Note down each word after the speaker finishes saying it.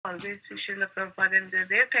always to Srila Prabhupada and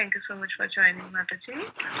Gurudev. Thank you so much for joining, Mataji.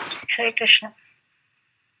 Hare Krishna.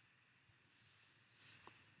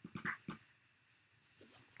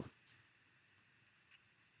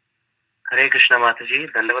 Hare Krishna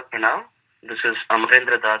Mataji, Dandavat Pranam. This is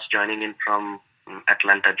Amarendra Das joining in from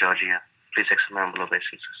Atlanta, Georgia. Please accept my humble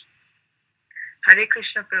obeisances. Hare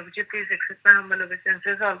Krishna Prabhuji, please accept my humble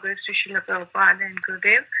obeisances always to Srila Prabhupada and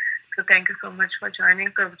Gurudev. So thank you so much for joining,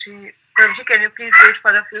 Prabhuji. Prabhuji, can you please wait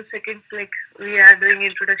for a few seconds? Like we are doing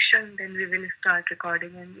introduction, then we will start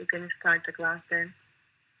recording and you can start the class then.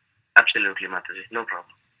 Absolutely, Mataji. No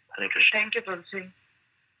problem. Hare Krishna. Thank you, Prabhuji.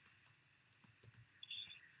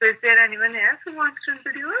 So is there anyone else who wants to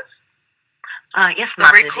introduce? Yes, The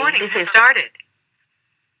Mataji. recording has started.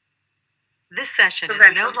 This session is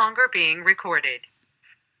no longer being recorded.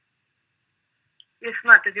 Yes,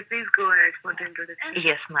 Mataji, please go ahead for the introduction.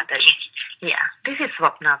 Yes, Mataji. Yeah, this is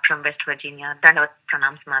Swapna from West Virginia. Dandavat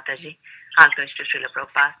Pranams, Mataji. All glories to Srila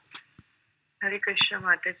Prabhupada. Hare Krishna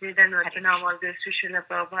Mataji, then Vatanam, all glories to Srila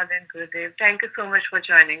Prabhupada and Gurudev. Thank you so much for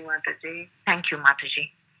joining, Mataji. Thank you, Mataji.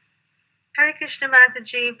 Hare Krishna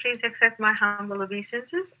Mataji, please accept my humble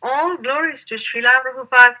obeisances. All glories to Srila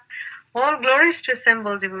Prabhupada. All glories to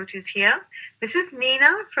assembled devotees here. This is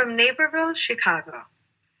Nina from Naperville, Chicago.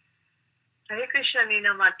 Hare Krishna Nina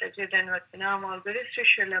Mataji, then Vatanam, all glories to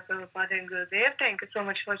Srila Prabhupada and Gurudev. Thank you so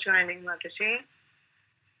much for joining, Mataji.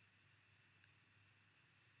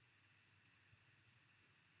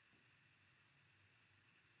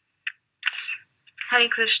 Hare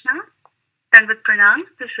Krishna. Dandavat Pranam.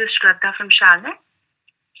 This is Shraddha from Charlotte.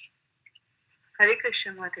 Hare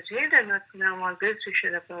Krishna Mataji, then Vatanam, all glories to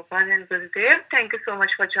Srila Prabhupada and Gurudev. Thank you so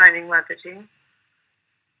much for joining, Mataji.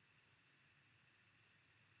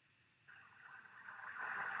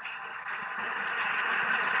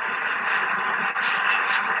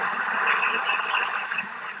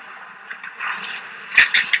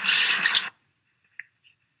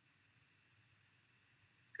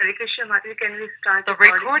 Hare Krishna Mataji, can we start The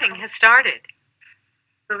recording has started.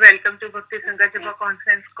 So welcome to Bhakti Sangha Japa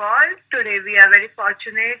conference call. Today we are very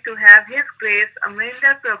fortunate to have His Grace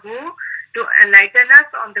Amarendra Prabhu to enlighten us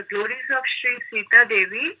on the glories of Sri Sita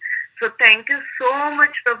Devi. So thank you so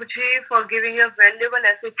much Prabhuji for giving your valuable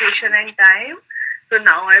association and time. So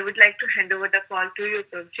now I would like to hand over the call to you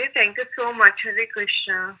Prabhuji. Thank you so much. Hare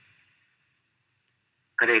Krishna.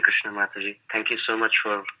 Hare Krishna Mataji. Thank you so much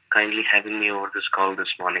for kindly having me over this call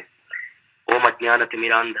this morning. Om Ajnana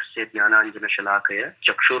Timirandhasya Jnananjana Shalakaya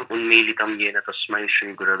Chakshur Unmilitam Yena Tasmai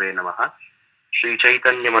Shri Gurave Namaha Shri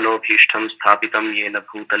Chaitanya Manobhishtam Sthapitam Yena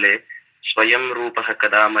Bhutale Swayam Rupaha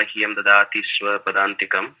Kadamahyam Dadati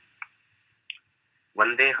Swapadantikam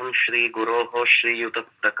Vandeham Shri Guroho Shri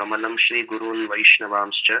Yutapta Kamalam Shri Gurun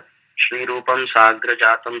Vaishnavamscha Shri Rupam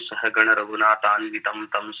Sagrajatam Sahagana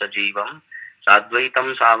Raghunatanvitam Tam Sajivam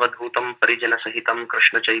Sadvaitam Savadhutam Parijana Sahitam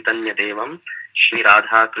Krishna Chaitanya Devam Shri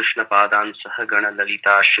Radha Krishna Padan Sahagana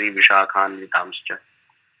Lalita Shri Vishakhan Vitamscha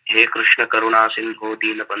He Krishna Karuna Sindho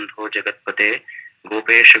Dina Bandho Jagatpate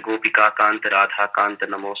Gopesha Gopika Kanta Radha Kanta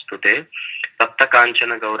Namostute Tapta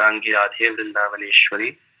Kanchana Gaurangi Radhe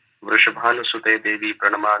Vrindavaneshwari Vrishabhanu Sute Devi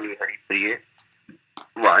Pranamami Hari Priye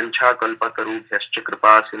Vancha Kalpatarubhyascha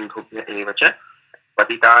Kripa Sindhubhya Evacha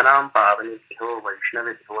Patitanam Pavanibhyo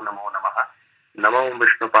Vaishnavibhyo Namo Namaha Namo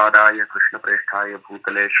Vishnupadaya Krishna Presthaya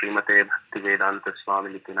Bhutale Srimate Bhaktivedanta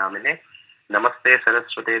Swami Niti Namine Namaste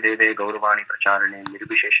Saraswate Deve Gauravani Pracharane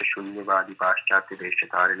Nirbhishesha Shunyavadi Paschati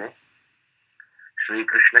Deshatarine Shri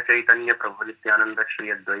Krishna Chaitanya Prabhu Nityananda Shri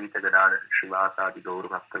Advaita Gadadhar Srivasadi Gaur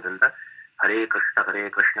Bhaktavinda Hare Krishna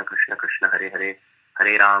Krishna Krishna Hare Hare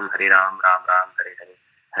Hare Ram Ram Ram Hare Hare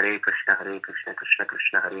Hare Krishna Krishna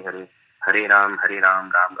Krishna Hare Hare Hare Ram Ram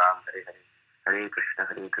Ram Hare Hare Hare Krishna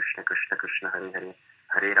Krishna Krishna Hare Hare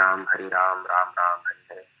Hare Ram Ram Hare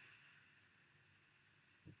Hare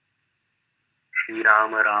Shri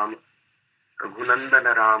Ram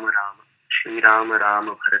Raghunandana Ram Shri Ram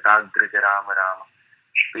Bharatagraja Ram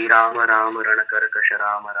Shri Ram Ranakarkasha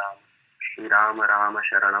Ram Shri Ram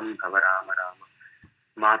Sharanam Bhava Ram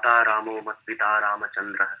Mata Ramo Matpita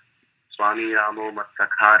Ramachandra Swami Ramo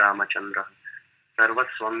Matsakha Ramachandra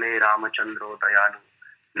Sarvaswame Ramachandro Dayalu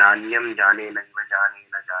Nanyam Jane Naiva Jane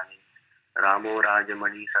Na Jane Ramo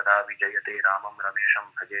Rajamani Sada Vijayate Ramam Ramesham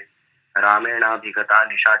Bhaje Ramena Bhigata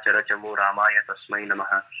Nishachara Chamo Ramaya Tasmai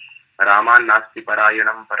Namaha Raman Nasti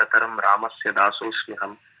Parayanam Parataram Ramasya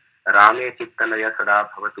Dasosmiham Rame Chittanaya Sada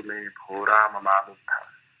Bhavatu Me Bhora Mamamudha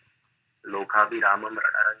Lokhavi Ramam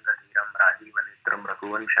Ranarangadhiram Rajiva Netram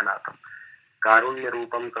Raghuvan Shanatam Karunya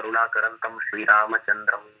Rupam Karunakarantam Sri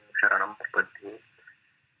Ramachandram Sharanam Prapadhe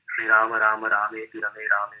Shri Rama Rama Rame Tirame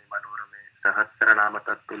Rame Manorame सहस्रनाम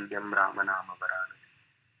तत्तुल्यं रामनाम वरानने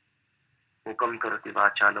मुकं करोति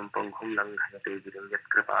वाचालं पंगुं लङ्घयते गिरिं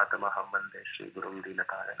यत्कृपातमहं वन्दे श्रीगुरुं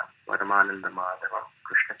दीनतारिणं परमानन्दमाधवं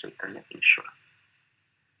कृष्ण चैतन्य ईश्वर.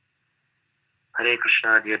 Hare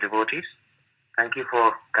Krishna, dear devotees. Thank you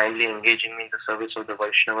for kindly engaging me in the service of the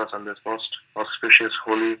Vaishnavas on this most auspicious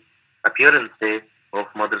holy appearance day of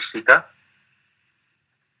Mother Sita.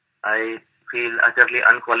 I feel utterly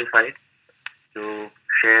unqualified to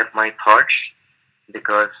share my thoughts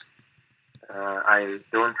because I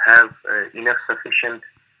don't have enough sufficient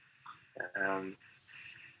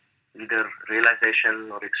either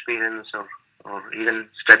realization or experience or even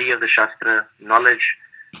study of the Shastra knowledge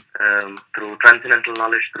through transcendental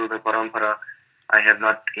knowledge through the Parampara. I have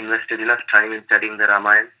not invested enough time in studying the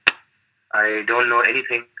Ramayana. I don't know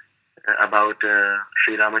anything about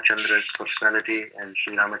Sri Ramachandra's personality and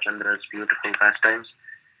Sri Ramachandra's beautiful pastimes.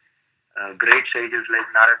 Great sages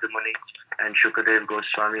like Narada Muni and Shukadev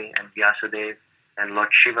Goswami and Vyasadeva and Lord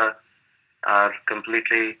Shiva are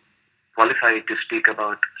completely qualified to speak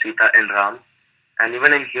about Sita and Ram. And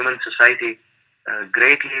even in human society,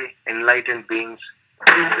 greatly enlightened beings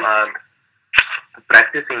who are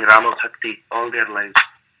practicing Rama Bhakti all their lives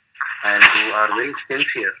and who are very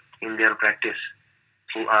sincere in their practice,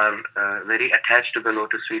 who are very attached to the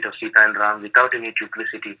lotus feet of Sita and Ram without any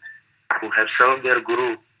duplicity, who have served their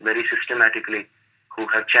Guru very systematically, who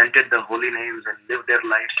have chanted the holy names and lived their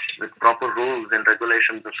lives with proper rules and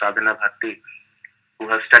regulations of sadhana bhakti, who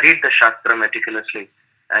have studied the Shastra meticulously,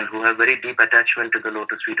 and who have very deep attachment to the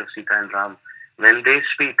lotus feet of Sita and Ram. When they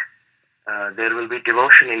speak, there will be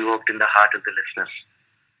devotion invoked in the heart of the listeners.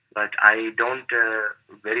 But I don't,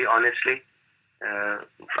 very honestly,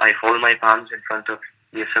 I fold my palms in front of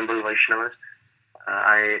the assembled Vaishnavas.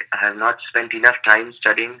 I have not spent enough time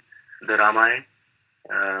studying the Ramayana.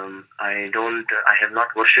 I have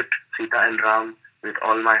not worshipped Sita and Ram with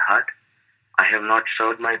all my heart. I have not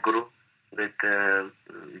served my Guru with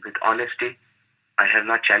honesty. I have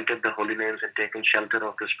not chanted the holy names and taken shelter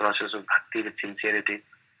of this process of bhakti with sincerity.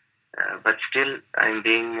 But still, I'm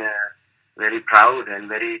being very proud and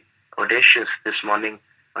very audacious this morning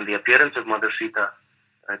on the appearance of Mother Sita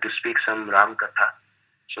to speak some Ram Katha.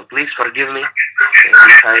 So please forgive me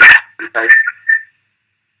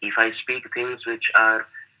if I speak things which are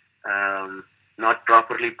not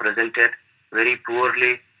properly presented, very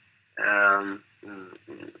poorly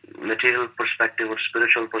material perspective or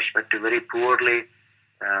spiritual perspective, very poorly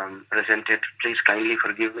presented. Please kindly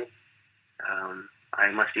forgive me. I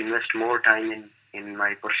must invest more time in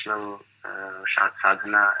my personal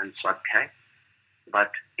sadhana and swadhyay.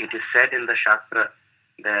 But it is said in the Shastra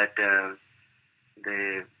that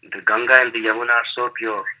the Ganga and the Yamuna are so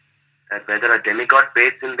pure that whether a demigod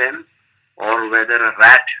bathes in them or whether a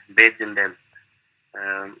rat bathes in them,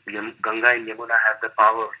 Ganga and Yamuna have the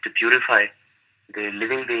power to purify the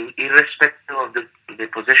living being irrespective of the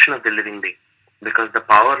position of the living being, because the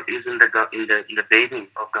power is in the bathing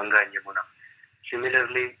of Ganga and Yamuna.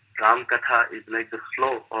 Similarly, Ram Katha is like the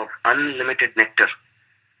flow of unlimited nectar.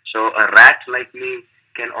 So a rat like me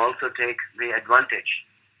can also take the advantage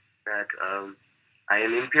that I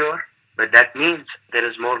am impure, but that means there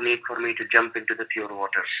is more need for me to jump into the pure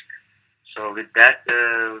waters. So with that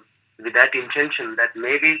intention, that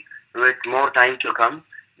maybe with more time to come,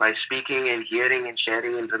 by speaking and hearing and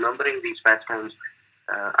sharing and remembering these pastimes,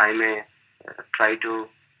 I may try to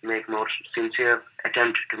make more sincere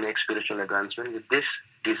attempt to make spiritual advancement. With this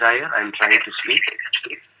desire, I am trying to speak.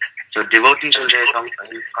 So devotees in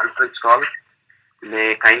the conference call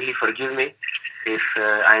may kindly forgive me if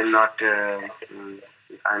I am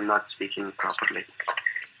not speaking properly.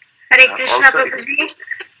 Hare Krishna, Also, Prabhuji.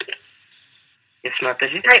 Yes,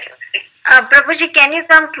 Mataji. Prabhuji, can you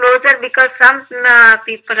come closer, because some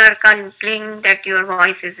people are complaining that your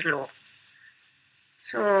voice is low.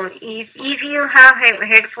 So if you have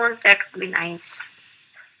headphones, that would be nice.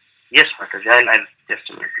 Yes, Mataji. I'll just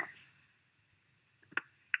a minute.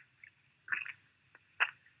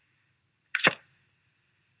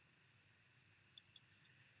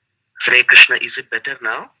 Hare Krishna, is it better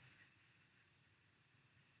now?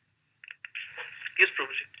 Yes,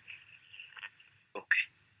 Prabhuji. Okay.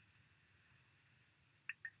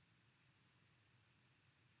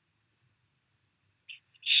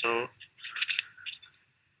 So,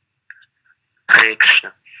 Hare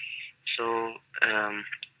Krishna. So,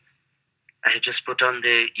 I just put on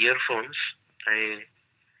the earphones. I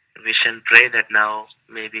wish and pray that now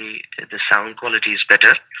maybe the sound quality is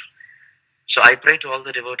better. So I pray to all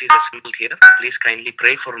the devotees assembled here, please kindly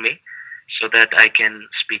pray for me so that I can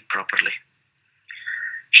speak properly.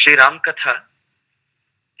 Sri Ram Katha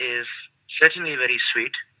is certainly very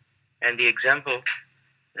sweet, And the example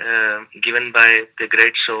given by the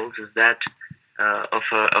great souls is that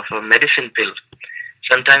of a medicine pill.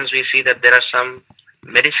 Sometimes we see that there are some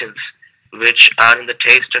medicines which are in the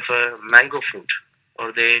taste of a mango fruit,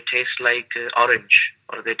 or they taste like orange,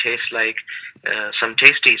 or they taste like some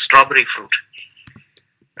tasty strawberry fruit.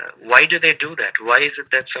 Why do they do that? Why is it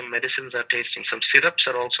that some medicines are tasting? Some syrups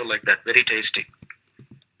are also like that, very tasty,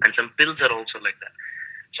 and some pills are also like that.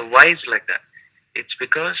 So why is it like that? It's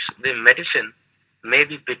because the medicine may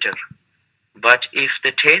be bitter, but if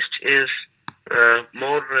the taste is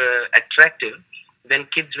more attractive, then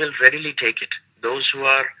kids will readily take it. Those who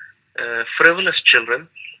are frivolous children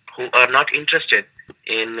who are not interested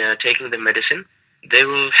in taking the medicine, they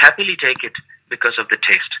will happily take it because of the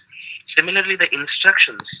taste. Similarly, the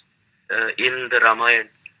instructions in the Ramayana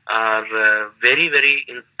are very very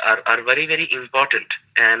important,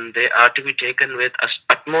 and they are to be taken with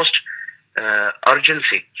utmost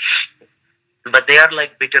urgency. But they are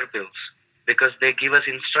like bitter pills because they give us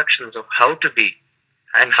instructions of how to be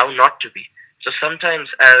and how not to be. So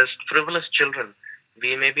sometimes, as frivolous children,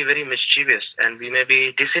 we may be very mischievous and we may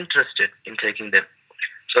be disinterested in taking them.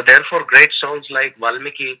 So therefore, great souls like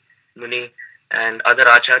Valmiki Muni and other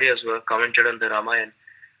acharyas who have commented on the Ramayana,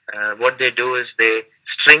 what they do is they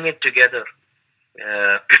string it together,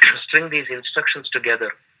 string these instructions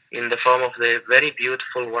together in the form of the very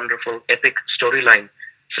beautiful, wonderful, epic storyline,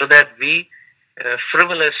 so that we,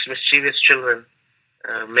 frivolous, mischievous children,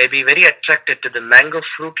 may be very attracted to the mango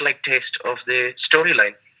fruit-like taste of the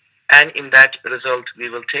storyline, and in that result, we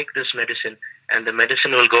will take this medicine, and the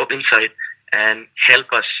medicine will go inside and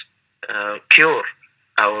help us cure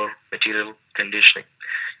our material conditioning.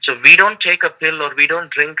 So we don't take a pill or we don't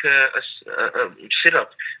drink a syrup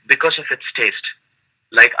because of its taste.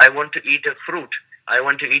 Like, I want to eat a fruit, I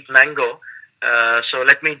want to eat mango, so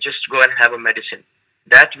let me just go and have a medicine.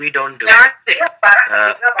 That we don't do.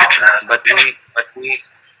 But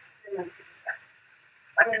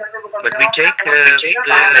we take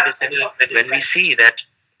the medicine when we see that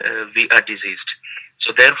we are diseased.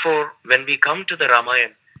 So therefore, when we come to the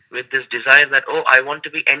Ramayana with this desire that, oh, I want to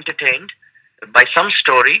be entertained by some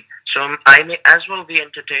story, so I may as well be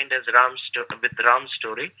entertained as with Ram's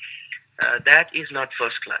story, that is not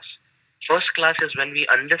first class. First class is when we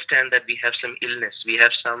understand that we have some illness, we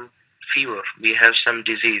have some fever, we have some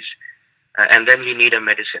disease, and then we need a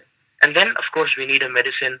medicine. And then, of course, we need a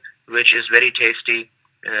medicine which is very tasty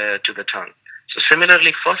to the tongue. So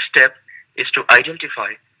similarly, first step is to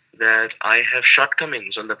identify that I have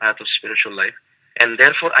shortcomings on the path of spiritual life, and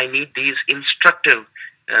therefore I need these instructive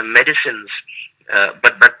medicines,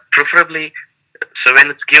 but preferably, so when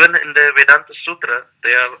it's given in the Vedanta Sutra,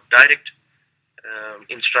 they are direct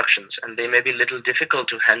instructions, and they may be a little difficult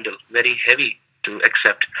to handle, very heavy to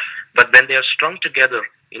accept. But when they are strung together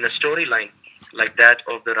in a storyline like that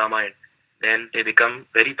of the Ramayana, then they become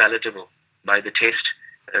very palatable by the taste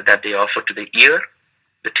that they offer to the ear,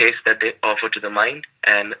 the taste that they offer to the mind,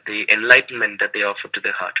 and the enlightenment that they offer to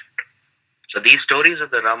the heart. So these stories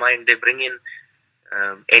of the Ramayana, they bring in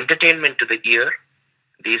entertainment to the ear.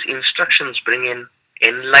 These instructions bring in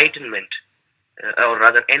enlightenment, or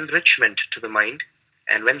rather enrichment to the mind.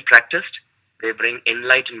 And when practiced, they bring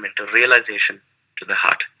enlightenment or realization to the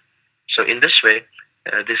heart. So in this way,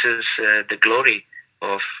 this is the glory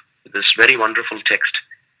of this very wonderful text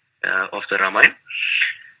of the Ramayana.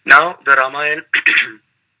 Now, the Ramayana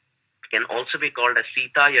can also be called a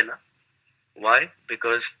Sitayana. Why?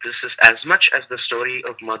 Because this is as much as the story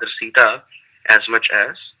of Mother Sita, as much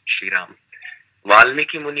as Sri Ram.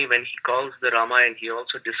 Valmiki Muni, when he calls the Ramayana, he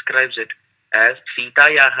also describes it as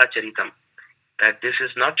Sitayaha Charitam. That this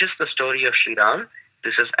is not just the story of Sri Ram,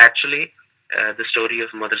 this is actually the story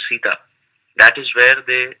of Mother Sita. That is where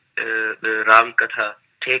the Ram Katha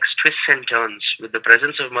takes twists and turns with the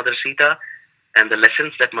presence of Mother Sita and the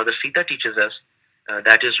lessons that Mother Sita teaches us.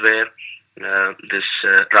 That is where this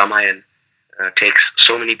Ramayana takes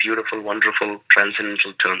so many beautiful, wonderful,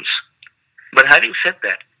 transcendental turns. But having said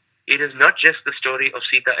that, it is not just the story of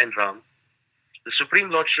Sita and Ram. The Supreme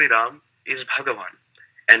Lord Sri Ram is Bhagavan,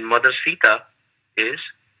 and Mother Sita is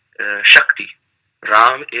Shakti.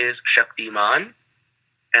 Ram is Shaktiman,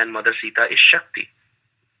 and Mother Sita is Shakti.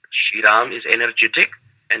 Sri Ram is energetic,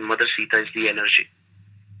 and Mother Sita is the energy.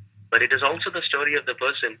 But it is also the story of the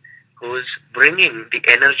person who is bringing the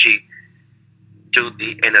energy to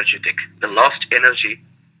the energetic, the lost energy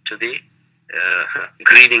to the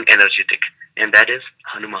grieving energetic, and that is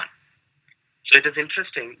Hanuman. So it is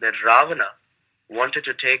interesting that Ravana wanted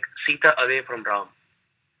to take Sita away from Ram.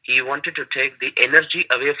 He wanted to take the energy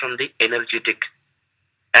away from the energetic.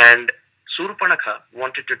 And Surpanakha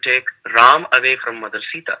wanted to take Ram away from Mother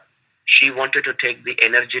Sita. she wanted to take the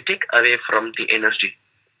energetic away from the energy.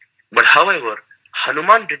 But however,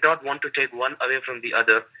 Hanuman did not want to take one away from the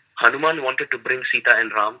other. Hanuman wanted to bring Sita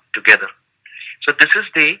and Ram together. So this is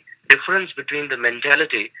the difference between the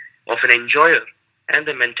mentality of an enjoyer and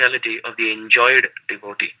the mentality of the enjoyed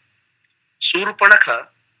devotee. Surpanakha,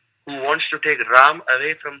 who wants to take Ram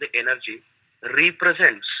away from the energy,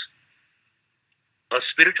 represents a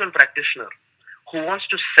spiritual practitioner who wants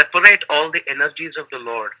to separate all the energies of the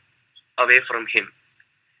Lord away from him.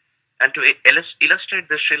 And to illustrate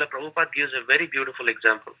this, Srila Prabhupada gives a very beautiful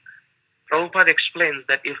example. Prabhupada explains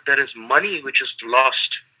that if there is money which is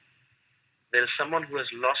lost, there is someone who has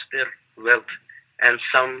lost their wealth, and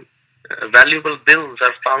some valuable bills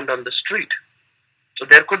are found on the street. So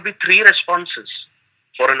there could be three responses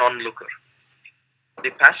for an onlooker.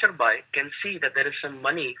 The passerby can see that there is some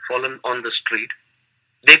money fallen on the street.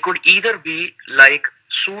 They could either be like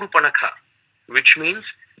Surpanakha, which means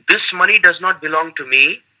this money does not belong to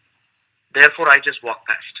me, therefore I just walk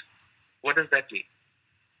past. What does that mean?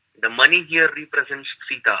 The money here represents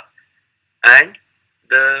Sita, and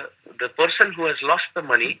the person who has lost the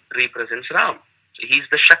money represents Ram. So he's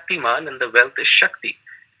the Shaktiman and the wealth is Shakti.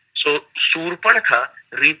 So Surpanakha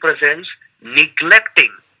represents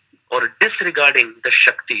neglecting or disregarding the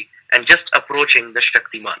Shakti and just approaching the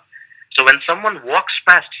Shaktiman. So when someone walks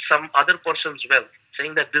past some other person's wealth,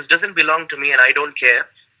 saying that this doesn't belong to me and I don't care,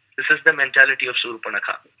 this is the mentality of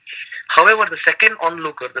Surpanakha. However, the second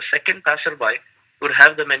onlooker, the second passerby, would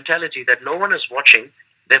have the mentality that no one is watching,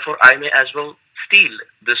 therefore I may as well steal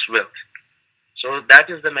this wealth. So that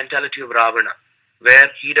is the mentality of Ravana,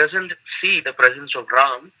 where he doesn't see the presence of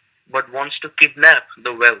Ram, but wants to kidnap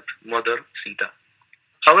the wealth, Mother Sita.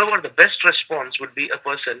 However, the best response would be a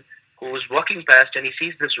person who is walking past and he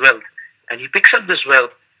sees this wealth, and he picks up this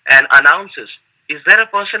wealth and announces, is there a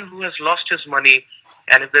person who has lost his money?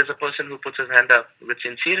 And if there's a person who puts his hand up with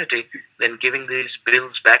sincerity, then giving these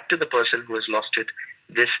bills back to the person who has lost it,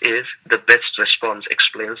 this is the best response,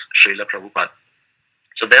 explains Srila Prabhupada.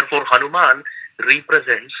 So therefore, Hanuman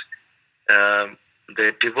represents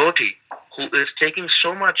the devotee who is taking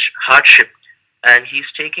so much hardship and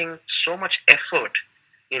he's taking so much effort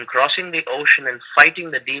in crossing the ocean and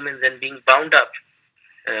fighting the demons and being bound up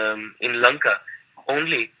in Lanka,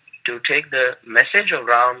 only to take the message of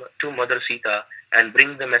Ram to Mother Sita and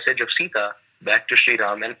bring the message of Sita back to Sri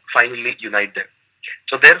Ram and finally unite them.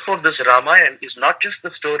 So therefore, this Ramayana is not just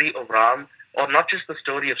the story of Ram or not just the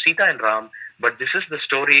story of Sita and Ram, but this is the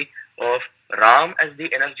story of Ram as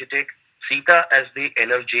the energetic, Sita as the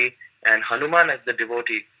energy, and Hanuman as the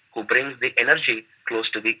devotee who brings the energy close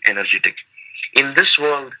to the energetic. In this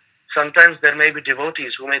world, sometimes there may be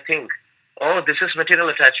devotees who may think, oh, this is material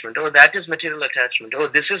attachment, oh, that is material attachment, oh,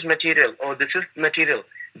 this is material, oh, this is material.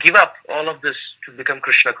 Give up all of this to become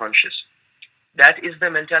Krishna conscious. That is the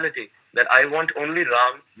mentality that I want only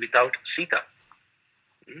Ram without Sita.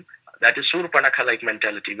 That is Surpanakha-like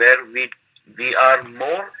mentality, where we are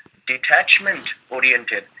more detachment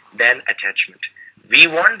oriented than attachment. We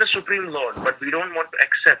want the Supreme Lord, but we don't want to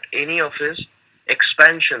accept any of his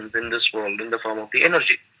expansions in this world in the form of the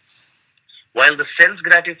energy. While the sense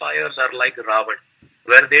gratifiers are like Ravan,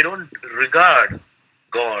 where they don't regard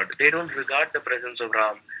God, they don't regard the presence of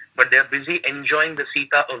Ram, but they're busy enjoying the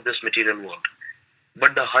Sita of this material world.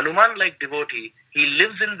 But the Hanuman-like devotee, he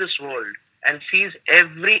lives in this world and sees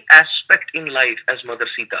every aspect in life as Mother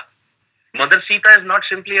Sita. Mother Sita is not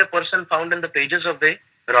simply a person found in the pages of the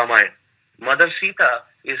Ramayana. Mother Sita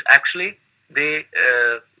is actually the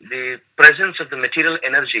presence of the material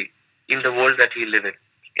energy in the world that we live in.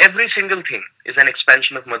 Every single thing is an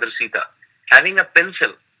expansion of Mother Sita. Having a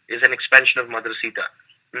pencil is an expansion of Mother Sita.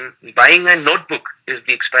 Buying a notebook is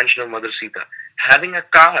the expansion of Mother Sita. Having a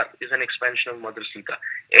car is an expansion of Mother Sita.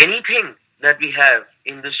 Anything that we have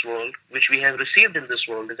in this world, which we have received in this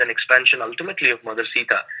world, is an expansion ultimately of Mother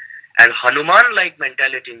Sita. And Hanuman-like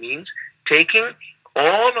mentality means taking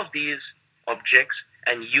all of these objects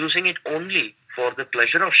and using it only for the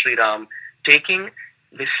pleasure of Sri Ram, taking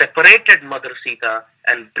the separated Mother Sita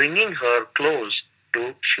and bringing her close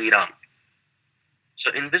to Sri Ram.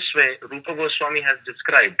 So in this way, Rupa Goswami has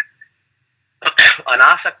described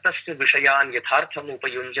Anasaktasya Vishayan Yathartham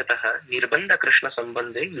Upayunjataha Nirbandha Krishna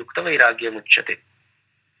Sambandhe Yukta Vairagya Muchyate.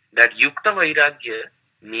 That Yukta Vairagya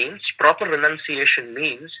means, proper renunciation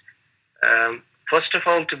means, first of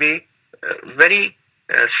all, to be very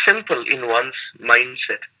simple in one's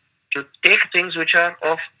mindset, to take things which are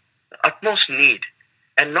of utmost need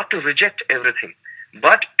and not to reject everything,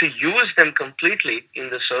 but to use them completely in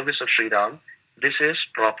the service of Sri Ram. This is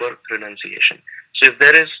proper renunciation. So if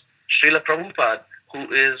there is Srila Prabhupada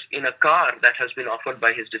who is in a car that has been offered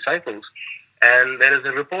by his disciples, and there is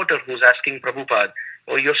a reporter who's asking Prabhupada,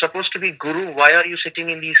 "Oh, you're supposed to be Guru, why are you sitting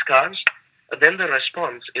in these cars?" Then the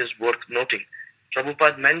response is worth noting.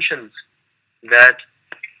 Prabhupada mentions that,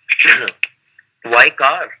 why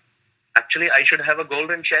car? Actually, I should have a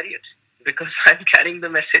golden chariot because I'm carrying the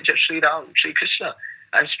message of Sri Ram, Sri Krishna.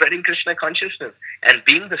 I'm spreading Krishna consciousness. And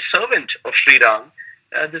being the servant of Sri Ram,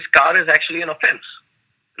 this car is actually an offense,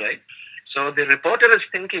 right? So the reporter is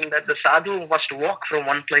thinking that the sadhu must walk from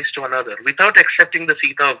one place to another without accepting the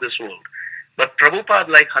Sita of this world. But Prabhupada,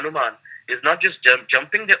 like Hanuman, is not just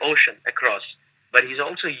jumping the ocean across, but he's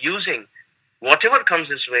also using whatever comes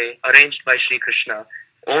his way, arranged by Sri Krishna,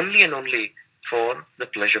 only and only for the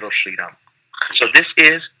pleasure of Sri Ram. So this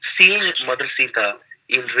is seeing Mother Sita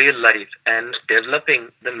in real life and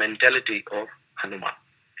developing the mentality of Hanuman.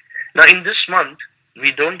 Now in this month,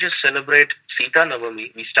 we don't just celebrate Sita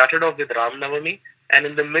Navami. We started off with Ram Navami, and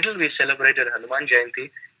in the middle we celebrated Hanuman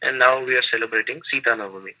Jayanti, and now we are celebrating Sita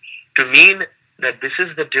Navami. To mean that this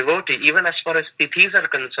is the devotee, even as far as Tithis are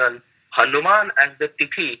concerned, Hanuman as the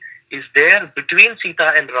Tithi is there between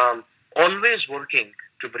Sita and Ram, always working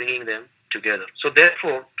to bringing them together. So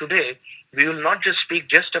therefore, today, we will not just speak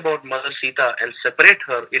just about Mother Sita and separate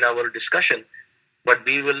her in our discussion, but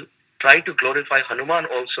we will try to glorify Hanuman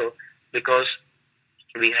also, because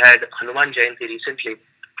we had Hanuman Jayanti recently,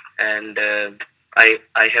 and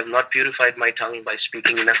I have not purified my tongue by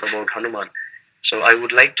speaking enough about Hanuman. So I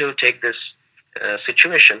would like to take this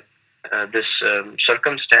situation, this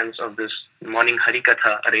circumstance of this morning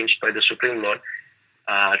Harikatha arranged by the Supreme Lord,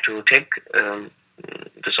 to take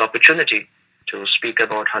this opportunity to speak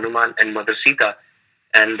about Hanuman and Mother Sita,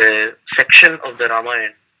 and the section of the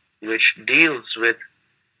Ramayana which deals with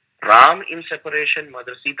Ram in separation,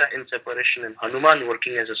 Mother Sita in separation, and Hanuman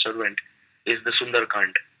working as a servant is the Sundar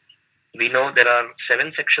Kand. We know there are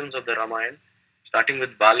 7 sections of the Ramayana, starting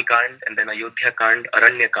with Bal Kand, and then Ayodhya Kand,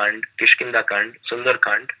 Aranya Kand, Kishkinda Kand, Sundar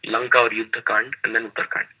Kand, Lanka or Yuddha Kand, and then Uttar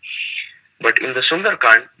Kand. But in the Sundar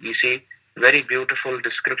Kand, we see very beautiful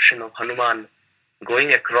description of Hanuman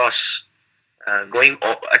going across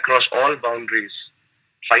all boundaries,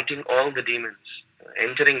 fighting all the demons,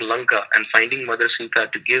 entering Lanka and finding Mother Sita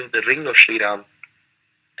to give the ring of Sri Ram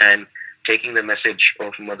and taking the message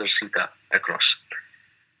of Mother Sita across.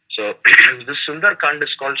 So this Sundar Kand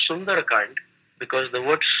is called Sundar Kand because the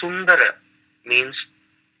word Sundara means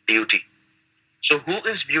beauty. So who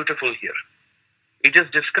is beautiful here? It is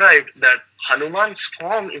described that Hanuman's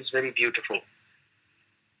form is very beautiful.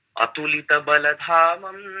 Atulita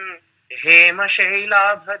baladhamam hema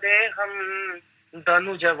shailabhadeham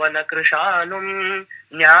danujavana krishanum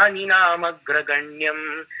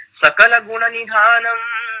jnaninaamagraganyam sakala gunanidhanam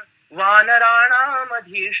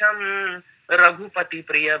vanaranam raghupati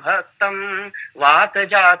priya bhaktam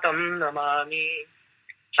vatajatam namami.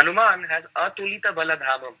 Hanuman has atulita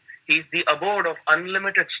baladhamam. He is the abode of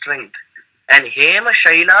unlimited strength. And hema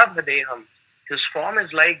shailabhadeham, his form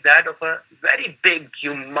is like that of a very big,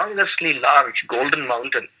 humongously large golden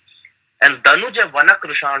mountain. And Danuja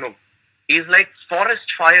Vanakrishanum, he is like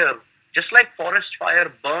forest fire, just like forest fire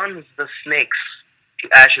burns the snakes to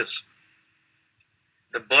ashes.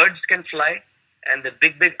 The birds can fly, and the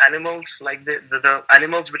big animals, like the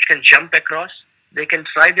animals which can jump across, they can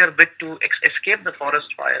try their bit to escape the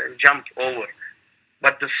forest fire and jump over.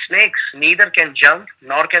 But the snakes neither can jump,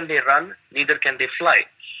 nor can they run, neither can they fly.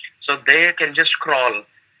 So they can just crawl,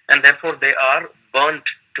 and therefore they are burnt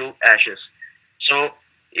to ashes. So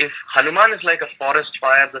if Hanuman is like a forest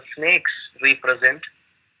fire, the snakes represent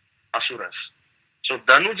asuras. So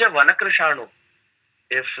Danuja Vanakrishanu,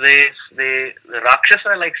 if the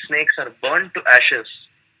Rakshasa like snakes are burnt to ashes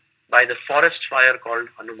by the forest fire called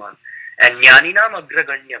Hanuman. And Jnaninam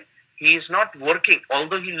Agraganyam, he is not working,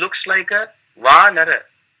 although he looks like a Vanara.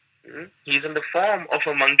 He is in the form of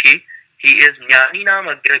a monkey. He is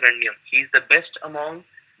Jnaninam Agraganyam. He is the best among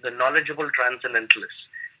the knowledgeable transcendentalists.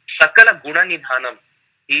 Sakala Gunanidhanam.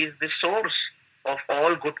 He is the source of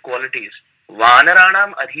all good qualities.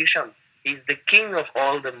 Vanaranam Adhisham. He is the king of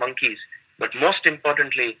all the monkeys. But most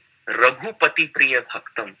importantly, Raghupati Priya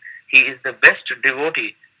Bhaktam. He is the best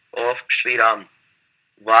devotee of Sri Ram.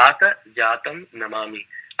 Vata Jatam Namami.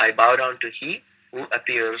 I bow down to he who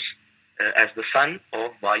appears as the son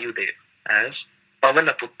of Vayudev, as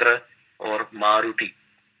Pavanaputra or Maruti.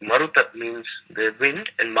 Maruta means the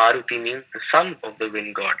wind, and Maruti means the son of the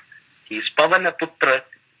wind god. He is Pavanaputra,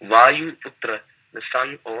 Vayuputra, the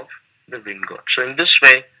son of the wind god. So in this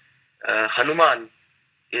way, Hanuman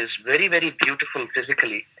is very, very beautiful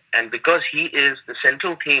physically, and because he is the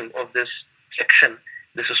central theme of this section,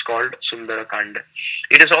 this is called Sundara Kanda.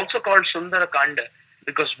 It is also called Sundara Kanda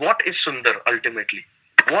Because what is Sundar ultimately?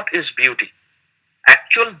 What is beauty?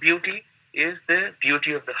 Actual beauty is the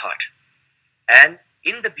beauty of the heart. And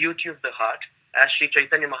in the beauty of the heart, as Sri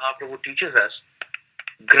Chaitanya Mahaprabhu teaches us,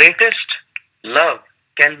 greatest love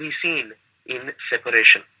can be seen in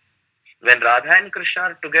separation. When Radha and Krishna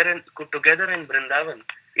are together in Vrindavan,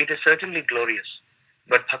 it is certainly glorious.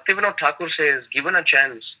 But Bhaktivinoda Thakur says, given a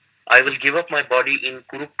chance, I will give up my body in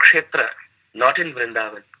Kurukshetra, not in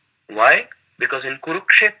Vrindavan. Why? Because in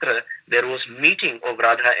Kurukshetra, there was meeting of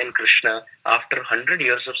Radha and Krishna after 100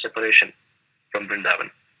 years of separation from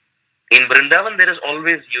Vrindavan. In Vrindavan, there is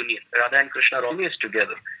always union. Radha and Krishna are always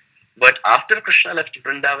together. But after Krishna left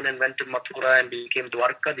Vrindavan and went to Mathura and became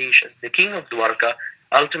Dwarkadish, the king of Dwarka,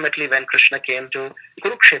 ultimately when Krishna came to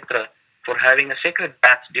Kurukshetra for having a sacred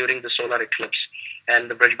bath during the solar eclipse, and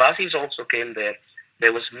the Brajbasis also came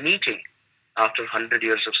there was meeting after 100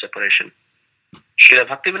 years of separation. Srila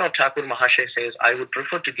Bhaktivinoda Thakur Mahasaya says, I would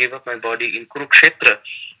prefer to give up my body in Kurukshetra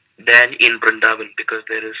than in Vrindavan because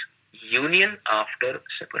there is union after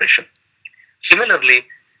separation. Similarly,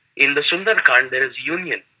 in the Sundarkand, there is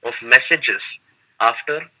union of messages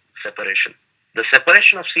after separation. The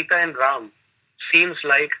separation of Sita and Ram seems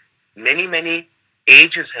like many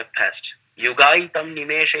ages have passed. Yugaitam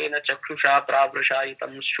nimeshena chakrusha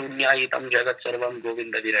pravrashaitam shunyaitam jagat sarvam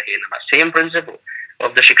govinda virahe nama. Same principle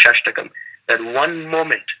of the Shikshashtakam, that one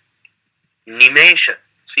moment, nimesha,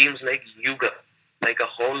 seems like yuga, like a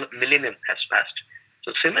whole millennium has passed.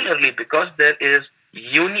 So similarly, because there is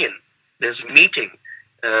union, there's meeting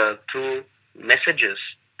through messages,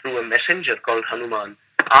 through a messenger called Hanuman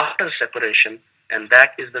after separation, and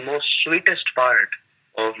that is the most sweetest part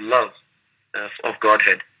of love of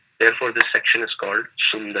Godhead. Therefore, this section is called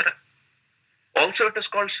Sundara. Also, it is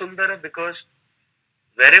called Sundara because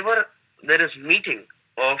wherever there is meeting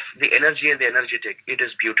of the energy and the energetic, it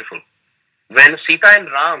is beautiful. When Sita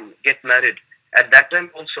and Ram get married, at that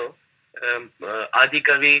time also, Adi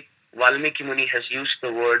Kavi Valmiki Muni has used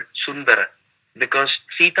the word Sundara because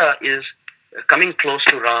Sita is coming close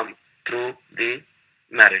to Ram through the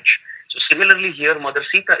marriage. So similarly here, Mother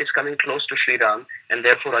Sita is coming close to Sri Ram, and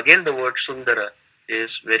therefore again the word Sundara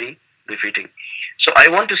is very befitting. So I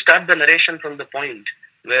want to start the narration from the point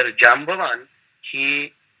where Jambavan,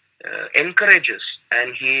 he encourages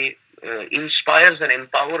and he inspires and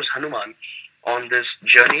empowers Hanuman on this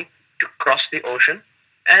journey to cross the ocean,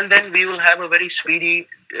 and then we will have a very speedy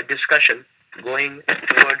discussion going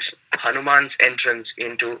towards Hanuman's entrance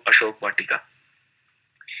into Ashok Vatika.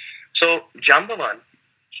 So Jambavan,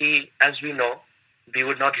 he, as we know, we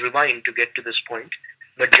would not rewind to get to this point,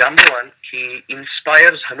 but Jambavan, he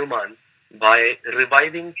inspires Hanuman by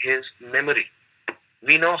reviving his memory.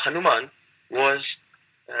 We know Hanuman was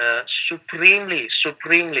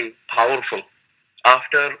supremely powerful.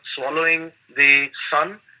 After swallowing the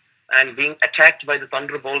sun and being attacked by the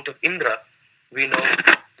thunderbolt of Indra, we know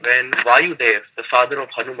when Vayudev, the father of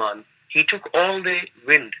Hanuman, he took all the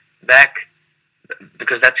wind back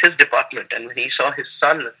because that's his department. And when he saw his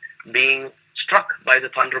son being struck by the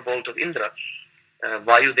thunderbolt of Indra,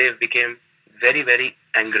 Vayudev became very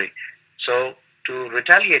angry. So to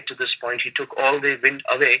retaliate to this point, he took all the wind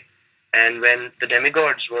away. And when the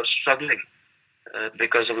demigods were struggling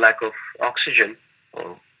because of lack of oxygen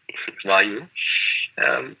or Vayu,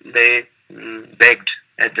 they begged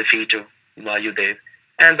at the feet of Vayudev.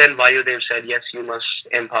 And then Vayudev said, yes, you must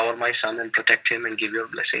empower my son and protect him and give your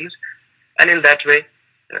blessings. And in that way,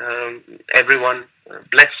 everyone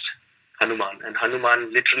blessed Hanuman. And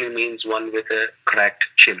Hanuman literally means one with a cracked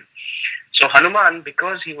chin. So Hanuman,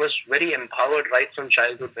 because he was very empowered right from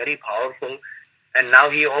childhood, very powerful, and now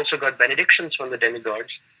he also got benedictions from the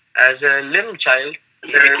demigods, as a little child,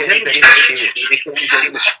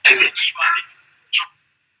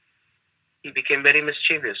 he became very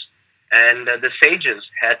mischievous. And the sages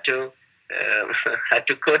had to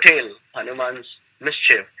curtail Hanuman's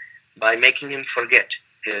mischief by making him forget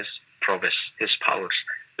his prowess, his powers.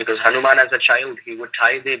 Because Hanuman as a child, he would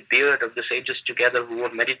tie the beard of the sages together who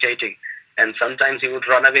were meditating, and sometimes he would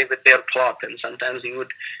run away with their cloth, and sometimes he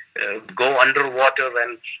would go underwater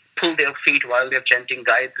and pull their feet while they're chanting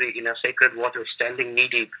Gayatri in a sacred water, standing knee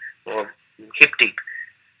deep or hip deep.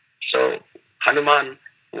 So Hanuman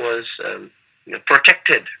was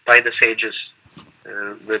protected by the sages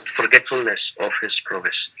with forgetfulness of his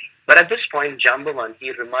prowess. But at this point, Jambavan,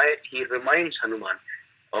 he reminds Hanuman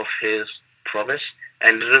of his prowess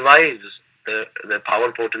and revives the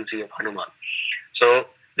power potency of Hanuman. So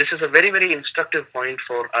this is a very instructive point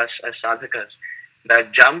for us as sadhakas,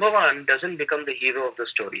 that Jambavan doesn't become the hero of the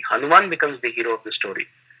story. Hanuman becomes the hero of the story.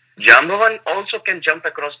 Jambavan also can jump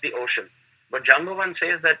across the ocean, But Jambavan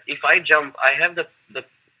says that if I jump, I have the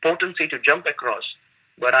potency to jump across,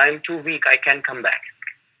 but I am too weak, I can't come back.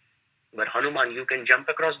 But Hanuman, you can jump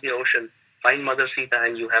across the ocean, find Mother Sita,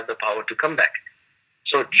 and you have the power to come back.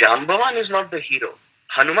 So Jambavan is not the hero.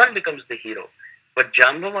 Hanuman becomes the hero. But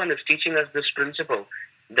Jambavan is teaching us this principle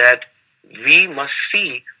that we must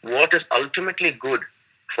see what is ultimately good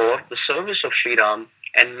for the service of Sri Ram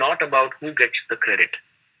and not about who gets the credit.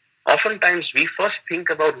 Oftentimes, we first think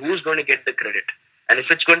about who's going to get the credit. And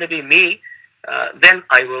if it's going to be me, then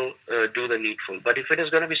I will do the needful. But if it is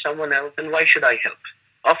going to be someone else, then why should I help?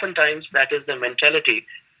 Oftentimes, that is the mentality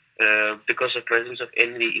because of presence of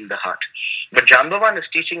envy in the heart. But Jambavan is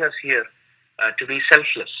teaching us here to be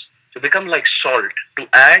selfless, to become like salt, to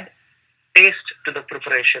add taste to the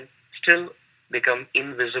preparation, still become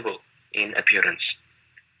invisible in appearance.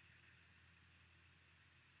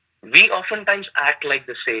 We oftentimes act like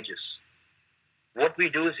the sages. What we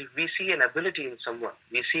do is if we see an ability in someone,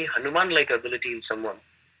 we see Hanuman-like ability in someone,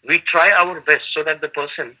 we try our best so that the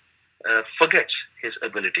person forgets his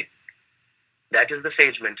ability. That is the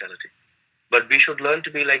sage mentality. But we should learn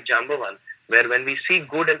to be like Jambavan, where when we see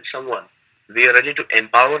good in someone, we are ready to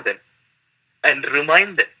empower them and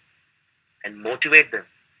remind them and motivate them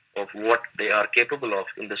of what they are capable of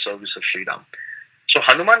in the service of Sri Ram. So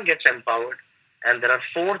Hanuman gets empowered, and there are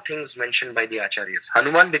 4 things mentioned by the Acharyas.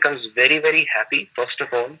 Hanuman becomes very, very happy, first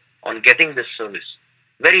of all, on getting this service.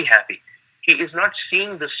 Very happy. He is not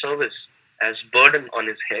seeing this service as burden on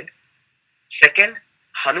his head. Second,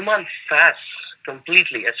 Hanuman fasts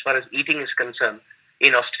completely as far as eating is concerned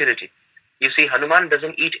in austerity. You see, Hanuman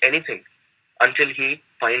doesn't eat anything until he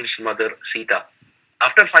finds Mother Sita.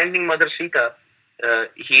 After finding Mother Sita,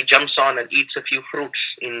 he jumps on and eats a few fruits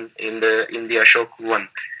in the Ashok one.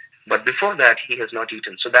 But before that, he has not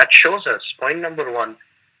eaten. So that shows us, point number 1,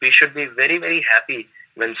 we should be very, very happy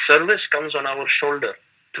when service comes on our shoulder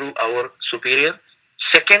through our superior.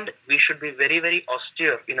 Second, we should be very, very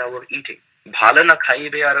austere in our eating. Bhalana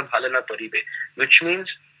khaibe ara bhalana paribe, which means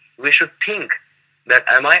we should think that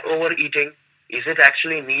am I overeating? Is it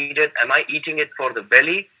actually needed? Am I eating it for the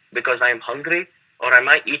belly because I am hungry? Or am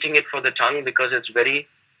I eating it for the tongue because it's very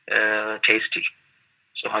tasty?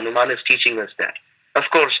 So Hanuman is teaching us that. Of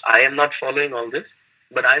course, I am not following all this,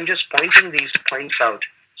 but I am just pointing these points out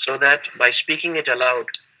so that by speaking it aloud,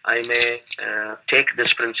 I may take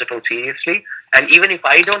this principle seriously. And even if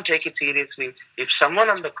I don't take it seriously, if someone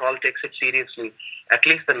on the call takes it seriously, at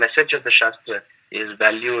least the message of the Shastra is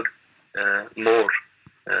valued more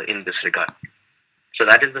in this regard. So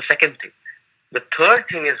that is the second thing. The third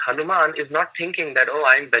thing is Hanuman is not thinking that, oh,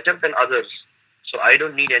 I am better than others, so I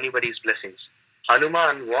don't need anybody's blessings.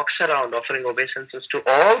 Hanuman walks around offering obeisances to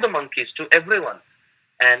all the monkeys, to everyone,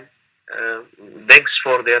 and begs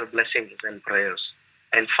for their blessings and prayers.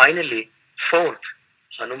 And finally, fourth,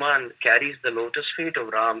 Hanuman carries the lotus feet of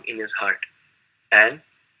Ram in his heart, and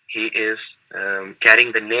he is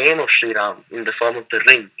carrying the name of Sri Ram in the form of the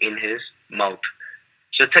ring in his mouth.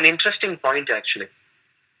 So it's an interesting point actually.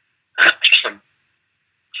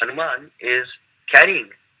 Hanuman is carrying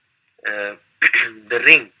the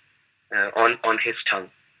ring on his tongue.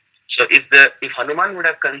 So if Hanuman would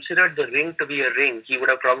have considered the ring to be a ring, he would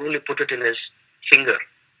have probably put it in his finger,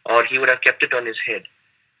 or he would have kept it on his head.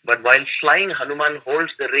 But while flying, Hanuman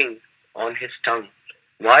holds the ring on his tongue.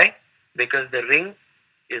 Why? Because the ring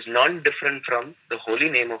is non-different from the holy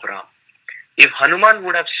name of Ram. If Hanuman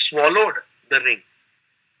would have swallowed the ring,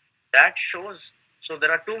 that shows, so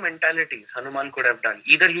there are 2 mentalities Hanuman could have done.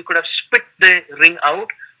 Either he could have spit the ring out,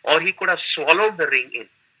 or he could have swallowed the ring in.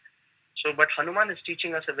 So, but Hanuman is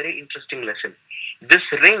teaching us a very interesting lesson. This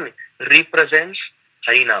ring represents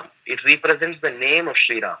Harinam. It represents the name of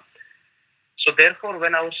Sri Ram. So therefore,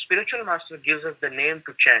 when our spiritual master gives us the name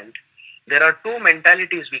to chant, there are 2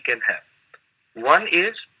 mentalities we can have. One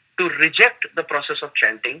is to reject the process of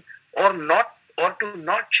chanting, or to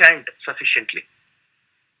not chant sufficiently.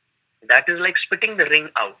 That is like spitting the ring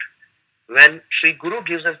out. When Sri Guru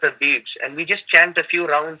gives us the beads and we just chant a few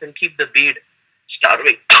rounds and keep the bead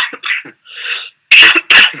starving,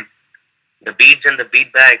 the beads and the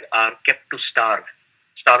bead bag are kept to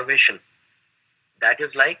starvation. That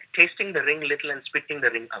is like tasting the ring little and spitting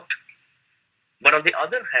the ring out. But on the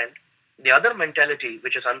other hand, the other mentality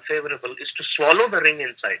which is unfavorable is to swallow the ring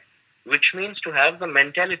inside, which means to have the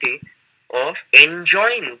mentality of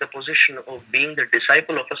enjoying the position of being the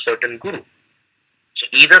disciple of a certain guru. So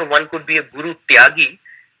either one could be a guru tyagi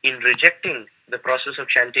in rejecting the process of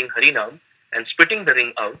chanting Harinam and spitting the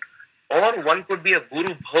ring out, or one could be a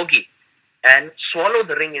guru bhogi and swallow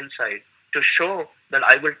the ring inside to show that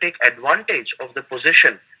I will take advantage of the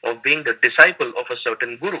position of being the disciple of a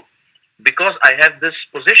certain guru. because I have this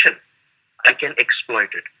position, I can exploit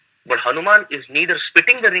it. But Hanuman is neither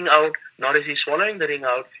spitting the ring out, nor is he swallowing the ring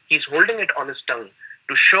out. He's holding it on his tongue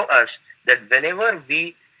to show us that whenever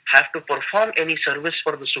we have to perform any service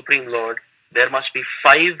for the Supreme Lord, there must be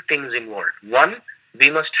 5 things involved. 1,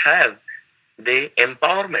 we must have the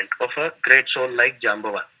empowerment of a great soul like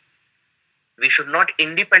Jambavan. We should not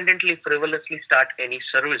independently, frivolously start any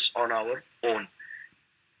service on our own.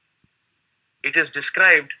 It is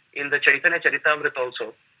described in the Chaitanya Charitamrita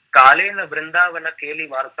also. Kalena Vrindavana Keli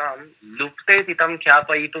Vartam Lupte Titam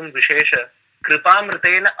Khyapaitum Vishesha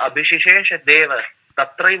Kripamritena Abhisheshesha Deva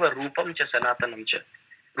Tatraiva Rupam Cha Sanatanam Cha.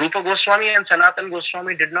 Rupa Goswami and Sanatan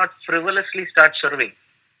Goswami did not frivolously start serving.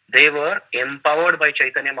 They were empowered by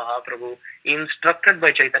Chaitanya Mahaprabhu, instructed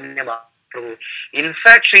by Chaitanya Mahaprabhu. In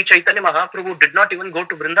fact, Sri Chaitanya Mahaprabhu did not even go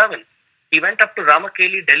to Vrindavan. He went up to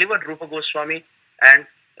Ramakeli, delivered Rupa Goswami and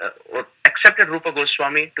accepted Rupa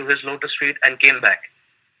Goswami to his lotus feet and came back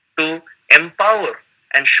to empower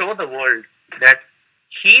and show the world that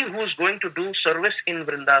he who is going to do service in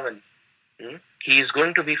Vrindavan, he is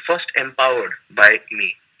going to be first empowered by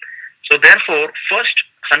me. So therefore, first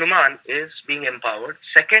Hanuman is being empowered.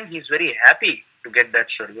 Second, he is very happy to get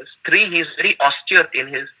that service. 3, he is very austere in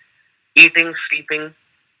his eating, sleeping,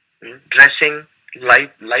 dressing,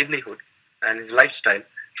 livelihood and his lifestyle.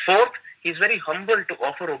 4th, he is very humble to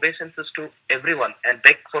offer obeisances to everyone and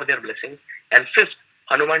beg for their blessings. And 5th,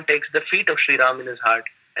 Hanuman takes the feet of Sri Ram in his heart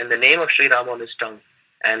and the name of Sri Ram on his tongue,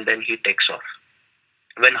 and then he takes off.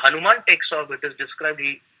 When Hanuman takes off, it is described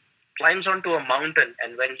he climbs onto a mountain,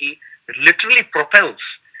 and when he literally propels,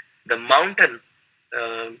 the mountain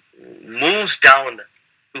moves down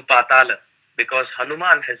to Patala because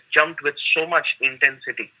Hanuman has jumped with so much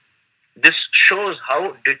intensity. This shows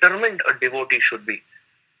how determined a devotee should be,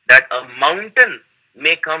 that a mountain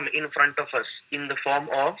may come in front of us in the form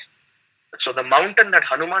of, so the mountain that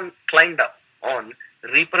Hanuman climbed up on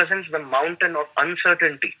represents the mountain of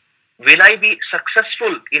uncertainty. Will I be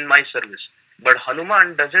successful in my service? But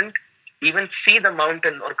Hanuman doesn't even see the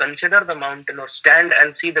mountain or consider the mountain or stand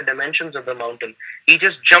and see the dimensions of the mountain. He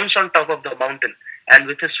just jumps on top of the mountain, and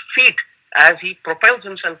with his feet, as he propels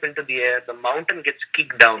himself into the air, the mountain gets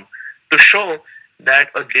kicked down to show that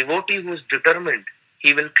a devotee who is determined,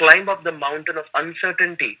 he will climb up the mountain of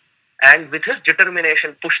uncertainty and with his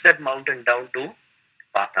determination push that mountain down to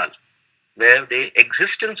Patal, where the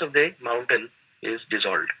existence of the mountain is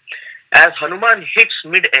dissolved. As Hanuman hits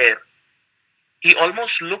mid-air, he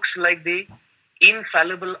almost looks like the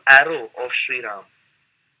infallible arrow of Sri Ram.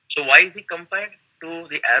 So why is he compared to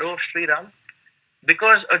the arrow of Sri Ram?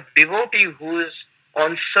 Because a devotee who is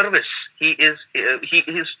on service, he is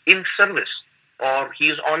in service, or he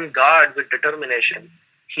is on guard with determination.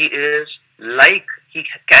 He is like, he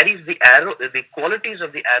carries the arrow, the qualities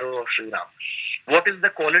of the arrow of Sri Ram. What is the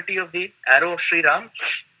quality of the arrow of Sri Ram?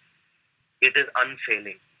 It is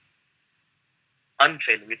unfailing.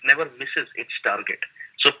 Unfailing. It never misses its target.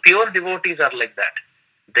 So pure devotees are like that.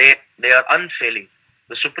 They are unfailing.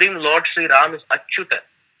 The Supreme Lord Sri Ram is Achyuta.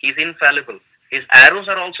 He is infallible. His arrows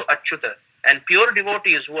are also Achyuta. And pure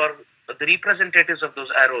devotees who are the representatives of those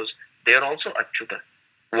arrows, they are also Achyuta.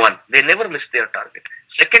 1, they never miss their target.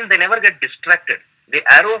 2nd, they never get distracted. The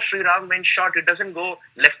arrow of Sri Ram, when shot, it doesn't go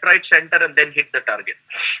left, right, center and then hit the target.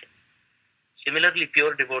 Similarly,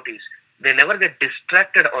 pure devotees, they never get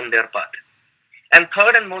distracted on their path. And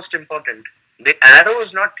 3rd and most important, the arrow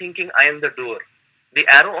is not thinking I am the doer. The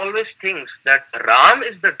arrow always thinks that Ram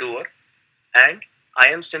is the doer and I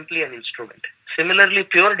am simply an instrument. Similarly,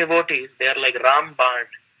 pure devotees, they are like Ram Band.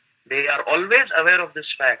 They are always aware of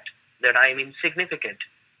this fact that I am insignificant,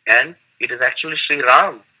 and it is actually Sri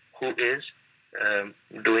Ram who is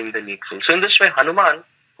doing the needful. So in this way, Hanuman,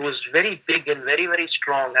 who is very big and very, very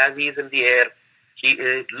strong as he is in the air,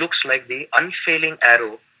 he looks like the unfailing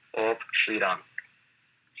arrow of Sri Ram.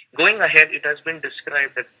 Going ahead, it has been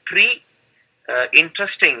described that 3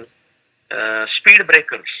 interesting speed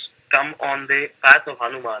breakers come on the path of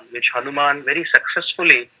Hanuman, which Hanuman very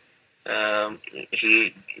successfully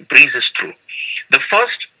he breezes through. The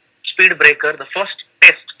first speed breaker, the first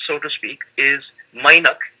test, so to speak, is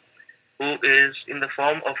Mainak, who is in the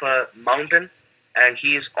form of a mountain, and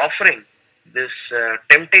he is offering this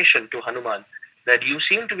temptation to Hanuman that you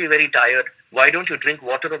seem to be very tired. Why don't you drink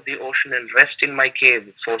water of the ocean and rest in my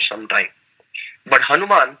cave for some time? But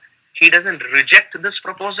Hanuman, he doesn't reject this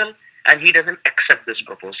proposal and he doesn't accept this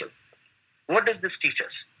proposal. What does this teach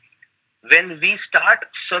us? When we start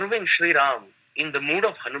serving Sri Ram in the mood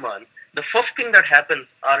of Hanuman, the first thing that happens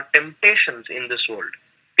are temptations in this world.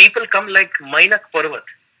 People come like Mainak Parvat,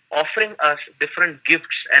 offering us different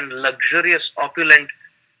gifts and luxurious, opulent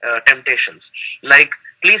temptations, like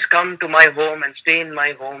please come to my home and stay in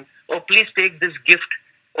my home. Oh, please take this gift.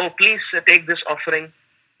 Oh, please take this offering.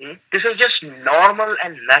 This is just normal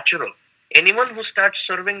and natural. Anyone who starts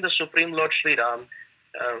serving the Supreme Lord Sri Ram,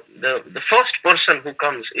 the first person who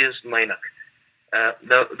comes is Mainak.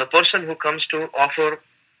 The person who comes to offer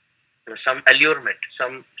some allurement,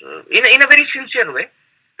 some in a very sincere way,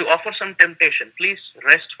 to offer some temptation. Please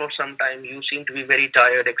rest for some time. You seem to be very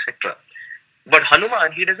tired, etc. But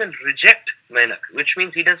Hanuman, he doesn't reject Menak, which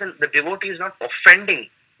means he doesn't. The devotee is not offending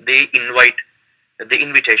the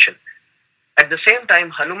invitation. At the same time,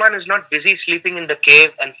 Hanuman is not busy sleeping in the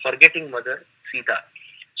cave and forgetting Mother Sita.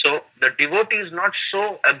 So the devotee is not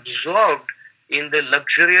so absorbed in the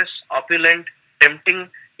luxurious, opulent, tempting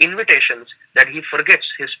invitations that he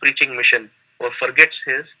forgets his preaching mission or forgets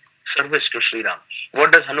his service to Sri Ram.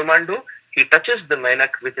 What does Hanuman do? He touches the Menak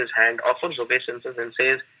with his hand, offers obeisances and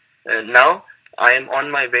says, now I am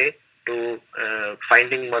on my way to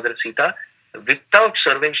finding Mother Sita. Without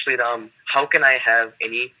serving Sri Ram, how can I have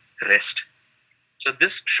any rest? So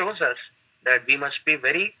this shows us that we must be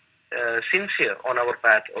very sincere on our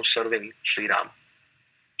path of serving Sri Ram.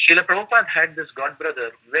 Srila Prabhupada had this God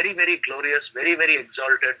brother, very, very glorious, very, very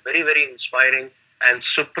exalted, very, very inspiring, and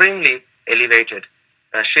supremely elevated.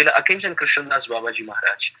 Srila Akinchan Krishnadas Babaji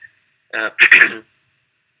Maharaj.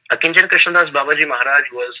 Akinchan Krishnadas Babaji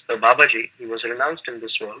Maharaj was a Babaji. He was renounced in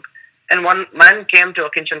this world. And one man came to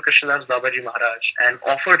Akinchan Krishnadas Babaji Maharaj and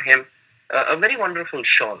offered him a very wonderful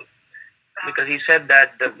shawl, because he said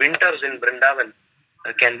that the winters in Vrindavan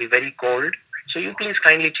can be very cold. So you please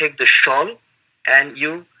kindly take the shawl and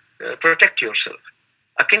you protect yourself.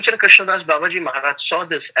 Akinchan Krishnadas Babaji Maharaj saw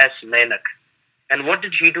this as Menak. And what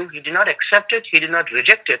did he do? He did not accept it, he did not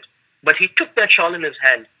reject it, but he took that shawl in his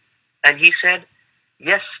hand and he said,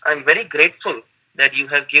 yes, I'm very grateful that you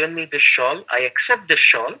have given me this shawl. I accept this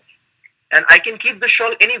shawl and I can keep the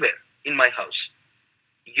shawl anywhere in my house.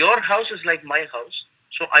 Your house is like my house,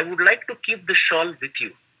 so I would like to keep the shawl with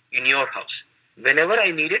you in your house. Whenever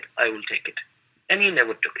I need it, I will take it. And he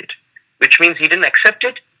never took it, which means he didn't accept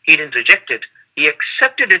it, he didn't reject it. He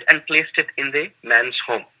accepted it and placed it in the man's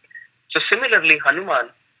home. So similarly, Hanuman,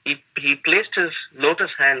 he placed his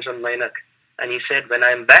lotus hands on Mainak and he said, when I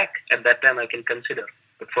am back, at that time I can consider.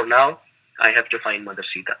 But for now, I have to find Mother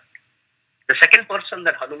Sita. The second person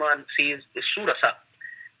that Hanuman sees is Surasa.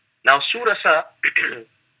 Now Surasa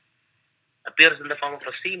appears in the form of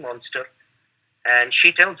a sea monster, and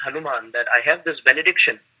she tells Hanuman that I have this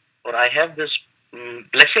benediction, or I have this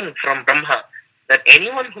blessing from Brahma, that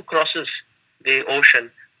anyone who crosses the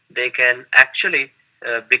ocean, they can actually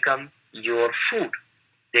become your food.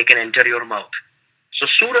 They can enter your mouth. So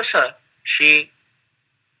Surasa, she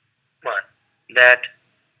that,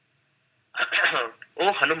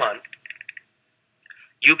 oh Hanuman,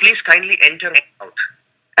 you please kindly enter my mouth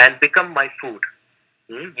and become my food.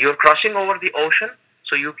 You're crossing over the ocean,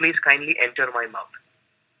 so you please kindly enter my mouth.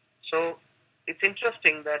 So it's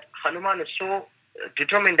interesting that Hanuman is so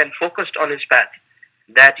determined and focused on his path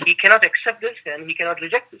that he cannot accept this and he cannot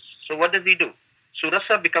reject this. So what does he do?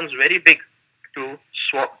 Surasa becomes very big to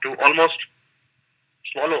almost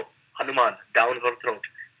swallow Hanuman down her throat.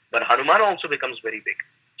 But Hanuman also becomes very big.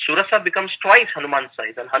 Surasa becomes twice Hanuman's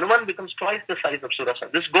size, and Hanuman becomes twice the size of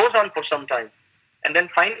Surasa. This goes on for some time. And then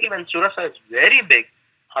finally, when Surasa is very big,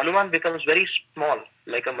 Hanuman becomes very small,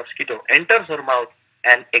 like a mosquito, enters her mouth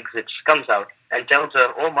and exits, comes out and tells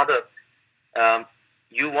her, oh mother,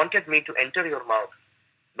 you wanted me to enter your mouth,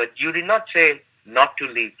 but you did not say not to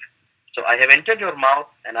leave. So I have entered your mouth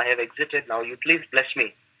and I have exited. Now you please bless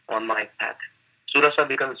me on my path. Surasa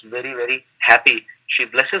becomes very, very happy. She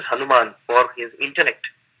blesses Hanuman for his intellect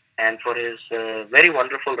and for his very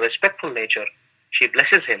wonderful, respectful nature. She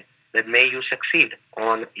blesses him that may you succeed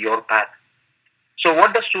on your path. So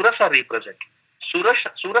what does Surasa represent?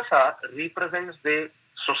 Surasa represents the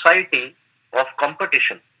society of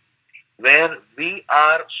competition, where we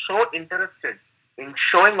are so interested in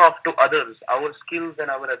showing off to others our skills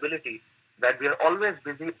and our ability that we are always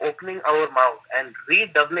busy opening our mouth and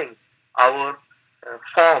redoubling our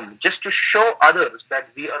form just to show others that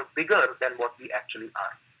we are bigger than what we actually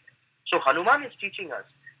are. So Hanuman is teaching us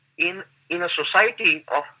in a society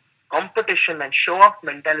of competition and show-off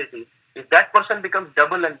mentality, if that person becomes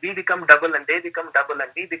double and we become double and they become double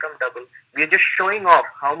and we become double, we are just showing off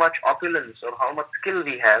how much opulence or how much skill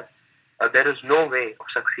we have. There is no way of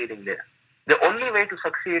succeeding there. The only way to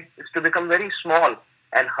succeed is to become very small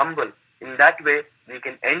and humble. In that way, we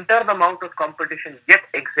can enter the mouth of competition, yet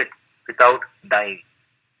exit without dying.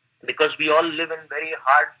 Because we all live in very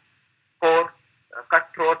hardcore,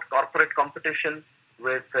 cutthroat corporate competition,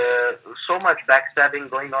 with so much backstabbing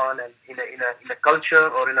going on, and in a culture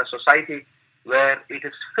or in a society where it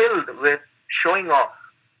is filled with showing off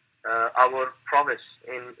our prowess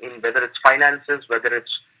in whether it's finances, whether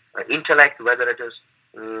it's intellect, whether it is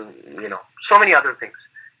so many other things.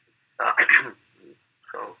 Uh,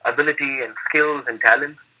 so ability and skills and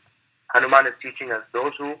talent. Hanuman is teaching us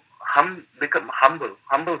those who become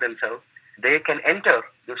humble themselves, they can enter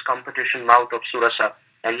this competition mouth of Surasa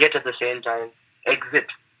and yet at the same time exit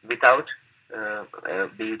without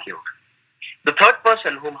being killed. The third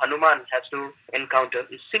person whom Hanuman has to encounter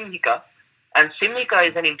is Simhika, and Simhika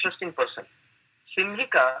is an interesting person.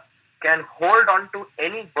 Simhika can hold on to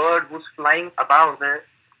any bird who's flying above the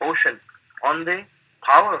ocean on the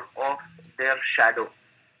power of their shadow.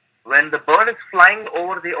 When the bird is flying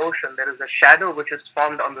over the ocean, there is a shadow which is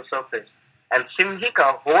formed on the surface, and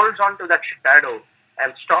Simhika holds on to that shadow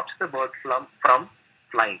and stops the bird from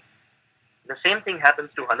flying. The same thing happens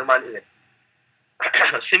to Hanuman here.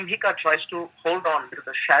 Simhika tries to hold on to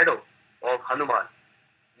the shadow of Hanuman,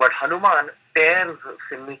 but Hanuman tears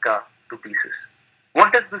Simhika to pieces.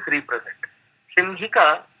 What does this represent?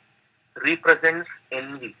 Simhika represents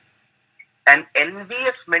envy. An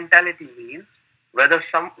envious mentality means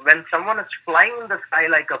when someone is flying in the sky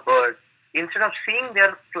like a bird, instead of seeing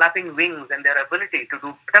their flapping wings and their ability to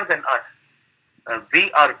do better than us,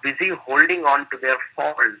 we are busy holding on to their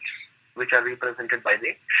faults, which are represented by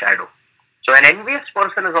the shadow. So an envious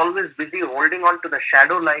person is always busy holding on to the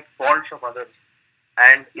shadow-like faults of others,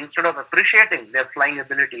 and instead of appreciating their flying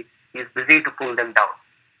ability, he is busy to pull them down.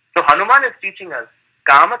 So Hanuman is teaching us,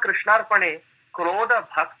 Kama Krishnarpane Krodha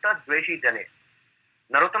Bhakta Dveshi Jane.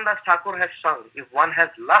 Narottam Das Thakur has sung, if one has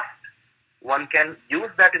lust, one can use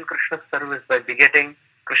that in Krishna's service by begetting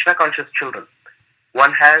Krishna-conscious children.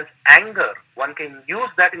 One has anger, one can use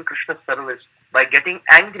that in Krishna's service by getting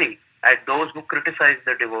angry at those who criticize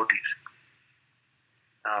the devotees.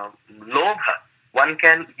 Lobha, one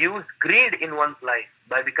can use greed in one's life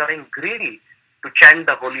by becoming greedy to chant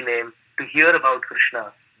the holy name, to hear about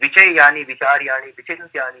Krishna. Vichayani, vicharyani,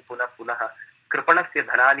 vichintyani punah punaha, kripanasya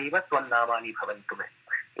dhananiva twannamani bhavantume.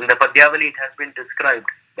 In the Padyavali, it has been described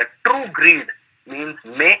that true greed means,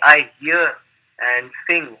 may I hear and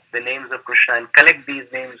sing the names of Krishna and collect these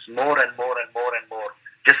names more and more and more and more.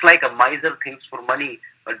 Just like a miser thinks for money,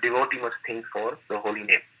 a devotee must think for the holy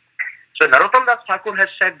name. So Narottam Das Thakur has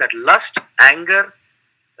said that lust, anger,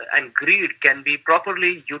 and greed can be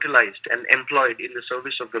properly utilized and employed in the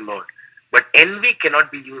service of the Lord. But envy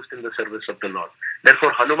cannot be used in the service of the Lord.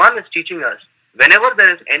 Therefore, Hanuman is teaching us, whenever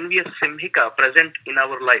there is envious Simhika present in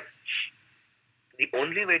our life, the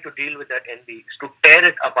only way to deal with that envy is to tear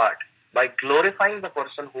it apart by glorifying the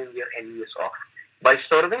person whom we are envious of, by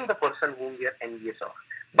serving the person whom we are envious of,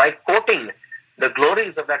 by quoting the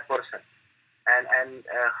glories of that person,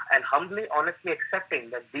 and humbly, honestly accepting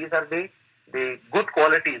that these are the good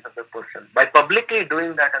qualities of the person. By publicly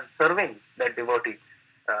doing that and serving that devotee,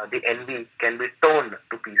 the envy can be torn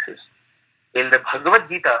to pieces. In the Bhagavad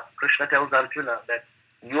Gita, Krishna tells Arjuna that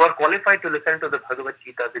you are qualified to listen to the Bhagavad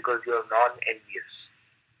Gita because you are non-envious.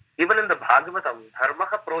 Even in the Bhagavatam,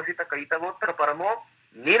 Dharmaha Prohita Kaitavotra Paramo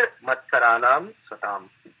Nirmatsaranam Satam.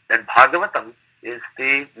 That Bhagavatam is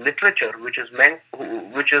the literature which is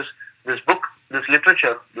this book, this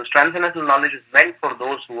literature, this transcendental knowledge is meant for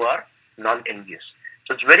those who are non-envious.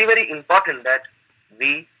 So it's very, very important that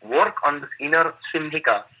we work on this inner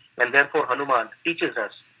Simhika, and therefore Hanuman teaches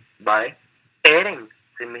us by tearing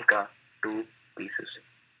Simhika to pieces.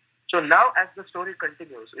 So now as the story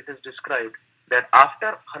continues, it is described that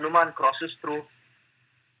after Hanuman crosses through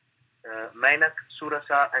Mainak,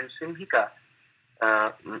 Surasa and Simhika,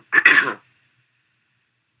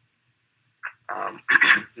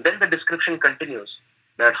 then the description continues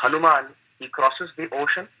that Hanuman, he crosses the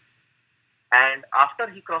ocean, and after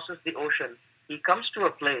he crosses the ocean, he comes to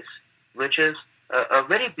a place which is a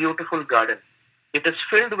very beautiful garden. It is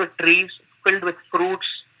filled with trees, filled with fruits,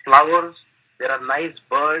 flowers. There are nice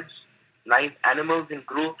birds, nice animals in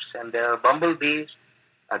groups, and there are bumblebees.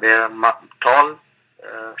 There are tall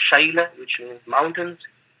Shaila, which means mountains.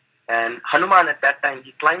 And Hanuman at that time,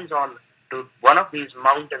 he climbs on to one of these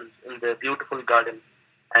mountains in the beautiful garden,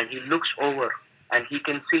 and he looks over and he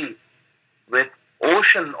can see with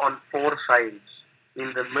ocean on four sides.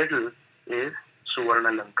 In the middle is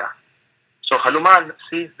Suvarna Lanka. So Hanuman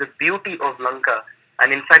sees the beauty of Lanka,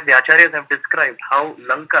 and in fact the Acharyas have described how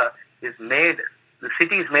Lanka is made, the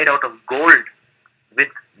city is made out of gold with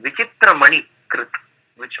Vichitra Mani Krit,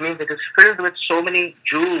 which means it is filled with so many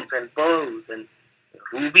jewels and pearls and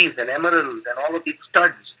rubies and emeralds and all of these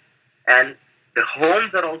studs. And the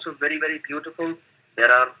homes are also very, very beautiful.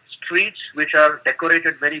 There are streets which are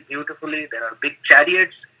decorated very beautifully. There are big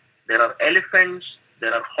chariots. There are elephants.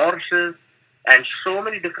 There are horses. And so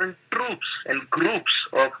many different troops and groups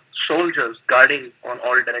of soldiers guarding on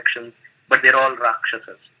all directions. But they're all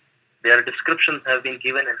Rakshasas. Their descriptions have been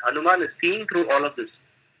given, and Hanuman is seeing through all of this.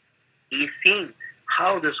 He is seeing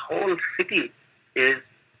how this whole city is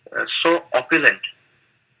so opulent.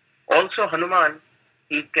 Also, Hanuman,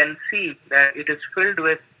 he can see that it is filled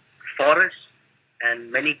with forests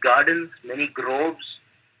and many gardens, many groves,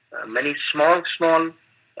 many small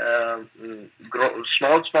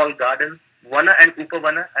gardens. Vana and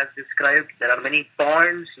Upavana, as described, there are many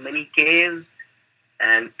ponds, many caves,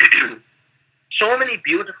 and so many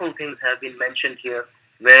beautiful things have been mentioned here,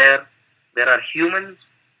 where there are humans,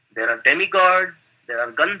 there are demigods, there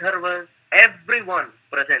are Gandharvas, everyone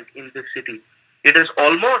present in this city. It is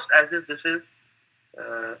almost as if this is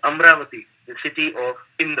Amravati, the city of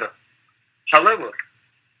Indra. However,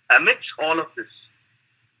 amidst all of this,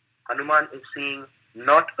 Hanuman is seeing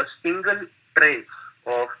not a single trace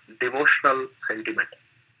of devotional sentiment.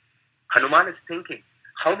 Hanuman is thinking,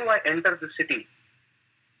 how do I enter the city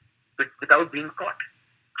without being caught?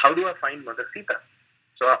 How do I find Mother Sita?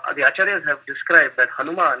 So the Acharyas have described that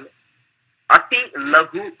Hanuman, Ati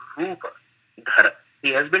Laghu Rupa Dhara. He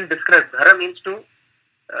has been described, Dhara means to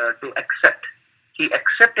accept. He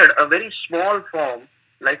accepted a very small form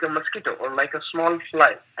like a mosquito or like a small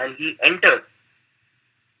fly, and he entered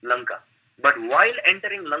Lanka. But while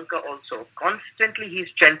entering Lanka also, constantly he is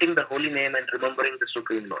chanting the holy name and remembering the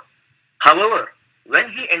Supreme Lord. However,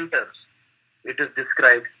 when he enters, it is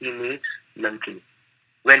described he meets Lankini.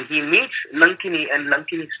 When he meets Lankini and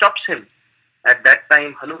Lankini stops him, at that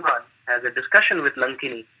time Hanuman has a discussion with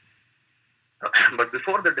Lankini. But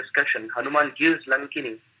before the discussion, Hanuman gives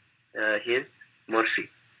Lankini his mercy.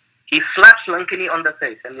 He slaps Lankini on the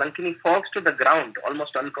face, and Lankini falls to the ground,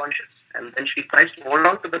 almost unconscious. And then she tries to hold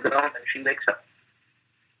on to the ground, and she wakes up.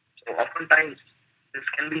 So oftentimes, this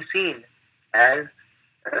can be seen as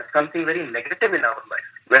something very negative in our life.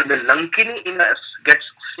 When the Lankini in us gets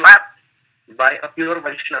slapped by a pure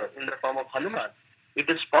Vaishnava in the form of Hanuman, it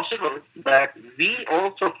is possible that we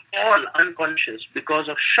also fall unconscious because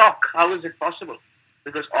of shock. How is it possible?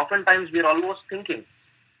 Because oftentimes we are almost thinking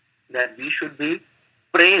that we should be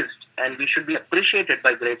praised and we should be appreciated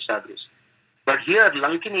by great sadhus. But here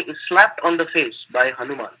Lankini is slapped on the face by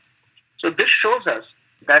Hanuman. So this shows us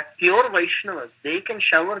that pure Vaishnavas, they can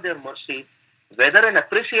shower their mercy, whether in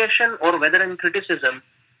appreciation or whether in criticism.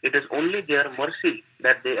 It is only their mercy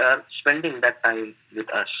that they are spending that time with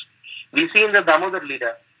us. We see in the Damodar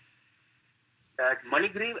Leela that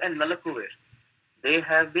Manigriv and Nalakuver, they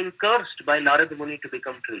have been cursed by Narad Muni to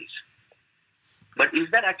become trees. But is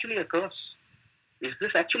that actually a curse? Is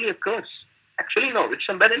this actually a curse? Actually, no, it's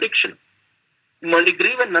a benediction.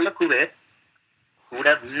 Manigriv and Nalakuver would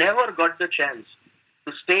have never got the chance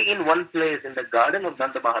to stay in one place in the garden of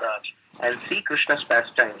Nanda Maharaj and see Krishna's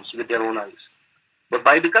pastimes with their own eyes. But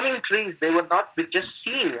by becoming trees, they were not just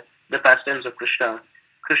seeing the pastimes of Krishna.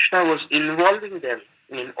 Krishna was involving them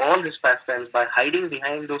in all his pastimes by hiding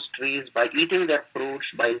behind those trees, by eating their fruits,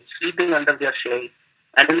 by sleeping under their shade.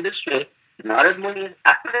 And in this way, Narad Muni's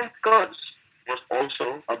apparent curse was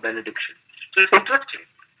also a benediction. So it's interesting.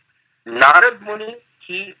 Narad Muni,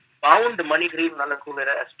 he bound Manigriv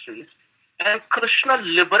Nalakuvera as trees, and Krishna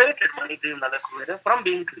liberated Manigriv Nalakuvera from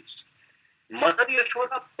being trees. Mother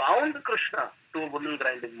Yashoda bound Krishna to a wooden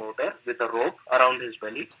grinding mortar with a rope around his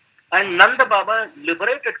belly, and Nanda Baba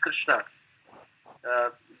liberated Krishna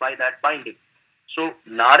by that binding. So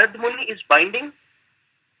Narad Muni is binding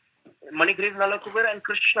Manigriv Nalakuvera, and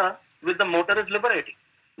Krishna with the mortar is liberating.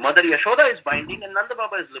 Mother Yashoda is binding and Nanda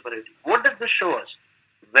Baba is liberating. What does this show us?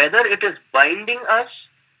 Whether it is binding us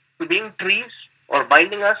to being trees or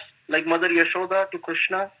binding us like Mother Yashoda to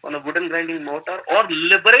Krishna on a wooden grinding mortar, or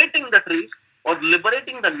liberating the trees or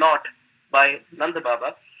liberating the knot by Nanda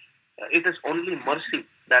Baba, it is only mercy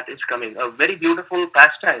that is coming. A very beautiful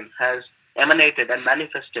pastime has emanated and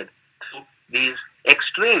manifested through these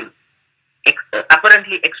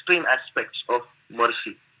apparently extreme aspects of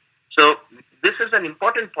mercy. So this is an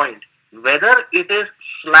important point. Whether it is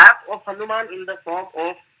slap of Hanuman in the form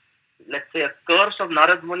of, let's say, a curse of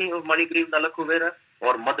Narad Muni of Manigriv Nalakuvera,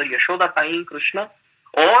 or Mother Yashoda tying Krishna,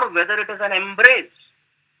 or whether it is an embrace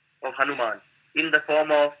of Hanuman in the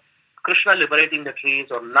form of Krishna liberating the trees,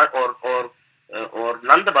 or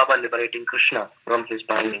Nanda Baba liberating Krishna from his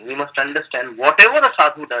binding. We must understand whatever a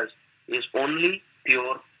sadhu does is only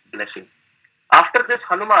pure blessing. After this,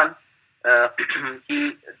 Hanuman,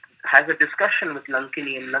 he has a discussion with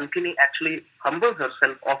Lankini, and Lankini actually humbles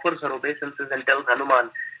herself, offers her obeisances, and tells Hanuman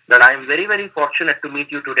that I am very, very fortunate to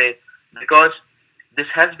meet you today, because this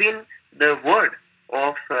has been the word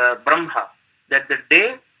of Brahma, that the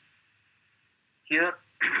day here,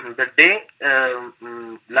 the day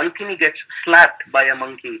Lankini gets slapped by a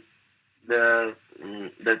monkey, that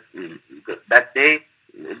day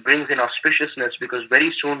brings in auspiciousness, because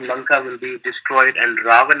very soon Lanka will be destroyed and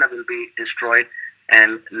Ravana will be destroyed,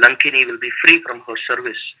 and Lankini will be free from her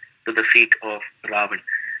service to the feet of Ravan.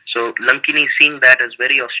 So Lankini, seeing that as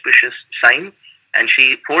very auspicious sign, and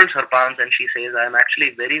she folds her palms and she says, I am actually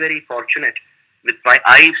very, very fortunate with my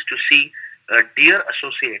eyes to see a dear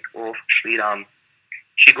associate of Sri Ram.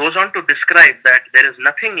 She goes on to describe that there is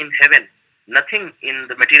nothing in heaven, nothing in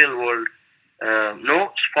the material world,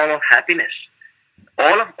 no form of happiness,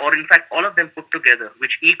 or in fact all of them put together,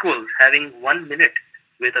 which equals having 1 minute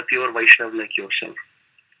with a pure Vaishnav like yourself.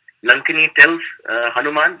 Lankini tells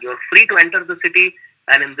Hanuman, you're free to enter the city,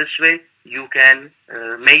 and in this way you can,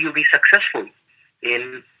 may you be successful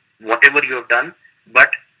in whatever you have done,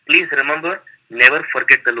 but please remember, never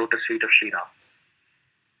forget the lotus feet of Sri Ram.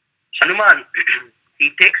 Hanuman, he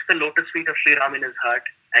takes the lotus feet of Sri Ram in his heart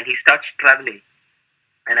and he starts traveling.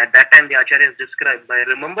 And at that time, the Acharya is described, by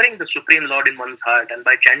remembering the Supreme Lord in one's heart and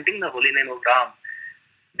by chanting the holy name of Ram,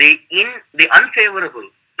 the unfavorable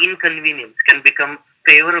inconvenience can become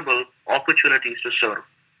favorable opportunities to serve.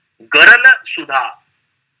 Garala Sudha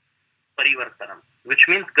Parivartanam, which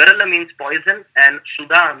means Garala means poison and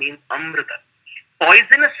Sudha means Amrita.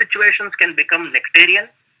 Poisonous situations can become nectarian,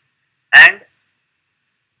 and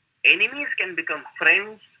enemies can become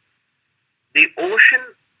friends. The ocean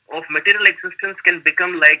of material existence can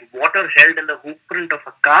become like water held in the hoof print of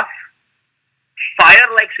a calf.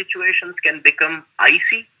 Fire-like situations can become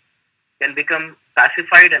icy, can become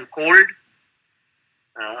pacified and cold.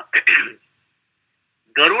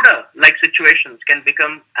 Garuda-like situations can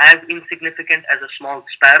become as insignificant as a small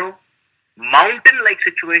sparrow. Mountain-like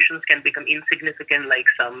situations can become insignificant like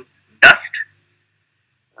some dust.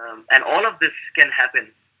 And all of this can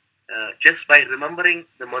happen just by remembering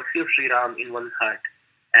the mercy of Sri Ram in one's heart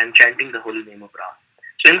and chanting the holy name of Ram.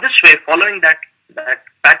 So in this way, following that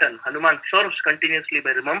pattern, Hanuman serves continuously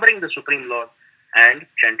by remembering the Supreme Lord and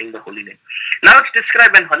chanting the holy name. Now it's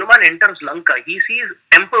described when Hanuman enters Lanka, he sees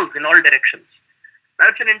temples in all directions. Now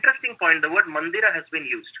it's an interesting point, the word Mandira has been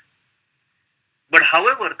used. But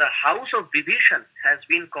however, the house of Vibhishan has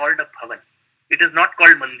been called a Bhavan. It is not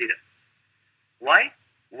called Mandira. Why?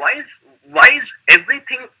 Why is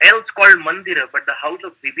everything else called Mandira, but the house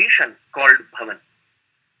of Vibhishan called Bhavan?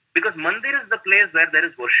 Because Mandir is the place where there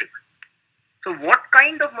is worship. So what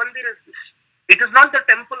kind of Mandir is this? It is not the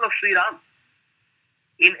temple of Sri Ram.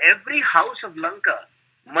 In every house of Lanka,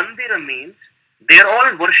 Mandira means they are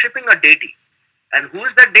all worshipping a deity. And who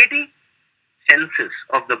is that deity? Senses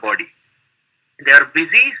of the body. They are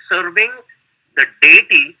busy serving the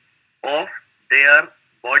deity of their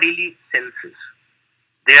bodily senses.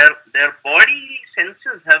 Their bodily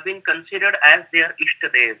senses have been considered as their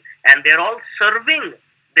Ishtadev, and they are all serving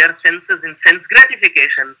their senses in sense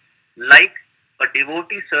gratification like a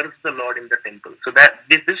devotee serves the Lord in the temple. So that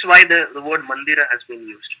this is why the word Mandira has been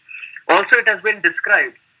used. Also, it has been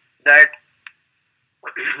described that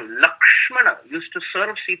Lakshmana used to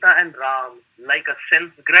serve Sita and Ram like a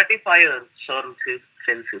sense gratifier serves his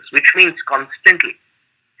senses, which means constantly.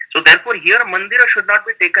 So therefore here Mandira should not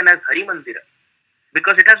be taken as Hari Mandira,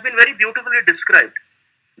 because it has been very beautifully described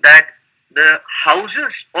that the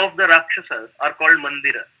houses of the Rakshasas are called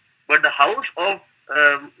Mandira, but the house of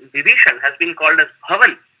Vibhishan has been called as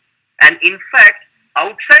Bhavan. And in fact,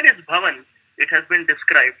 outside his Bhavan, it has been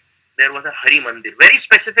described there was a Hari Mandir. Very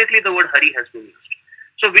specifically, the word Hari has been used.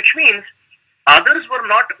 So which means others were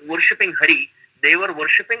not worshipping Hari, they were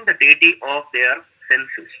worshipping the deity of their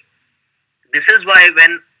senses. This is why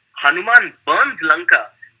when Hanuman burns Lanka,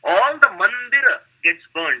 all the Mandira gets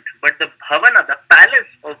burnt, but the Bhavana, the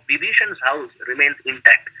palace of Vibhishan's house remains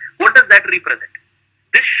intact. What does that represent?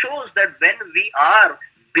 This shows that when we are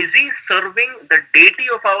busy serving the deity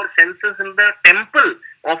of our senses in the temple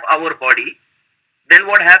of our body, then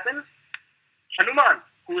what happens? Hanuman,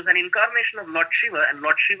 who is an incarnation of Lord Shiva, and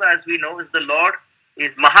Lord Shiva, as we know, is the Lord,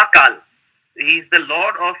 is Mahakal. He is the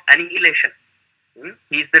Lord of annihilation.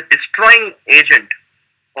 He is the destroying agent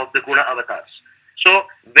of the Guna avatars. So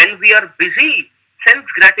when we are busy sense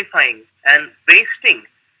gratifying and wasting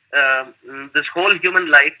this whole human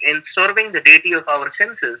life in serving the deity of our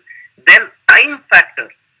senses, then time factor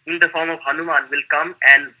in the form of Hanuman will come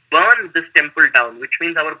and burn this temple down, which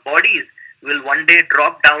means our bodies will one day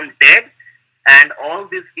drop down dead, and all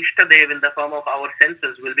this Ishtadev in the form of our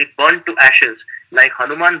senses will be burnt to ashes like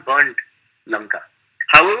Hanuman burnt Lanka.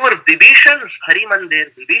 However, Vibhishan's Hari Mandir,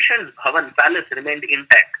 Vibhishan's Bhavan palace remained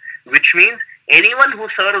intact, which means anyone who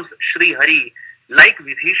serves Sri Hari like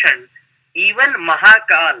Vibhishan, even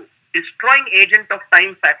Mahakal, destroying agent of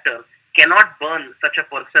time factor, cannot burn such a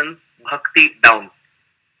person's bhakti down.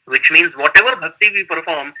 Which means whatever bhakti we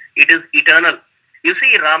perform, it is eternal. You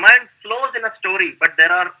see, Ramayana flows in a story, but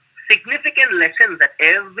there are significant lessons at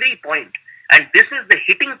every point. And this is the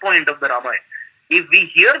hitting point of the Ramayana. If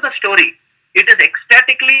we hear the story, it is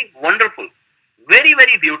ecstatically wonderful, very,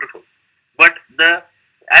 very beautiful. But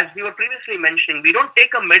as we were previously mentioning, we don't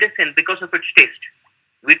take a medicine because of its taste.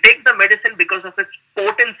 We take the medicine because of its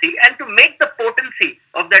potency, and to make the potency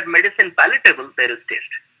of that medicine palatable, there is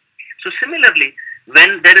taste. So similarly,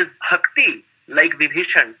 when there is bhakti like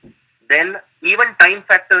Vibhishan, then even time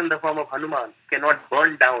factor in the form of Hanuman cannot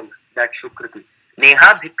burn down that Sukriti.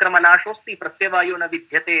 Neha bhikramanashosti pratyavayo na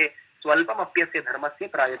vidyate swalpam apyasya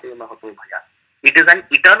dharmasya prayate mahato bhaya. It is an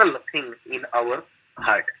eternal thing in our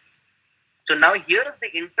heart. So now here is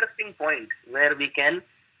the interesting point where we can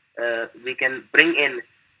bring in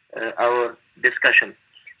our discussion.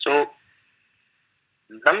 So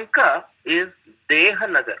Lanka is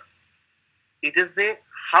Dehanagar. It is the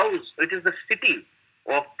house, it is the city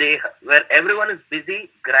of Deha, where everyone is busy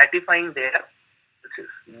gratifying their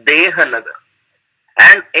Dehanagar.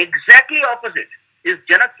 And exactly opposite is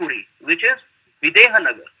Janakpuri, which is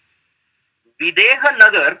Videhanagar.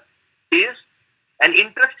 Videhanagar is an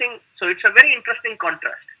interesting, so it's a very interesting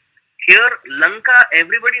contrast. Here, Lanka,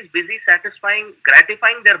 everybody is busy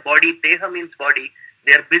gratifying their body. Deha means body.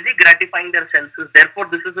 They are busy gratifying their senses. Therefore,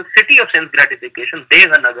 this is a city of sense gratification,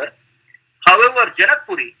 Dehanagar. However,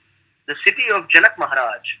 Janakpuri, the city of Janak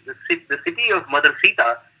Maharaj, the city of Mother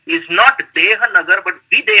Sita, is not Dehanagar but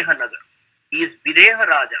Videhanagar. He is Videha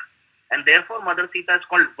Raja, and therefore Mother Sita is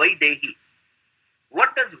called Vaidehi.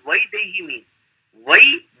 What does Vaidehi mean?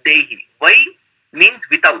 Vaidehi. Vai means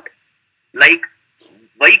without, like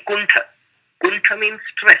Vaikuntha. Kuntha means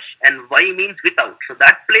stress, and Vai means without. So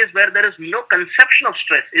that place where there is no conception of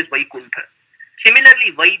stress is Vaikuntha.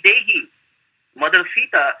 Similarly, Vaidehi, Mother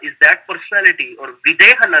Sita, is that personality, or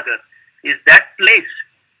Videhanagar is that place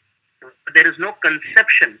where there is no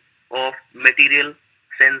conception of material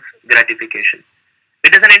sense gratification.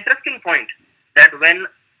 It is an interesting point that when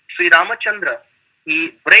Sri Ramachandra,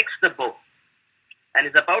 he breaks the bow and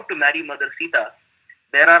is about to marry Mother Sita,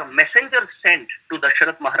 there are messengers sent to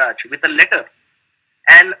Dasharath Maharaj with a letter.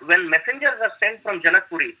 And when messengers are sent from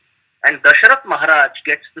Janakpuri and Dasharath Maharaj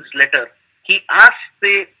gets this letter, he asks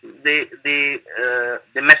the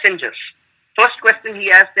messengers. First question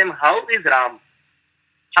he asks them, how is Ram?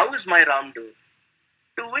 How is my Ram doing?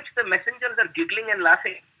 To which the messengers are giggling and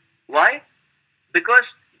laughing. Why? Because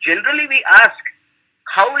generally we ask,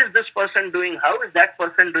 how is this person doing? How is that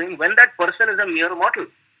person doing? When that person is a mere mortal.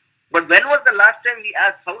 But when was the last time we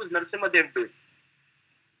asked, how is Narasimhadev doing?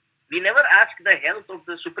 We never ask the health of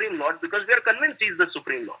the Supreme Lord because we are convinced he is the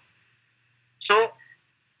Supreme Lord. So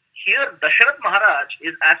here Dasharath Maharaj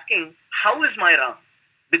is asking, how is my Ram?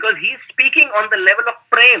 Because he is speaking on the level of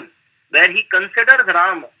prem, where he considers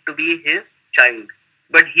Ram to be his child.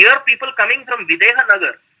 But here people coming from Videha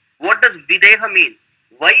Nagar, what does Videha mean?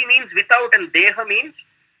 Vai means without and Deha means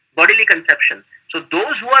bodily conception. So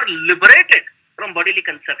those who are liberated from bodily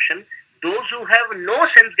conception, those who have no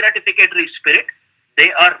sense gratificatory spirit,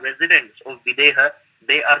 they are residents of Videha,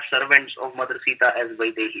 they are servants of Mother Sita as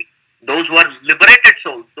Vaidehi. Those who are liberated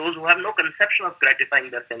souls, those who have no conception of gratifying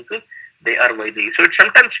their senses, they are Vaidehi. So it's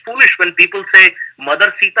sometimes foolish when people say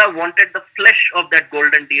Mother Sita wanted the flesh of that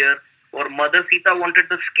golden deer, or Mother Sita wanted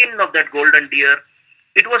the skin of that golden deer.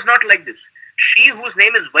 It was not like this. She whose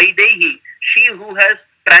name is Vaidehi, she who has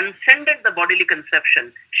transcended the bodily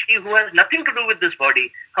conception, she who has nothing to do with this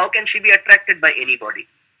body, how can she be attracted by anybody?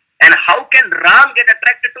 And how can Ram get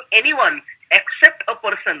attracted to anyone except a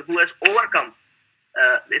person who has overcome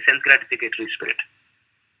the sense gratificatory spirit?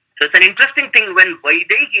 So it's an interesting thing when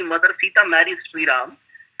Vaidehi, Mother Sita, marries Sri Ram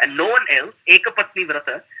and no one else, Ekapatni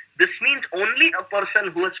Vrata. This means only a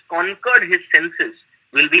person who has conquered his senses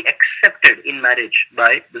will be accepted in marriage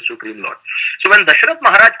by the Supreme Lord. So when Dasharath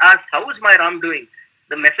Maharaj asks, how is my Ram doing?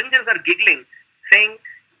 The messengers are giggling, saying,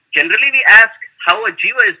 generally we ask how a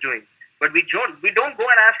Jiva is doing, but we don't go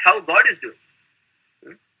and ask how God is doing.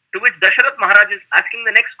 To which Dasharath Maharaj is asking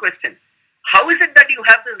the next question. How is it that you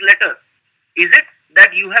have this letter? Is it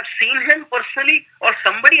that you have seen him personally, or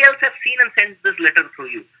somebody else has seen and sent this letter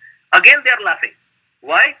through you? Again they are laughing.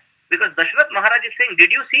 Why? Because Dasharath Maharaj is saying,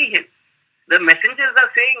 did you see him? The messengers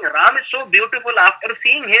are saying, Ram is so beautiful, after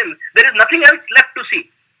seeing him, there is nothing else left to see.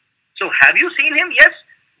 So have you seen him? Yes.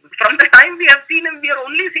 From the time we have seen him, we are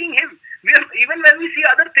only seeing him. Even when we see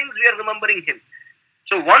other things, we are remembering him.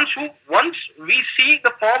 So once we see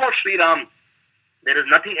the form of Sri Ram, there is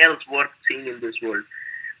nothing else worth seeing in this world.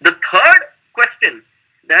 The third question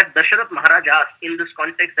that Dasharath Maharaj asked in this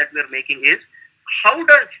context that we are making is, how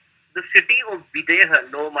does the city of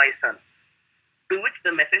Videha know my son? To which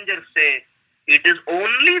the messengers say, it is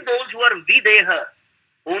only those who are Videha,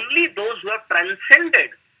 only those who have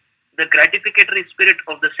transcended the gratificatory spirit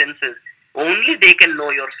of the senses, only they can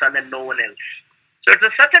know your son and no one else. So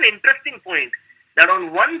it's such an interesting point that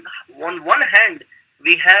on one hand,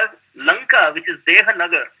 we have Lanka, which is Deha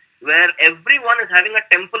Nagar, where everyone is having a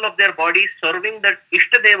temple of their body serving the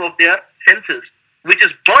Ishtadev of their senses, which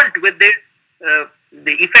is burnt with the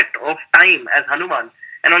effect of time as Hanuman.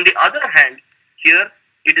 And on the other hand, here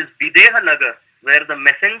it is Videha Nagar, where the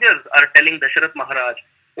messengers are telling Dasharath Maharaj,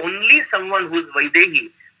 only someone who is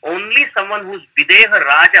Vaidehi, only someone who is Videha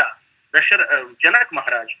Raja, Janak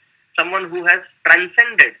Maharaj, someone who has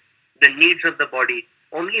transcended the needs of the body,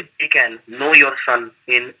 only they can know your son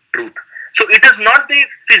in truth. So it is not the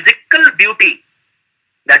physical beauty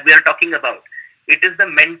that we are talking about. It is the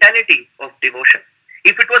mentality of devotion.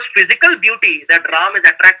 If it was physical beauty that Ram is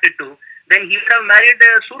attracted to, then he would have married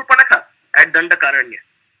Surpanakha at Dandakaranya.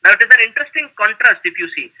 Now it is an interesting contrast if you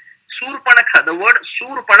see. Surpanakha, the word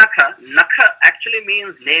Surpanakha, Nakha actually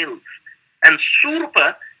means nails. And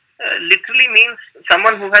Surpa literally means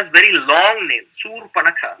someone who has very long nails.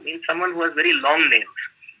 Surpanakha means someone who has very long nails.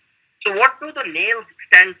 So what do the nails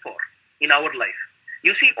stand for in our life?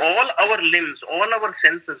 You see, all our limbs, all our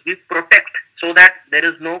senses, we protect so that there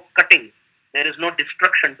is no cutting, there is no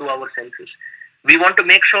destruction to our senses. We want to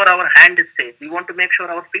make sure our hand is safe. We want to make sure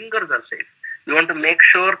our fingers are safe. We want to make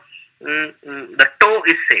sure the toe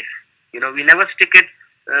is safe. We never stick it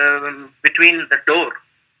between the door,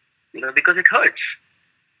 because it hurts.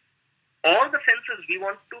 All the senses we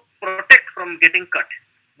want to protect from getting cut.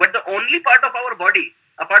 But the only part of our body,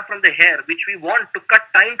 apart from the hair, which we want to cut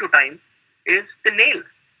time to time, is the nail,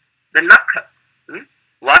 the nakha.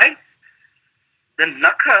 Why? The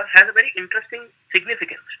nakha has a very interesting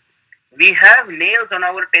significance. We have nails on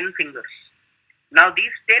our 10 fingers. Now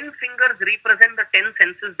these 10 fingers represent the 10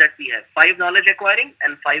 senses that we have, 5 knowledge acquiring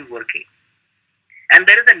and 5 working. And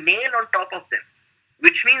there is a nail on top of them,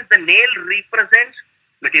 which means the nail represents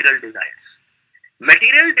material desires.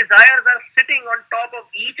 Material desires are sitting on top of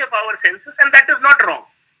each of our senses, and that is not wrong,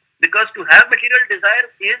 because to have material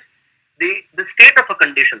desires is the state of a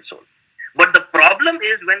conditioned soul. But the problem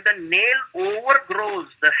is when the nail overgrows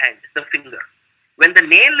the hand, the finger. When the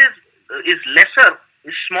nail is lesser,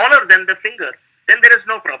 is smaller than the finger, then there is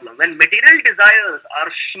no problem. When material desires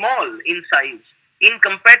are small in size, in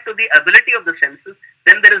compared to the ability of the senses,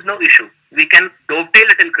 then there is no issue. We can dovetail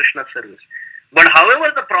it in Krishna's service. But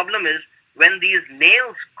however, the problem is when these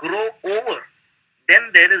nails grow over,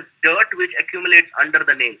 then there is dirt which accumulates under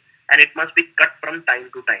the nail, and it must be cut from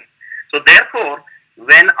time to time. So therefore,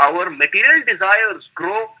 when our material desires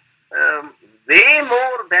grow way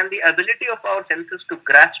more than the ability of our senses to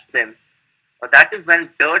grasp them, that is when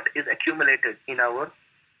dirt is accumulated in our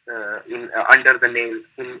under the nail,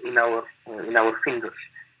 in our fingers.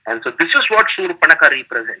 And so this is what Surpanakha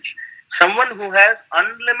represents. Someone who has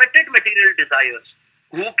unlimited material desires,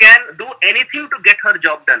 who can do anything to get her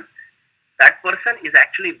job done. That person is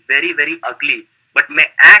actually very, very ugly, but may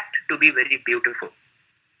act to be very beautiful.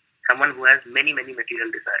 Someone who has many, many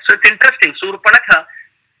material desires. So it's interesting. Surpanakha,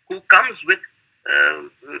 who comes with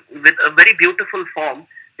a very beautiful form,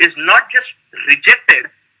 is not just rejected,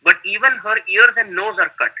 but even her ears and nose are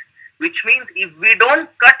cut. Which means if we don't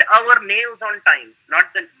cut our nails on time,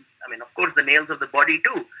 of course the nails of the body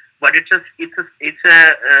too, but it's a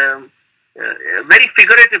very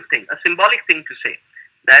figurative thing, a symbolic thing to say,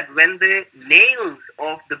 that when the nails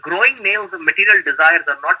of the growing nails of material desires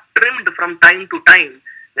are not trimmed from time to time,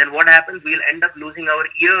 then what happens? We'll end up losing our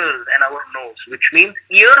ears and our nose, which means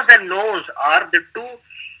ears and nose are the two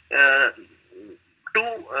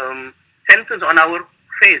senses on our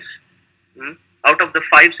face, out of the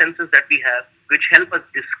 5 senses that we have, which help us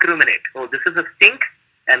discriminate. Oh, this is a stink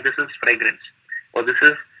and this is fragrance. Or this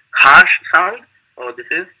is harsh sound, or this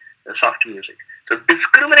is soft music. So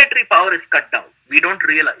discriminatory power is cut down. We don't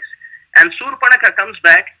realize. And Surpanakha comes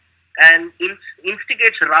back and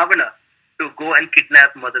instigates Ravana to go and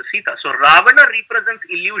kidnap Mother Sita. So Ravana represents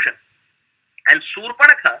illusion, and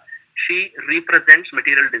Surpanakha, she represents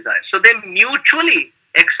material desire. So they mutually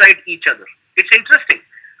excite each other. It's interesting.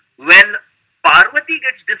 When Parvati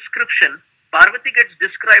gets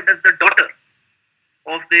described as the daughter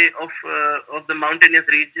of the mountainous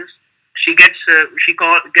regions, she gets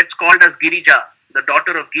called as Girija, the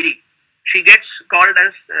daughter of Giri. she gets called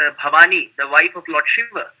as Bhavani, the wife of Lord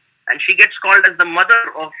Shiva, and she gets called as the mother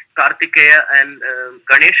of Kartikeya and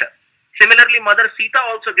Ganesha. Similarly, Mother Sita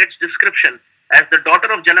also gets description as the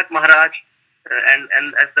daughter of Janak Maharaj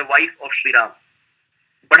and as the wife of Sri Ram.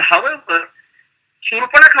 But however,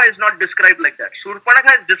 Surpanakha is not described like that.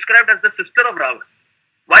 Surpanakha is described as the sister of Ravana.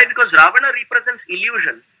 Why? Because Ravana represents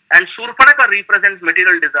illusion and Surpanakha represents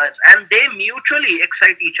material desires, and they mutually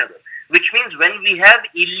excite each other. Which means when we have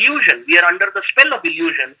illusion, we are under the spell of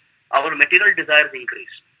illusion, our material desires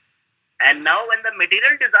increase. And now when the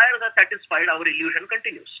material desires are satisfied, our illusion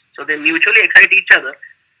continues. So they mutually excite each other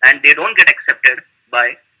and they don't get accepted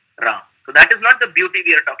by Ram. So that is not the beauty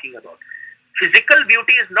we are talking about. Physical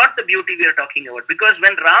beauty is not the beauty we are talking about, because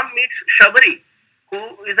when Ram meets Shabari,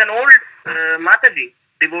 who is an old Mataji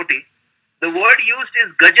devotee, the word used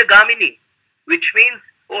is Gajagamini, which means,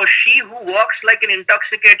 oh, she who walks like an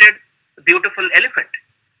intoxicated, beautiful elephant.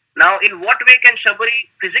 Now, in what way can Shabari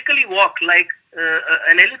physically walk like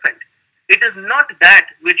an elephant? It is not that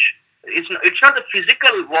which, it's not the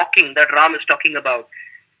physical walking that Ram is talking about.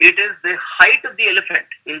 It is the height of the elephant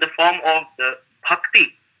in the form of the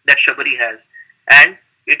bhakti that Shabari has. And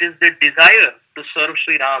it is the desire to serve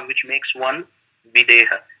Sri Ram which makes one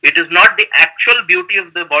videha. It is not the actual beauty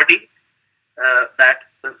of the body that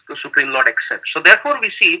the Supreme Lord accepts. So therefore we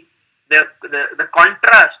see the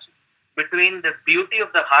contrast between the beauty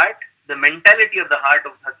of the heart, the mentality of the heart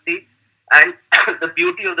of bhakti, and the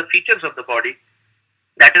beauty of the features of the body.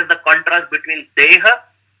 That is the contrast between Deha,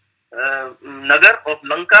 Nagar of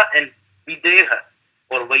Lanka, and Videha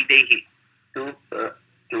or Vaidehi,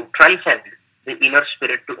 to transcend the inner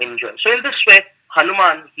spirit, to enjoy. So in this way,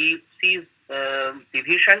 Hanuman, he sees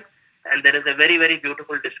Vibhishan, and there is a very, very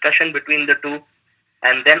beautiful discussion between the two,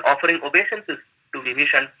 and then offering obeisances to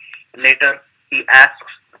Vibhishan. Later, he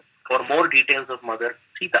asks for more details of Mother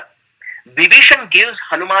Sita. Vibhishan gives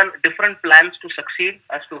Hanuman different plans to succeed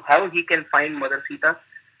as to how he can find Mother Sita.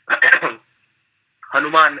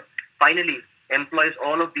 Hanuman finally employs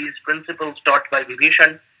all of these principles taught by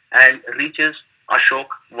Vibhishan and reaches Ashok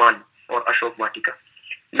Van or Ashok Vatika.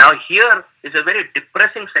 Now here is a very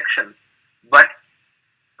depressing section, but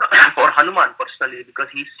for Hanuman personally, because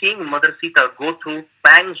he's seeing Mother Sita go through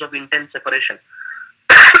pangs of intense separation.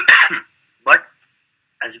 But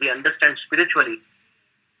as we understand spiritually,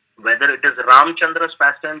 whether it is Ramchandra's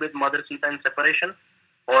pastime with Mother Sita in separation,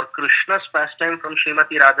 or Krishna's pastime from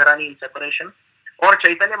Srimati Radharani in separation, or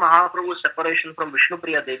Chaitanya Mahaprabhu's separation from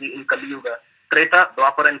Vishnupriya Devi in Kali Yuga, Treta,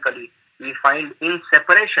 Dwapar and Kali, we find in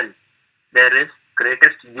separation there is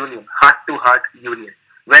greatest union, heart-to-heart union.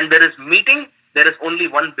 When there is meeting, there is only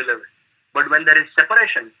one beloved. But when there is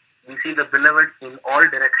separation, we see the beloved in all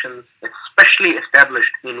directions, especially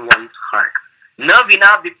established in one's heart. Na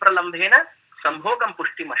vina vipralambhena sambhogam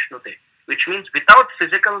pushti mashnute, which means without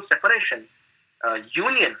physical separation,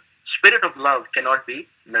 union, spirit of love cannot be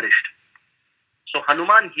nourished. So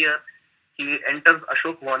Hanuman here, he enters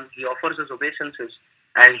Ashok Van, he offers his obeisances,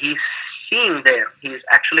 and he's seeing there,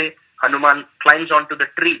 Hanuman climbs onto the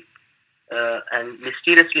tree and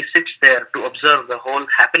mysteriously sits there to observe the whole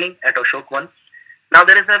happening at Ashok Van. Now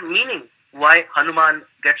there is a meaning why Hanuman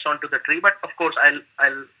gets onto the tree, but of course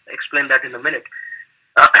I'll explain that in a minute.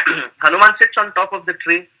 Hanuman sits on top of the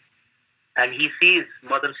tree and he sees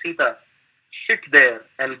Mother Sita sit there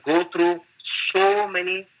and go through so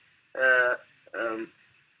many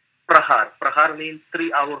prahar. Prahar means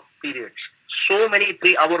 3-hour periods. So many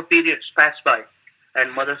 3-hour periods pass by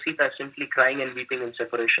and Mother Sita is simply crying and weeping in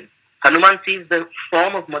separation. Hanuman sees the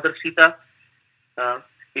form of Mother Sita.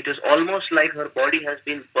 It is almost like her body has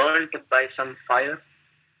been burnt by some fire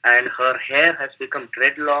and her hair has become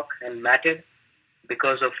dreadlock and matted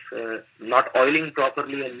because of not oiling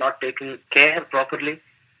properly and not taking care properly.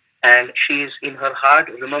 And she is in her heart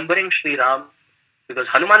remembering Sri Ram, because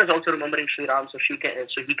Hanuman is also remembering Sri Ram, so he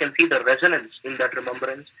can see the resonance in that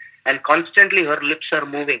remembrance. And constantly her lips are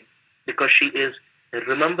moving because she is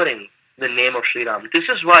remembering the name of Sri Ram. This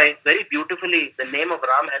is why very beautifully the name of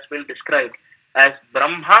Ram has been described as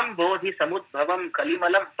Brahmam Bodhi Samudbhavam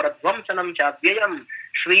Kalimalam Pradvamsanam Chavyayam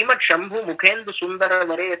Srimat Shambhu Mukhendu Sundara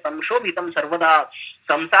Vare Samshobhitam Sarvada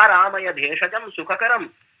Samsaramaya Dheshajam Sukhakaram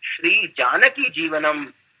Shri Janaki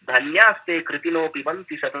Jivanam Dhanyaste Kritino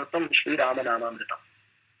Pibanti Satatam Shri Ramanamamritam.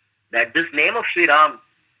 That this name of Sri Ram,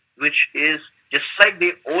 which is just like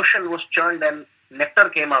the ocean was churned and nectar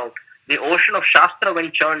came out, the ocean of Shastra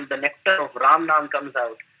when churned, the nectar of Ram Nam comes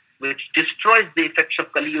out, which destroys the effects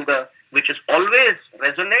of Kali Yuga, which is always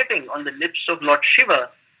resonating on the lips of Lord Shiva,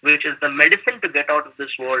 which is the medicine to get out of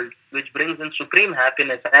this world, which brings in supreme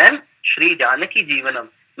happiness, and Shri Janaki Jivanam,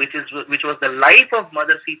 which was the life of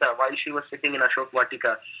Mother Sita while she was sitting in Ashok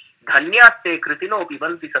Vatika. Dhanyaste kritino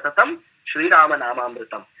pibanti satatam Sri Rama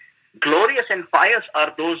Namamritam. Glorious and pious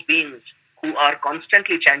are those beings who are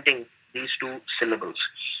constantly chanting these two syllables.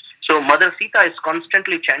 So Mother Sita is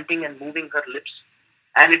constantly chanting and moving her lips.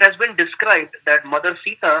 And it has been described that Mother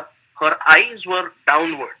Sita, her eyes were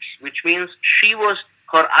downwards, which means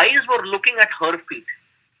her eyes were looking at her feet,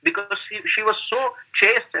 because she was so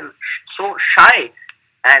chaste and so shy,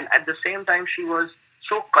 and at the same time she was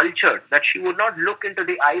so cultured that she would not look into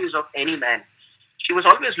the eyes of any man. She was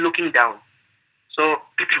always looking down. So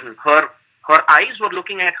her eyes were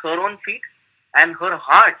looking at her own feet, and her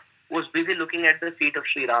heart was busy looking at the feet of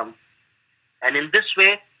Sri Ram. And in this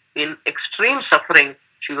way, in extreme suffering,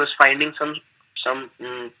 she was finding some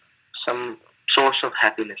source of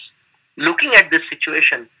happiness. Looking at this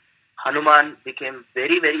situation, Hanuman became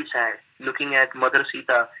very, very sad, looking at Mother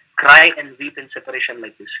Sita cry and weep in separation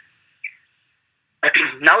like this.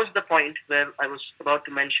 Now is the point where I was about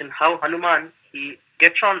to mention how Hanuman, he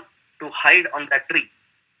gets on to hide on that tree.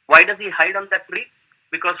 Why does he hide on that tree?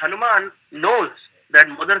 Because Hanuman knows that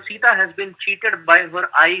Mother Sita has been cheated by her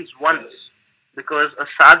eyes once, because a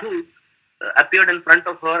sadhu appeared in front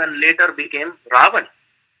of her and later became Ravan.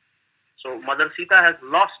 So Mother Sita has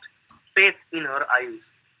lost faith in her eyes,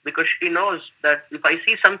 because she knows that if I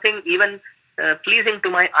see something even pleasing to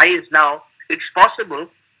my eyes now, it's possible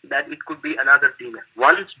that it could be another demon.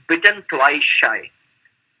 Once bitten, twice shy.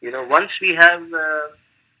 Once we have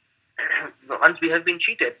been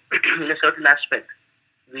cheated in a certain aspect,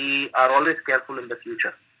 we are always careful in the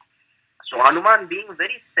future. So Hanuman, being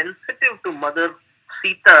very sensitive to Mother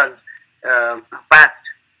Sita's past,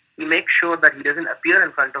 he makes sure that he doesn't appear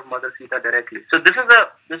in front of Mother Sita directly. So this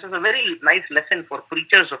is a very nice lesson for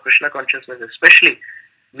preachers of Krishna consciousness, especially.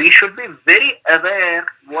 We should be very aware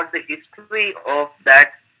what the history of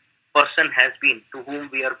that person has been to whom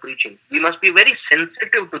we are preaching. We must be very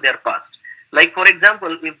sensitive to their past. Like, for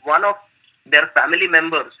example, if one of their family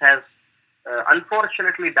members has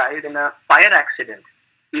unfortunately died in a fire accident,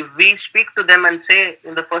 if we speak to them and say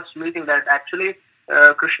in the first meeting that actually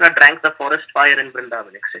Krishna drank the forest fire in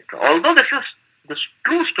Vrindavan, etc. Although this is the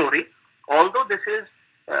true story, although this is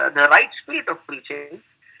the right spirit of preaching,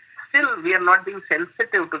 still we are not being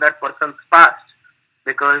sensitive to that person's past,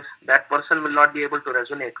 because that person will not be able to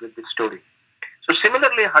resonate with this story. So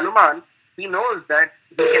similarly, Hanuman, he knows that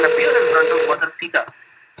he can appear in front of Mother Sita.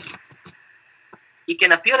 He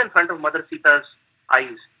can appear in front of Mother Sita's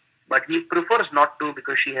eyes, but he prefers not to,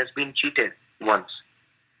 because she has been cheated once.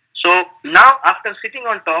 So now, after sitting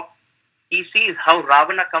on top, he sees how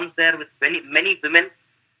Ravana comes there with many women,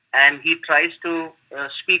 and he tries to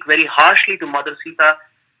speak very harshly to Mother Sita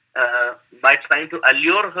by trying to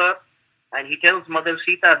allure her. And he tells Mother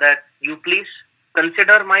Sita that you please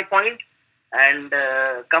consider my point and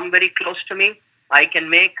come very close to me. I can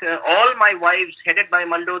make all my wives headed by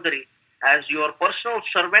Mandodari as your personal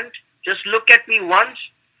servant. Just look at me once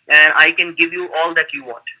and I can give you all that you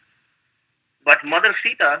want. But Mother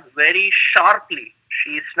Sita, very sharply,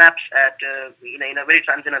 she snaps at, in a very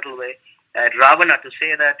transcendental way, at Ravana to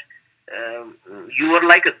say that you are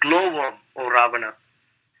like a glowworm, O Ravana,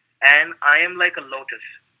 and I am like a lotus.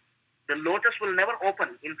 The lotus will never open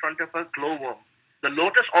in front of a glowworm. The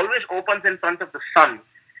lotus always opens in front of the sun.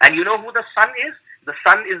 And you know who the sun is? The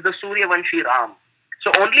sun is the Suryavanshi Ram.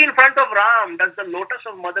 So only in front of Ram does the lotus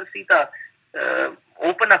of Mother Sita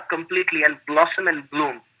open up completely and blossom and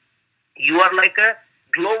bloom. You are like a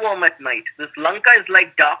glowworm at night. This Lanka is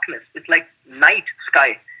like darkness. It's like night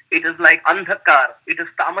sky. It is like andhakar. It is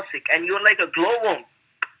tamasic. And you are like a glowworm.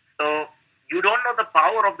 So you don't know the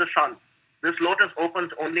power of the sun. This lotus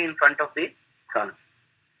opens only in front of the sun.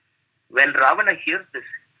 When Ravana hears this,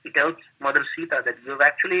 he tells Mother Sita that you have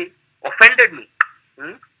actually offended me.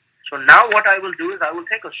 So now what I will do is I will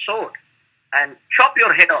take a sword and chop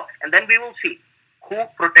your head off, and then we will see who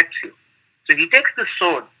protects you. So he takes the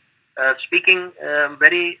sword, speaking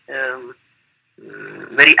very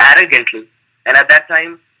arrogantly. And at that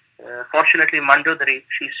time, fortunately, Mandodari,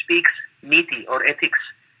 she speaks niti or ethics,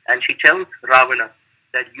 and she tells Ravana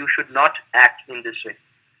that you should not act in this way.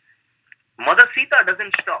 Mother Sita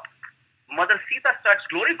doesn't stop. Mother Sita starts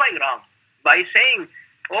glorifying Ram by saying,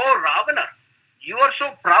 "Oh Ravana, you are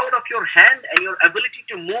so proud of your hand and your ability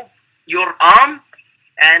to move your arm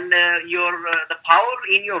and the power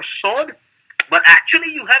in your sword, but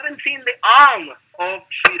actually you haven't seen the arm of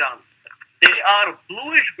Sri Ram. They are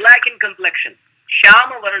bluish black in complexion,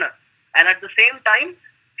 Shyama Varna, and at the same time,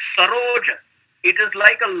 Saroja. It is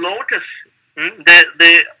like a lotus.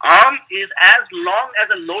 The arm is as long as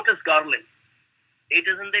a lotus garland. It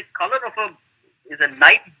is in the color of a is a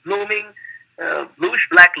night blooming bluish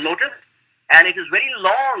black lotus, and it is very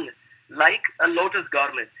long like a lotus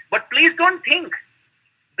garland. But please don't think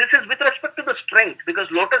this is with respect to the strength, because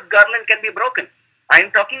lotus garland can be broken. I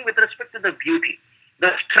am talking with respect to the beauty.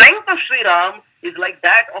 The strength of Sri Ram is like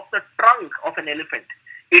that of the trunk of an elephant.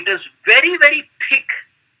 It is very, very thick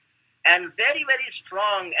and very, very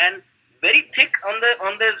strong, and very thick on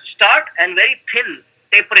the start and very thin,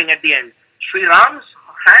 tapering at the end. Sri Ram's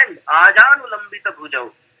hand, Ajanulambita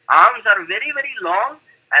Bhujau, arms are very, very long,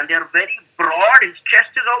 and they are very broad. His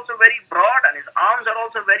chest is also very broad, and his arms are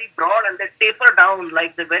also very broad, and they taper down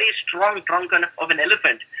like the very strong trunk of an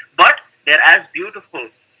elephant. But they're as beautiful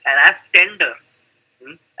and as tender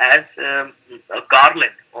as a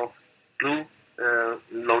garland of blue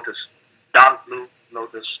lotus, dark blue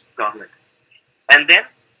lotus garland. And then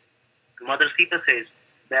Mother Sita says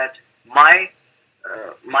that my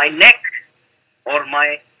neck or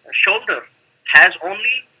my shoulder has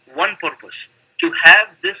only one purpose: to have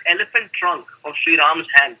this elephant trunk of Sri Ram's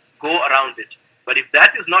hand go around it. But if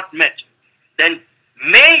that is not met, then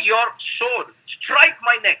may your sword strike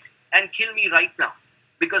my neck and kill me right now.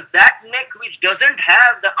 Because that neck which doesn't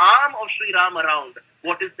have the arm of Sri Ram around,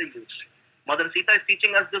 what is the use? Mother Sita is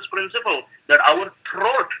teaching us this principle, that our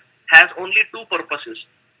throat has only two purposes.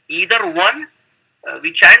 Either one,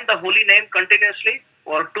 we chant the holy name continuously,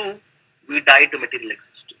 or two, we die to material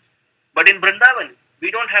existence. But in Vrindavan,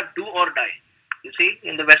 we don't have do or die. You see,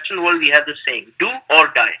 in the Western world, we have this saying, do or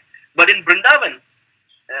die. But in Vrindavan,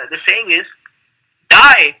 the saying is,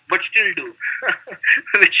 die, but still do.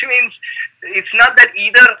 Which means, it's not that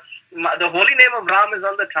either the holy name of Ram is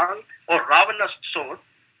on the tongue or Ravana's sword.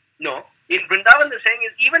 No. In Vrindavan, the saying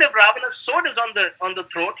is, even if Ravana's sword is on the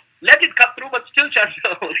throat, let it cut through, but still chant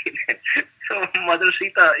the holy name. So Mother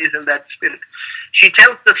Sita is in that spirit. She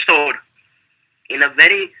tells the sword in a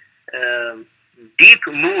very deep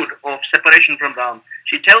mood of separation from Ram.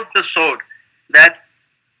 She tells the sword that,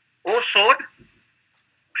 "Oh sword,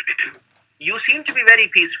 you seem to be very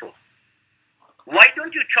peaceful. Why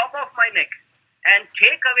don't you chop off my neck and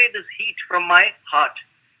take away this heat from my heart?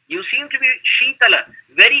 You seem to be Shitala,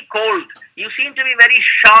 very cold. You seem to be very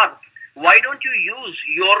sharp. Why don't you use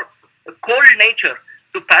your cold nature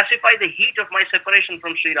to pacify the heat of my separation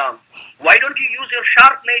from Sri Ram? Why don't you use your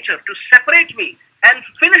sharp nature to separate me and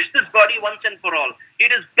finish this body once and for all?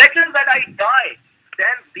 It is better that I die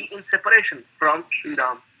than be in separation from Sri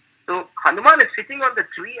Ram." So Hanuman is sitting on the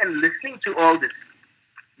tree and listening to all this.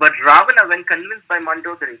 But Ravana, when convinced by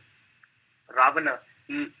Mandodari, Ravana,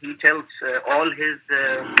 he tells all his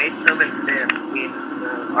maidservants there in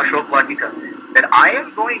Ashok Vatika that I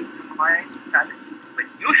am going to my palace, but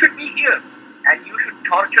you should be here and you should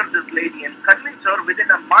torture this lady and convince her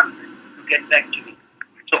within a month to get back to me.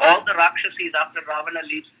 So all the Rakshasis, after Ravana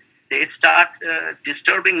leaves, they start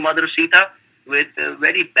disturbing Mother Sita with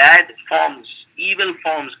very bad forms, evil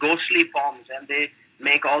forms, ghostly forms, and they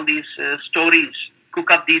make all these stories,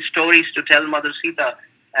 cook up these stories to tell Mother Sita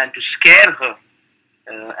and to scare her.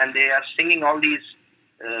 And they are singing all these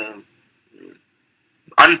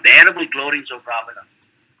unbearable glories of Ravana.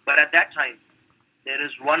 But at that time, there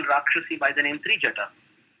is one Rakshasi by the name Trijata,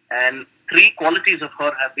 and three qualities of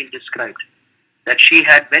her have been described. That she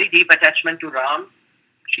had very deep attachment to Ram,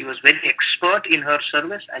 she was very expert in her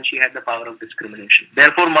service, and she had the power of discrimination.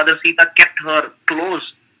 Therefore, Mother Sita kept her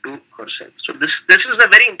close to herself. So this is a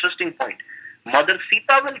very interesting point. Mother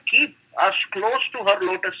Sita will keep us close to her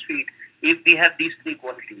lotus feet if we have these three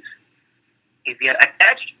qualities. If we are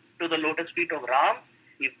attached to the lotus feet of Ram,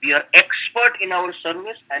 if we are expert in our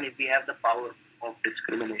service, and if we have the power of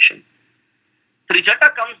discrimination.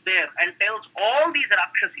 Trijata comes there and tells all these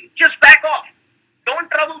Rakshasi, just back off. Don't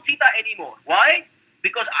trouble Sita anymore. Why?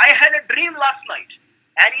 Because I had a dream last night.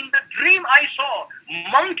 And in the dream I saw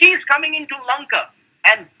monkeys coming into Lanka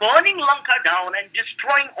and burning Lanka down and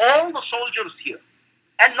destroying all the soldiers here.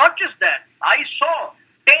 And not just that, I saw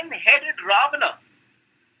 10-headed Ravana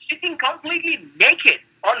sitting completely naked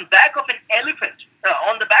on back of an elephant,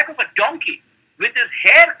 on the back of a donkey, with his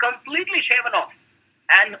hair completely shaven off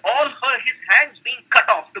and all his hands being cut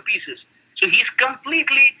off to pieces. So he's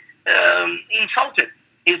completely insulted.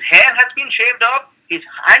 His hair has been shaved off, his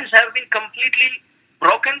hands have been completely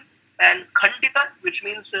broken and khandita, which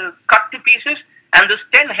means cut to pieces, and this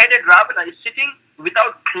 10-headed Ravana is sitting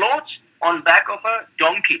without clothes on back of a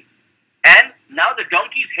donkey. And now the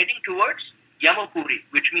donkey is heading towards Yamapuri,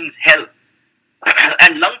 which means hell.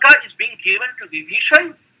 And Lanka is being given to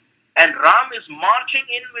Vibhishan, and Ram is marching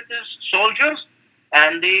in with his soldiers,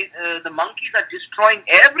 and the monkeys are destroying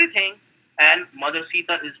everything, and Mother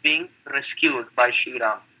Sita is being rescued by Sri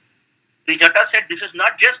Ram. Trijata said, this is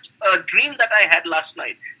not just a dream that I had last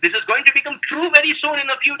night. This is going to become true very soon in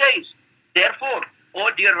a few days. Therefore, oh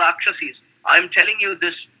dear Rakshasis, I am telling you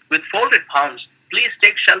this with folded palms. Please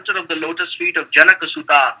take shelter of the lotus feet of Janaka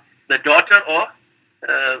Sutta, the daughter of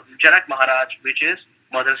Janak Maharaj, which is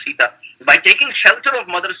Mother Sita. By taking shelter of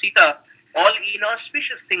Mother Sita, all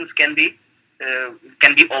inauspicious things can be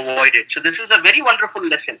avoided. So this is a very wonderful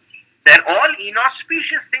lesson. That all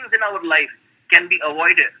inauspicious things in our life can be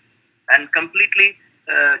avoided and completely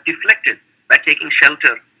deflected by taking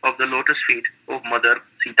shelter of the lotus feet of Mother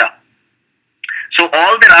Sita. So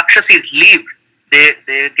all the Rakshasis leave. They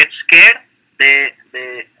get scared. They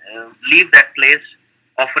leave that place,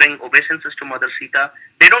 offering obeisances to Mother Sita.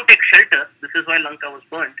 They don't take shelter. This is why Lanka was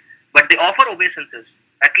burnt. But they offer obeisances.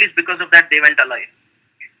 At least because of that, they went alive.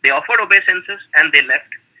 They offered obeisances and they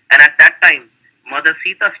left. And at that time, Mother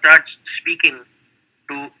Sita starts speaking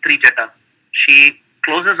to Trijata. She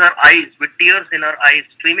closes her eyes with tears in her eyes,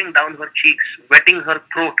 streaming down her cheeks, wetting her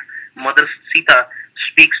throat. Mother Sita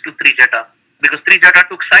speaks to Trijata because Trijata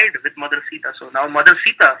took side with Mother Sita. So now Mother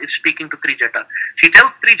Sita is speaking to Trijata. She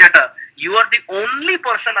tells Trijata, you are the only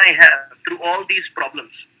person I have through all these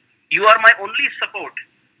problems. You are my only support.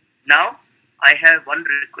 Now, I have one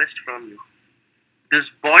request from you. This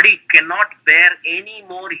body cannot bear any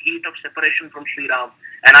more heat of separation from Sri Ram.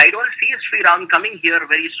 And I don't see Sri Ram coming here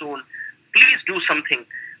very soon. Please do something.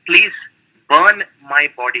 Please burn my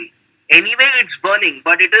body. Anyway, it's burning,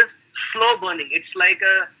 but it is slow burning. It's like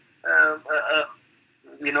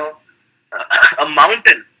a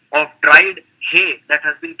mountain of dried hay that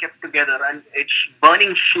has been kept together, and it's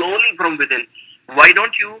burning slowly from within. Why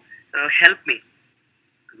don't you help me?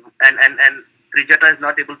 And Trijata is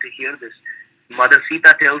not able to hear this. Mother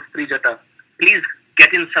Sita tells Trijata, please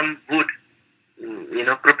get in some wood,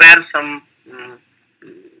 prepare some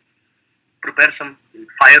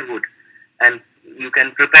firewood, and you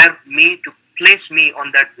can prepare me to place me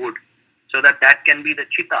on that wood, so that can be the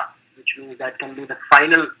chitta, which means that can be the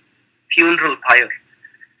final funeral fire.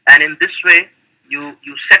 And in this way, you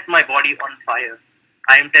set my body on fire.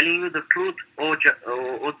 I am telling you the truth, O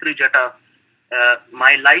Trijata.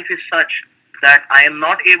 My life is such that I am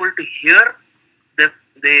not able to hear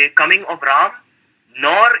the coming of Ram,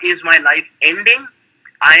 nor is my life ending.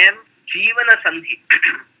 I am Jivana Sandhi.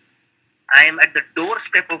 I am at the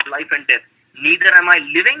doorstep of life and death. Neither am I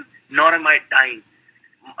living, nor am I dying.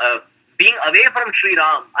 Being away from Sri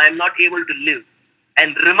Ram, I am not able to live.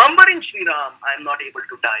 And remembering Sri Ram, I am not able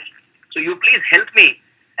to die. So you please help me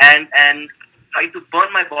and try to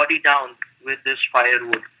burn my body down with this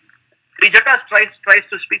firewood. Trijata tries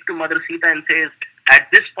to speak to Mother Sita and says, at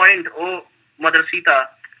this point, oh Mother Sita,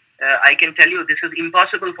 I can tell you this is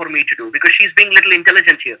impossible for me to do, because she's being little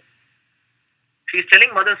intelligent here. She's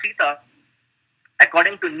telling Mother Sita,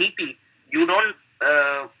 according to Niti, you don't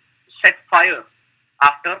set fire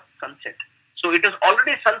after sunset. So it is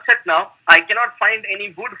already sunset now. I cannot find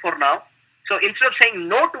any wood for now. So instead of saying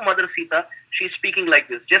no to Mother Sita, she's speaking like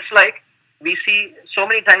this. Just like we see so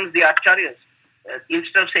many times the acharyas,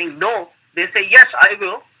 instead of saying no, they say, yes, I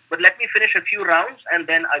will, but let me finish a few rounds and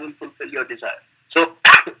then I will fulfill your desire. So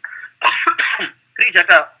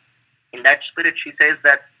Trijata, in that spirit, she says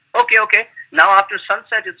that, okay, now after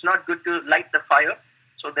sunset, it's not good to light the fire.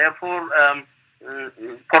 So therefore,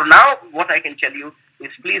 for now, what I can tell you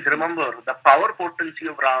is please remember the power potency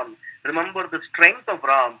of Ram, remember the strength of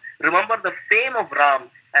Ram, remember the fame of Ram,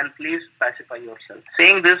 and please pacify yourself.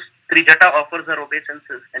 Saying this, Trijata offers her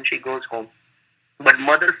obeisances and she goes home. But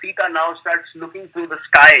Mother Sita now starts looking through the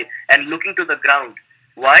sky and looking to the ground.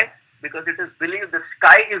 Why? Because it is believed the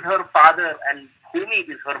sky is her father and Bhumi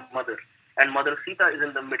is her mother, and Mother Sita is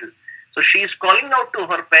in the middle. So she is calling out to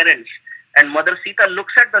her parents, and Mother Sita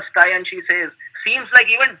looks at the sky and she says, seems like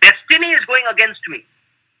even destiny is going against me.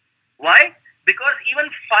 Why? Because even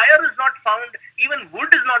fire is not found, even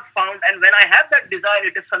wood is not found, and when I have that desire,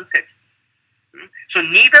 it is sunset. So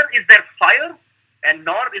neither is there fire, and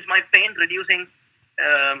nor is my pain reducing.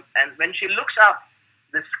 And when she looks up,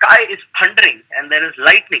 the sky is thundering and there is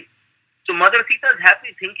lightning. So Mother Sita is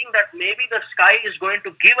happy, thinking that maybe the sky is going to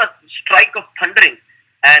give a strike of thundering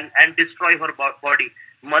and destroy her body.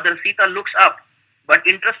 Mother Sita looks up, but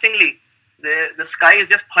interestingly, the sky is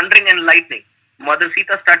just thundering and lightning. Mother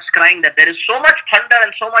Sita starts crying that there is so much thunder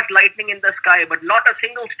and so much lightning in the sky, but not a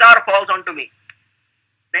single star falls onto me.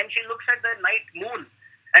 Then she looks at the night moon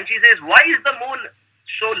and she says, why is the moon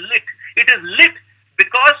so lit? It is lit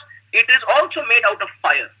because it is also made out of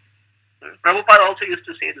fire. Prabhupada also used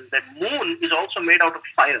to say this, that moon is also made out of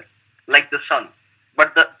fire, like the sun.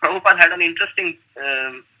 But Prabhupada had an interesting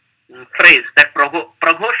phrase that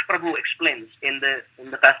Praghosh Prabhu explains in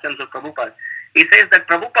in the pastimes of Prabhupada. He says that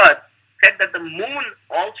Prabhupada said that the moon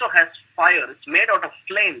also has fire. It's made out of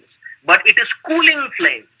flames, but it is cooling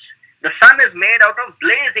flames. The sun is made out of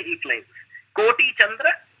blazing flames. Koti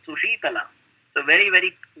Chandra Sushitala. So very,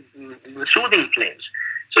 very soothing flames.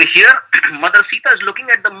 So here, Mother Sita is looking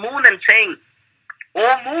at the moon and saying,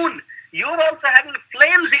 "Oh moon, you're also having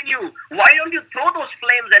flames in you. Why don't you throw those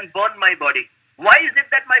flames and burn my body? Why is it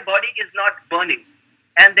that my body is not burning?"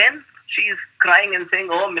 And then she is crying and saying,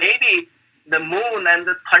 "Oh, maybe the moon and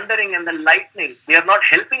the thundering and the lightning, they are not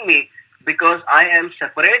helping me because I am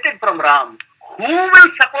separated from Ram." Who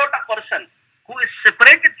will support a person who is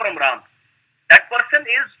separated from Ram? That person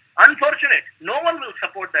is unfortunate. No one will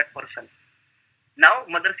support that person. Now,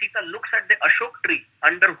 Mother Sita looks at the Ashok tree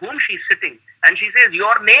under whom she is sitting and she says,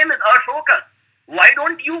 "Your name is Ashoka. Why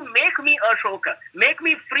don't you make me Ashoka? Make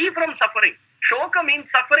me free from suffering. Shoka means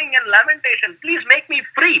suffering and lamentation. Please make me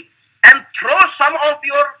free and throw some of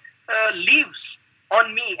your leaves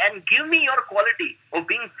on me and give me your quality of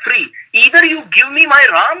being free. Either you give me my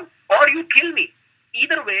Ram or you kill me.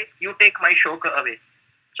 Either way, you take my Shoka away."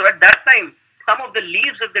 So at that time, some of the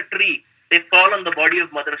leaves of the tree, they fall on the body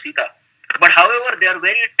of Mother Sita. But however, they are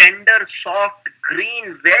very tender, soft,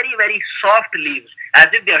 green, very, very soft leaves, as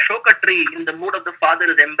if the Ashoka tree in the mood of the father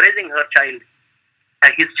is embracing her child,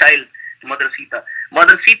 his child, Mother Sita.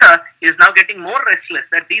 Mother Sita is now getting more restless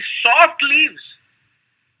that these soft leaves,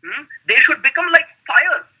 they should become like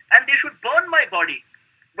fire and they should burn my body.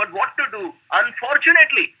 But what to do?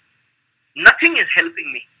 Unfortunately, nothing is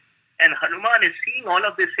helping me. And Hanuman is seeing all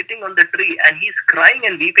of this sitting on the tree and he's crying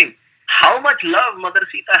and weeping. How much love Mother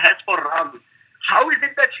Sita has for Ram. How is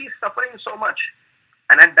it that she's suffering so much?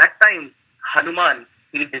 And at that time, Hanuman,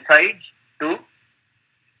 he decides to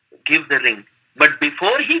give the ring. But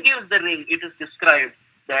before he gives the ring, it is described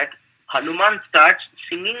that Hanuman starts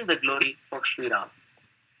singing the glory of Sri Ram.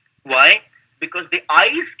 Why? Because the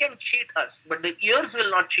eyes can cheat us, but the ears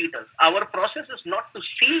will not cheat us. Our process is not to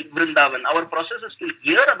see Vrindavan. Our process is to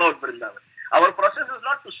hear about Vrindavan. Our process is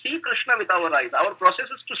not to see Krishna with our eyes. Our process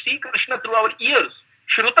is to see Krishna through our ears.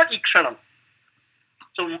 Shruta Ikshanam.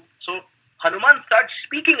 So Hanuman starts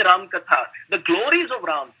speaking Ram Katha, the glories of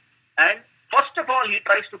Ram. And first of all, he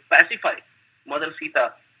tries to pacify Mother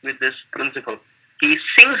Sita with this principle. He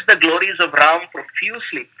sings the glories of Ram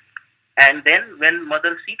profusely. And then when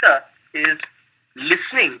Mother Sita is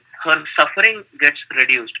listening, her suffering gets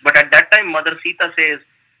reduced. But at that time, Mother Sita says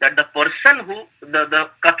that the person who, the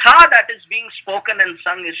katha that is being spoken and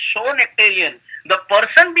sung is so nectarian. The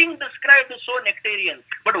person being described is so nectarian.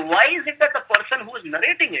 But why is it that the person who is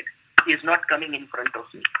narrating it is not coming in front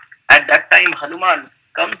of me? At that time, Hanuman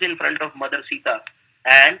comes in front of Mother Sita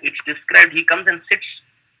and it's described, he comes and sits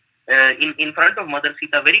in front of Mother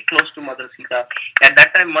Sita, very close to Mother Sita. At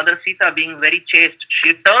that time, Mother Sita, being very chaste,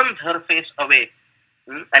 she turns her face away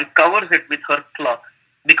and covers it with her cloth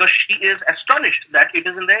because she is astonished that it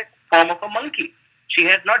is in the form of a monkey. She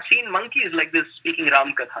had not seen monkeys like this speaking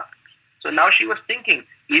Ram Katha. So now she was thinking,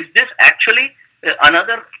 is this actually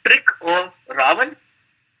another trick of Ravan?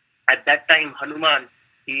 At that time, Hanuman,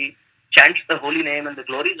 he chants the holy name and the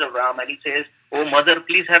glories of Ram and he says, "Oh Mother,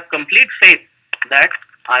 please have complete faith that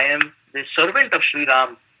I am the servant of Sri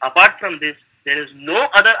Ram. Apart from this, there is no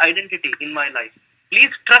other identity in my life.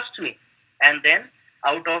 Please trust me." And then,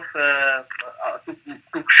 out of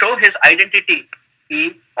to show his identity,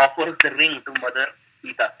 he offers the ring to Mother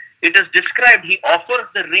Sita. It is described he offers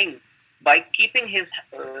the ring by keeping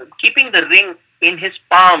the ring in his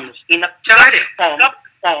palms in a cupped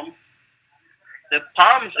form. The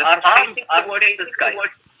palms are facing towards the sky.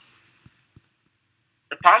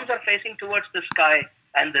 The palms are facing towards the sky,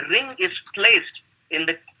 and the ring is placed in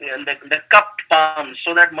the cupped palms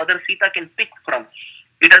so that Mother Sita can pick from.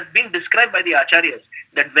 It has been described by the Acharyas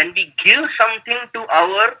that when we give something to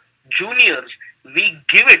our juniors, we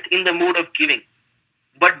give it in the mood of giving.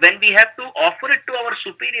 But when we have to offer it to our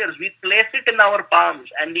superiors, we place it in our palms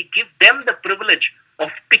and we give them the privilege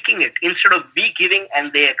of picking it instead of we giving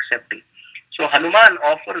and they accepting. So Hanuman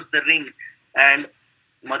offers the ring and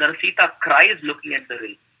Mother Sita cries looking at the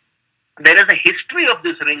ring. There is a history of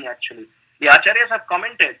this ring actually. The Acharyas have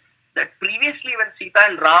commented that previously when Sita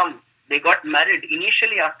and Ram, they got married,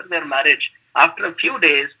 initially after their marriage, after a few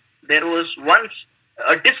days, there was once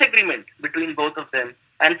a disagreement between both of them.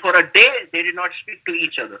 And for a day, they did not speak to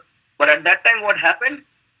each other. But at that time, what happened?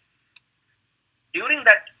 During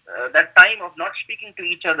that time of not speaking to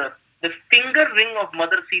each other, the finger ring of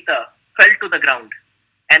Mother Sita fell to the ground.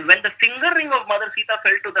 And when the finger ring of Mother Sita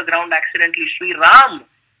fell to the ground accidentally, Sri Ram,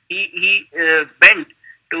 he bent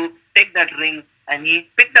to take that ring and he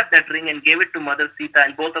picked up that ring and gave it to Mother Sita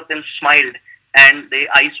and both of them smiled. and the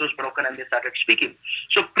ice was broken and they started speaking.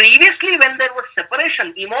 So previously when there was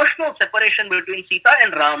separation, emotional separation between Sita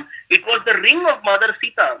and Ram, it was the ring of Mother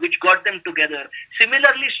Sita which got them together.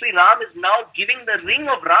 Similarly, Sri Ram is now giving the ring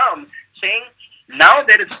of Ram, saying now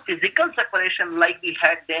there is physical separation like we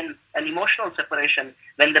had then, an emotional separation.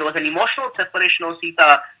 When there was an emotional separation of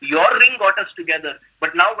Sita, your ring got us together.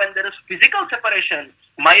 But now when there is physical separation,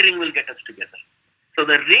 my ring will get us together. So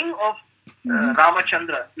the ring of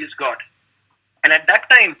Ramachandra is God. And at that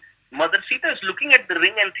time, Mother Sita is looking at the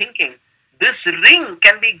ring and thinking, this ring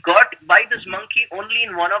can be got by this monkey only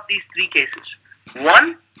in one of these three cases.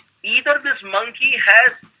 One, either this monkey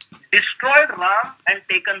has destroyed Ram and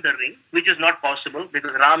taken the ring, which is not possible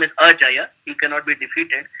because Ram is Ajaya, he cannot be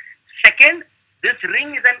defeated. Second, this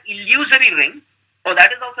ring is an illusory ring. Oh,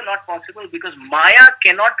 that is also not possible because Maya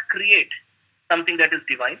cannot create something that is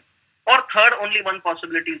divine. Or third, only one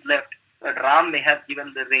possibility is left, that Ram may have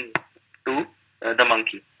given the ring to the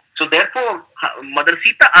monkey. So therefore, Mother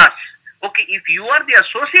Sita asks, okay, if you are the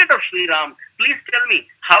associate of Sri Ram, please tell me,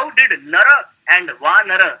 how did Nara and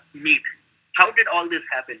Vanara meet? How did all this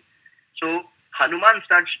happen? So Hanuman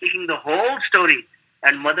starts speaking the whole story,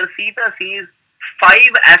 and Mother Sita sees 5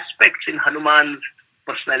 aspects in Hanuman's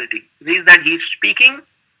personality. Sees that he's speaking,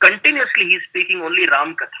 continuously he's speaking only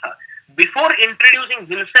Ram Katha. Before introducing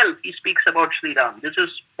himself, he speaks about Sri Ram. This is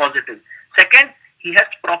positive. Second, he has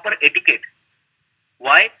proper etiquette.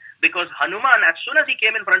 Why? Because Hanuman, as soon as he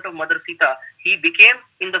came in front of Mother Sita, he became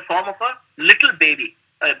in the form of a little baby,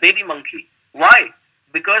 a baby monkey. Why?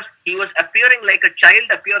 Because he was appearing like a child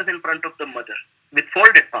appears in front of the mother with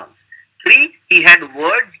folded palms. 3, he had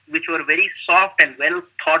words which were very soft and well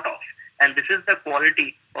thought of. And this is the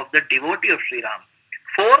quality of the devotee of Sri Ram.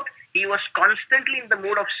 4th, he was constantly in the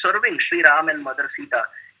mood of serving Sri Ram and Mother Sita.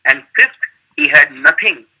 And 5th, he had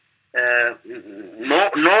nothing,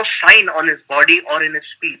 no sign on his body or in his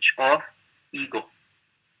speech of ego.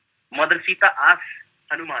 Mother Sita asks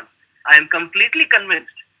Hanuman, I am completely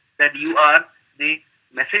convinced that you are the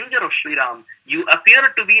messenger of Sri Ram. You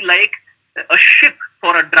appear to be like a ship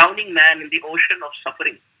for a drowning man in the ocean of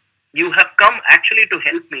suffering. You have come actually to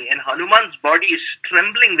help me. And Hanuman's body is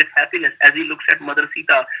trembling with happiness as he looks at Mother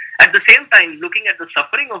Sita. At the same time, looking at the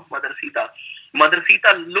suffering of Mother Sita, Mother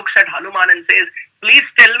Sita looks at Hanuman and says, please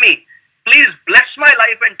tell me, please bless my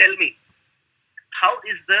life and tell me, how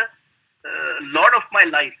is the Lord of my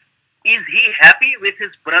life? Is he happy with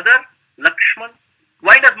his brother Lakshman?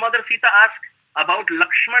 Why does Mother Sita ask about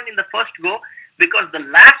Lakshman in the first go? Because the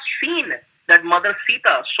last scene that Mother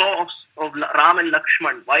Sita saw of Ram and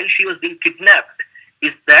Lakshman while she was being kidnapped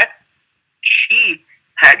is that she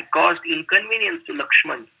had caused inconvenience to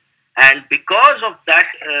Lakshman. And because of that,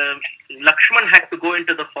 Lakshman had to go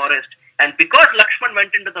into the forest. And because Lakshman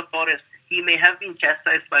went into the forest, he may have been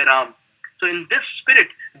chastised by Ram. So in this spirit,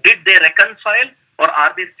 did they reconcile, or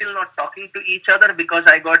are they still not talking to each other because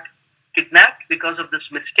I got kidnapped because of this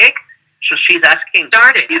mistake? So she's asking,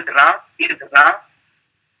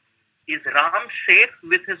 is Ram safe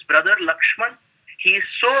with his brother Lakshman? He is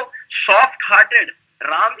so soft-hearted.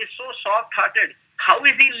 Ram is so soft-hearted. How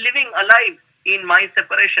is he living alive in my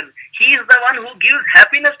separation? He is the one who gives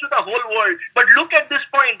happiness to the whole world. But look at this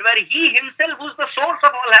point where he himself, who's the source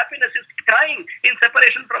of all happiness, is crying in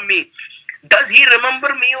separation from me. Does he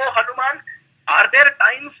remember me, O Hanuman? Are there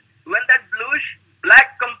times when that bluish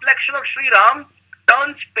black complexion of Sri Ram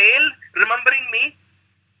turns pale, remembering me?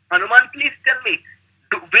 Hanuman, please tell me,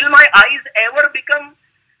 will my eyes ever become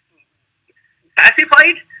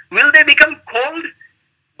pacified? Will they become cold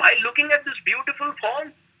by looking at this beautiful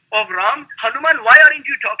form of Ram? Hanuman, why aren't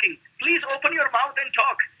you talking? Please open your mouth and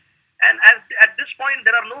talk. And at this point,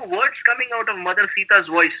 there are no words coming out of Mother Sita's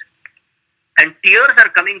voice. And tears are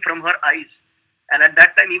coming from her eyes. And at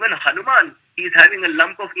that time, even Hanuman, he is having a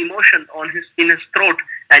lump of emotion in his throat.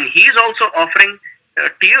 And he is also offering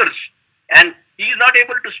tears. And he is not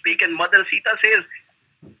able to speak. And Mother Sita says,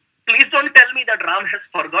 please don't tell me that Ram has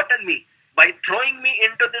forgotten me by throwing me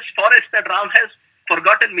into this forest, that Ram has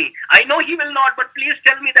forgotten me. I know he will not, but please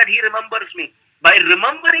tell me that he remembers me. By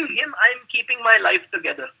remembering him, I am keeping my life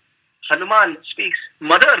together. Hanuman speaks,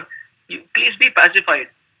 Mother, please be pacified.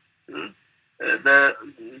 The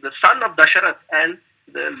son of Dasharath and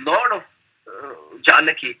the Lord of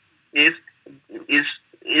Janaki is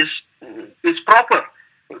proper.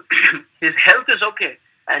 His health is okay,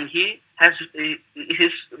 and he has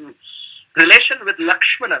his relation with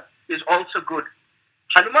Lakshmana is also good.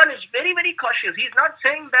 Hanuman is very, very cautious. He's not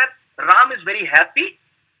saying that Ram is very happy.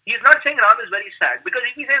 He's not saying Ram is very sad. Because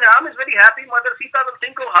if he says Ram is very happy, Mother Sita will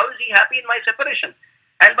think, oh, how is he happy in my separation?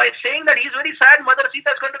 And by saying that he's very sad, Mother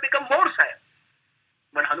Sita is going to become more sad.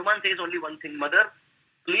 But Hanuman Hanuman says only one thing, Mother,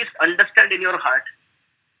 please understand in your heart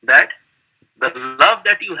that the love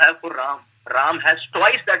that you have for Ram, Ram has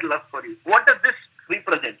twice that love for you. What does this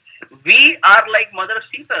represent? We are like Mother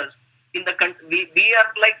Sita's. We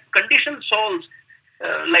are like conditioned souls.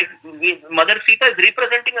 Mother Sita is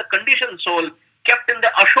representing a conditioned soul kept in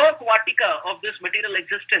the Ashok Vatika of this material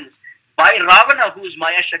existence by Ravana, who is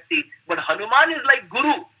Maya Shakti. But Hanuman is like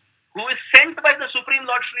Guru, who is sent by the Supreme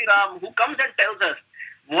Lord Sri Ram, who comes and tells us,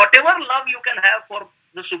 whatever love you can have for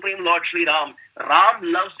the Supreme Lord Sri Ram, Ram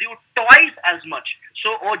loves you twice as much.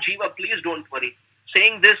 So, oh Jiva, please don't worry.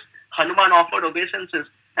 Saying this, Hanuman offered obeisances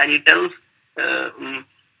and he tells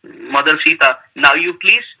Mother Sita, now you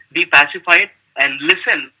please be pacified and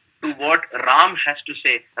listen to what Ram has to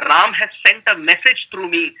say. Ram has sent a message through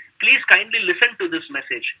me. Please kindly listen to this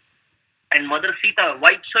message. And Mother Sita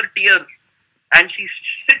wipes her tears and she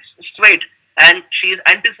sits straight and she is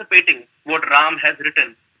anticipating what Ram has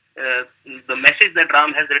written, the message that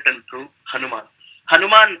Ram has written through Hanuman.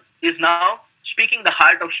 Hanuman is now speaking the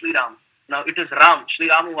heart of Sri Ram. Now it is Ram, Sri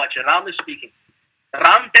Ramavacha. Ram is speaking.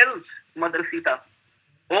 Ram tells Mother Sita,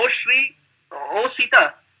 oh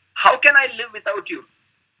Sita, how can I live without you?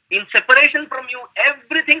 In separation from you,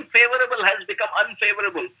 everything favorable has become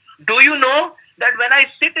unfavorable. Do you know that when I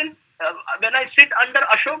sit under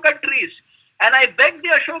Ashoka trees and I beg the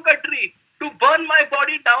Ashoka tree to burn my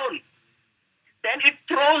body down, then it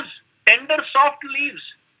throws tender soft leaves.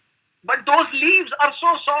 But those leaves are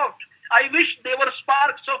so soft, I wish they were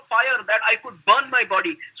sparks of fire that I could burn my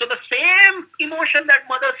body. So the same emotion that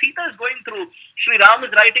Mother Sita is going through, Sri Ram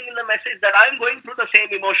is writing in the message that I am going through the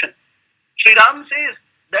same emotion. Sri Ram says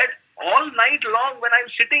that all night long when I am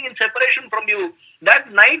sitting in separation from you,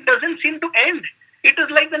 that night doesn't seem to end. It is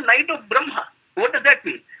like the night of Brahma. What does that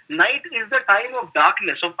mean? Night is the time of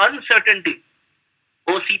darkness, of uncertainty.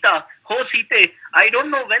 Oh Sita, oh Sita, I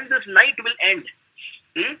don't know when this night will end.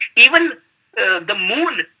 Even the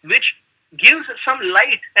moon, which gives some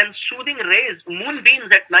light and soothing rays,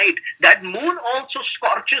 moonbeams at night, that moon also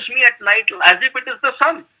scorches me at night as if it is the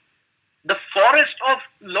sun. The forest of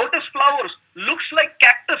lotus flowers looks like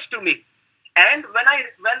cactus to me. And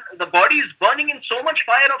when the body is burning in so much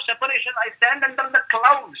fire of separation, I stand under the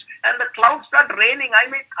clouds and the clouds start raining.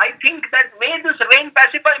 I think that may this rain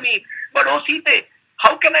pacify me. But oh Sita,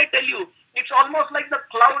 how can I tell you? It's almost like the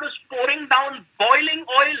cloud is pouring down boiling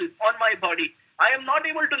oil on my body. I am not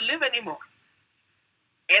able to live anymore.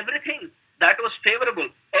 Everything that was favorable,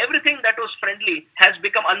 everything that was friendly has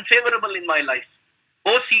become unfavorable in my life.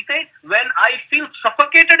 Oh Sita, when I feel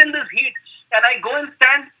suffocated in this heat and I go and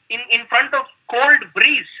stand in front of cold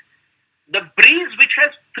breeze, the breeze which has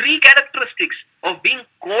three characteristics of being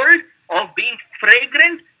cold, of being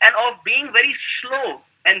fragrant, and of being very slow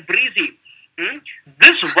and breezy.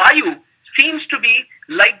 This Vayu seems to be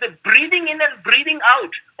like the breathing in and breathing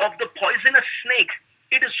out of the poisonous snake.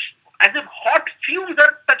 It is as if hot fumes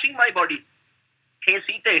are touching my body. Hey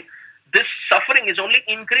Sita, this suffering is only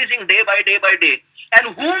increasing day by day by day.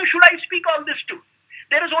 And whom should I speak all this to?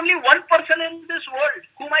 There is only one person in this world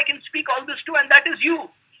whom I can speak all this to, and that is you.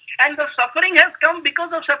 And the suffering has come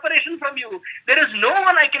because of separation from you. There is no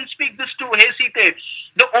one I can speak this to. Hey Sita,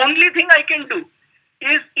 the only thing I can do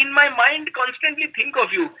is in my mind constantly think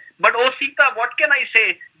of you. But oh Sita, what can I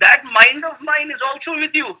say? That mind of mine is also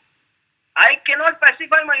with you. I cannot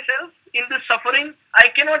pacify myself in this suffering. I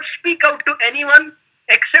cannot speak out to anyone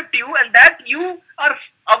except you, and that you are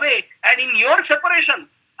away. And in your separation,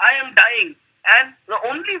 I am dying. And the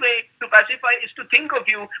only way to pacify is to think of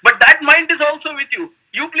you. But that mind is also with you.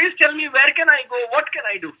 You please tell me, where can I go? What can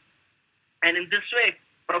I do? And in this way,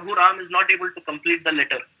 Prabhu Ram is not able to complete the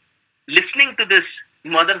letter. Listening to this,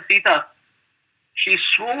 Mother Sita, she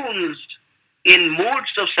swoons in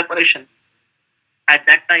moods of separation. At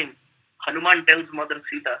that time, Hanuman tells Mother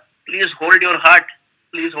Sita, please hold your heart,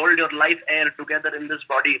 please hold your life air together in this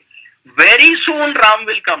body. Very soon Ram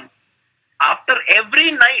will come. After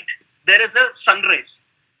every night, there is a sunrise.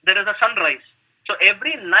 There is a sunrise. So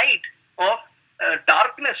every night of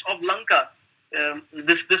darkness of Lanka,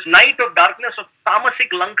 this night of darkness of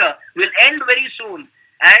tamasic Lanka will end very soon.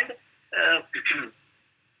 And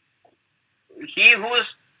he who is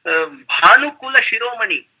Bhanukula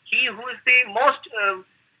Shiromani, he who is the most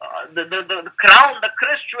the crown, the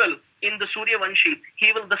crest jewel in the Surya Vanshi,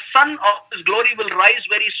 the sun of his glory will rise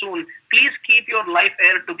very soon. Please keep your life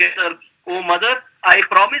air together. Oh Mother, I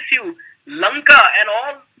promise you, Lanka and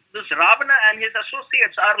all this Ravana and his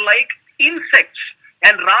associates are like insects,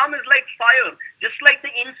 and Ram is like fire. Just like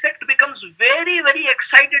the insect becomes very, very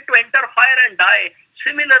excited to enter fire and die,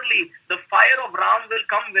 similarly, the fire of Ram will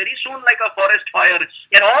come very soon like a forest fire.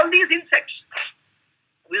 And all these insects,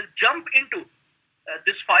 will jump into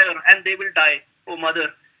this fire and they will die, oh mother.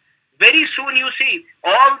 Very soon you see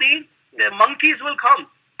all the monkeys will come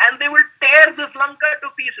and they will tear this Lanka to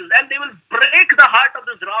pieces and they will break the heart of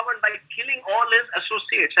this Ravan by killing all his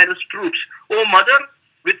associates and his troops. Oh mother,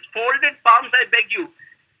 with folded palms I beg you,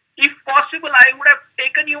 if possible I would have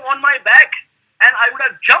taken you on my back and I would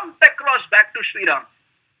have jumped across back to Sri Ram.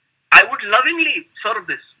 I would lovingly serve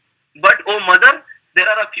this. But oh mother, there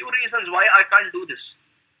are a few reasons why I can't do this.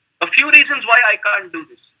 A few reasons why I can't do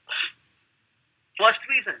this. First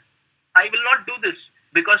reason, I will not do this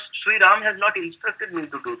because Sri Ram has not instructed me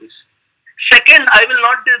to do this. Second, I will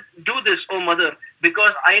not do this, oh mother,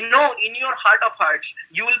 because I know in your heart of hearts,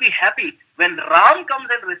 you will be happy when Ram comes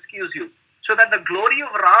and rescues you, so that the glory of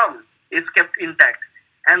Ram is kept intact.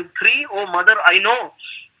 And three, oh mother, I know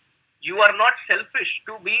you are not selfish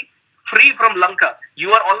to be free from Lanka.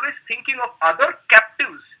 You are always thinking of other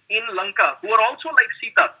captives in Lanka who are also like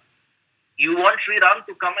Sita. You want Sri Ram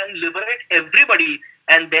to come and liberate everybody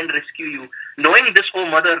and then rescue you. Knowing this, oh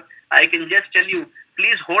mother, I can just tell you,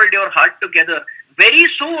 please hold your heart together. Very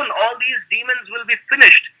soon all these demons will be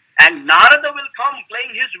finished and Narada will come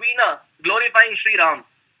playing his veena, glorifying Sri Ram.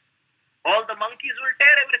 All the monkeys will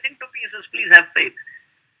tear everything to pieces. Please have faith.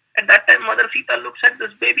 At that time, Mother Sita looks at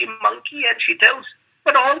this baby monkey and she tells,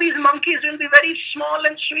 but all these monkeys will be very small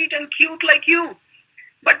and sweet and cute like you.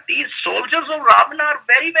 But these soldiers of Ravana are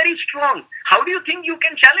very, very strong. How do you think you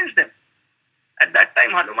can challenge them? At that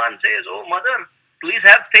time, Hanuman says, oh mother, please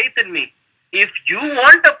have faith in me. If you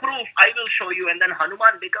want a proof, I will show you. And then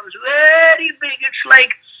Hanuman becomes very big. It's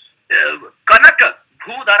like Kanaka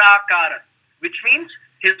Bhudarakara, which means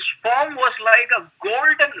his form was like a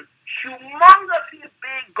golden, humongously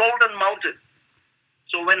big golden mountain.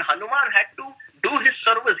 So when Hanuman had to do his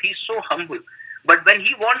service, he's so humble. But when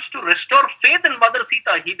he wants to restore faith in Mother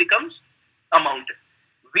Sita, he becomes a mountain.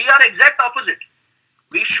 We are exact opposite.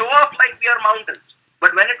 We show off like we are mountains.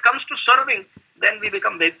 But when it comes to serving, then we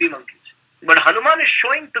become baby monkeys. But Hanuman is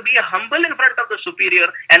showing to be humble in front of the superior,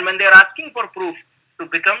 and when they are asking for proof, to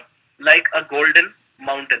become like a golden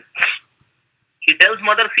mountain. He tells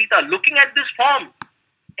Mother Sita, looking at this form,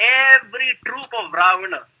 every troop of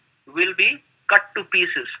Ravana will be cut to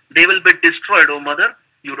pieces. They will be destroyed, oh mother,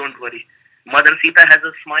 you don't worry. Mother Sita has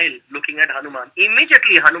a smile looking at Hanuman.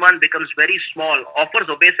 Immediately Hanuman becomes very small, offers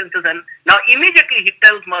obeisances, and now immediately he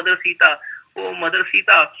tells Mother Sita, oh Mother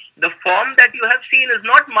Sita, the form that you have seen is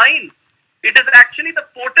not mine. It is actually the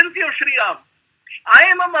potency of Sri Ram. I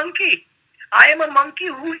am a monkey. I am a monkey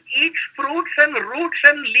who eats fruits and roots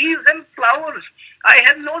and leaves and flowers. I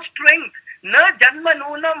have no strength. Na janma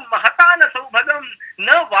nunam mahatana saubhagam,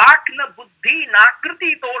 na vak na buddhi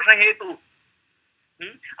nakriti tosha hetu.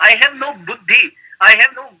 I have no buddhi. I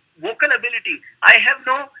have no vocal ability. I have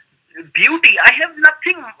no beauty. I have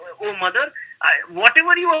nothing, oh mother.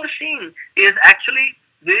 Whatever you are seeing is actually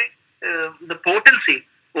the potency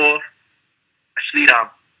of Sri Ram.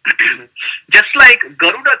 Just like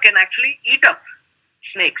Garuda can actually eat up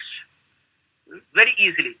snakes very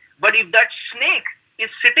easily. But if that snake is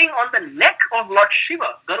sitting on the neck of Lord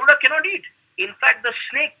Shiva, Garuda cannot eat. In fact, the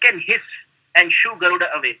snake can hiss and shoo Garuda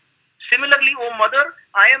away. Similarly, oh mother,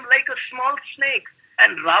 I am like a small snake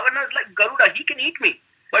and Ravana is like Garuda. He can eat me.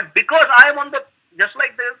 But because I am on the, just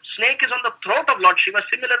like the snake is on the throat of Lord Shiva,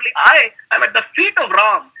 similarly I am at the feet of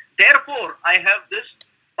Ram. Therefore, I have this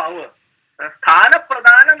power. Sthana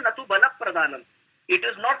pradhanam natu bala pradhanam. It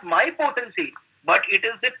is not my potency, but it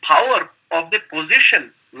is the power of the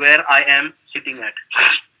position where I am sitting at.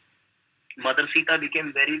 Mother Sita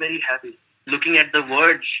became very, very happy looking at the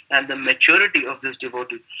words and the maturity of this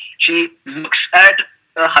devotee. She looks at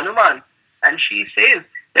Hanuman and she says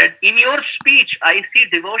that in your speech I see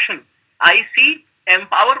devotion, I see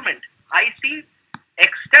empowerment, I see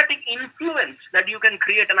ecstatic influence that you can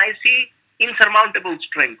create, and I see insurmountable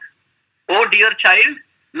strength. Oh dear child,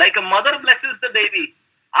 like a mother blesses the baby,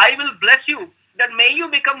 I will bless you that may you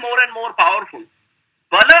become more and more powerful.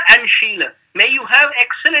 Bala and Sheela, may you have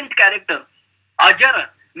excellent character. Ajara,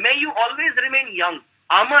 may you always remain young.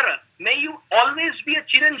 Amara, may you always be a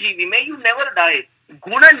Chiranjeevi, may you never die.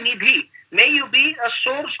 Guna Nidhi, may you be a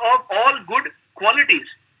source of all good qualities.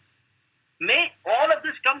 May all of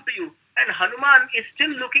this come to you. And Hanuman is still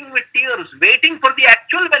looking with tears, waiting for the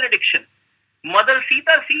actual benediction. Mother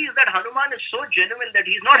Sita sees that Hanuman is so genuine that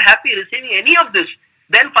he is not happy receiving any of this.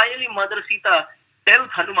 Then finally Mother Sita tells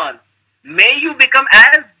Hanuman, May you become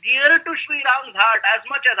as dear to Sri Ram's heart as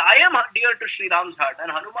much as I am dear to Sri Ram's heart.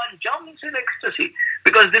 And Hanuman jumps in ecstasy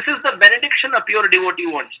because this is the benediction a pure devotee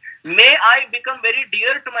wants. May I become very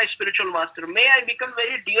dear to my spiritual master. May I become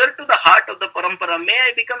very dear to the heart of the parampara. May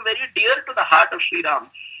I become very dear to the heart of Sri Ram.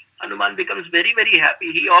 Hanuman becomes very, very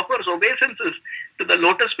happy. He offers obeisances to the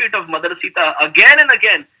lotus feet of Mother Sita again and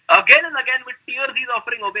again. Again and again with tears he is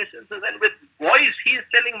offering obeisances, and with voice he is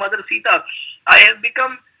telling Mother Sita,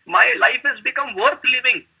 my life has become worth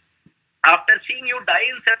living. After seeing you die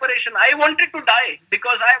in separation, I wanted to die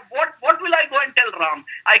because what will I go and tell Ram?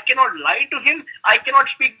 I cannot lie to him. I cannot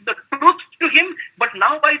speak the truth to him. But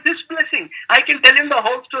now by this blessing, I can tell him the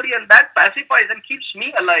whole story, and that pacifies and keeps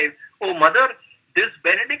me alive. Oh Mother, this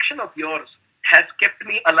benediction of yours has kept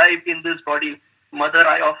me alive in this body. Mother,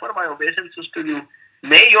 I offer my obeisances to you.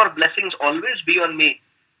 May your blessings always be on me,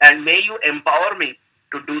 and may you empower me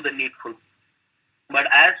to do the needful. But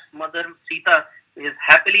as Mother Sita is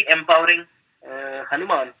happily empowering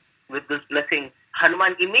Hanuman with this blessing,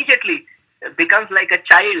 Hanuman immediately becomes like a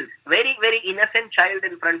child, very, very innocent child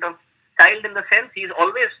in the sense he is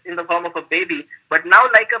always in the form of a baby, but now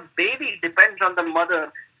like a baby depends on the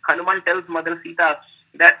mother. Hanuman tells Mother Sita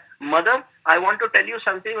that, Mother, I want to tell you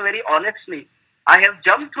something very honestly. I have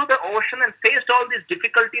jumped through the ocean and faced all these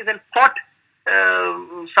difficulties and fought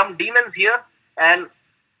some demons here, and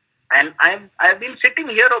I've been sitting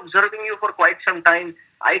here observing you for quite some time.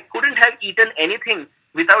 I couldn't have eaten anything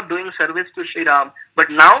without doing service to Sri Ram. But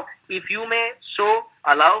now, if you may so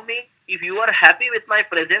allow me, if you are happy with my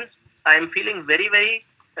presence, I am feeling very, very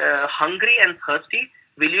hungry and thirsty.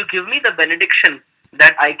 Will you give me the benediction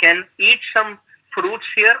that I can eat some fruits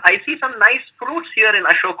here? I see some nice fruits here in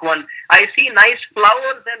Ashokvan. I see nice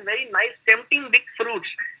flowers and very nice tempting big fruits.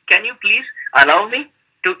 Can you please allow me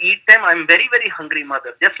to eat them? I'm very, very hungry,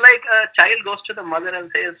 Mother. Just like a child goes to the mother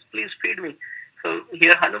and says, please feed me. So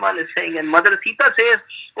here Hanuman is saying, and Mother Sita says,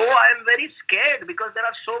 oh, I am very scared because there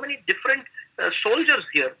are so many different soldiers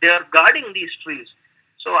here. They are guarding these trees.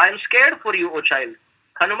 So I am scared for you, O child.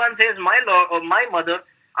 Hanuman says, my lord, or my mother,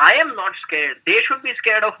 I am not scared. They should be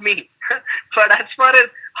scared of me. But as far as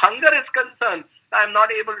hunger is concerned, I am not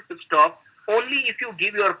able to stop. Only if you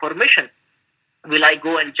give your permission will I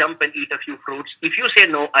go and jump and eat a few fruits. If you say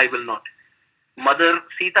no, I will not. Mother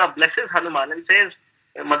Sita blesses Hanuman and says,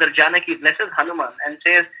 Mother Janaki blesses Hanuman and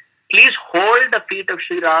says, please hold the feet of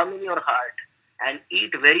Sri Ram in your heart and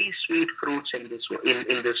eat very sweet fruits in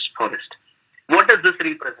this forest. What does this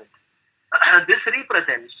represent? This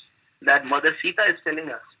represents that Mother Sita is telling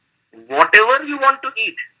us, whatever you want to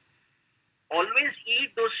eat, always eat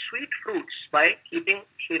those sweet fruits by keeping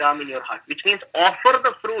Sri Ram in your heart, which means offer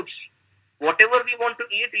the fruits. Whatever we want to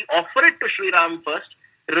eat, we offer it to Sri Ram first,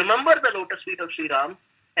 remember the lotus feet of Sri Ram,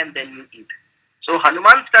 and then you eat. So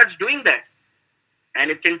Hanuman starts doing that. And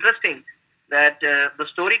it's interesting that the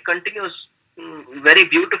story continues very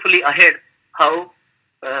beautifully ahead, how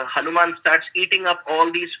Hanuman starts eating up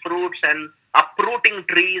all these fruits and uprooting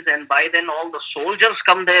trees, and by then all the soldiers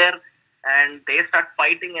come there and they start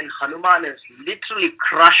fighting, and Hanuman is literally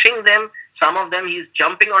crushing them. Some of them he's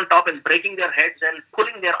jumping on top and breaking their heads and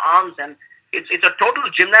pulling their arms, and it's a total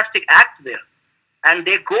gymnastic act there. And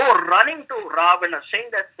they go running to Ravana saying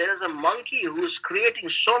that there is a monkey who is creating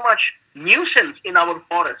so much nuisance in our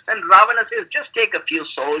forest. And Ravana says, just take a few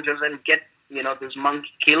soldiers and get this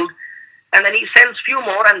monkey killed. And then he sends few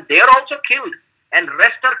more and they're also killed. And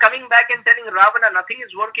rest are coming back and telling Ravana nothing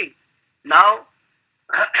is working. Now,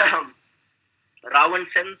 Ravan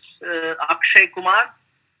sends Akshay Kumar.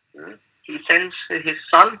 He sends his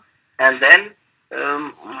son, and then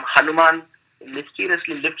Hanuman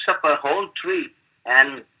mysteriously lifts up a whole tree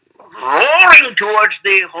and roaring towards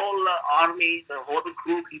the whole army, the whole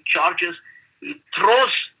group, he charges, he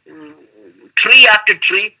throws tree after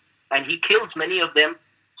tree, and he kills many of them.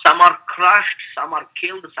 Some are crushed, some are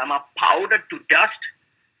killed, some are powdered to dust.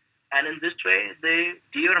 And in this way, the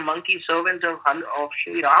dear monkey servant of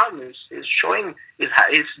Sri Ram is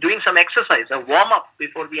doing some exercise, a warm-up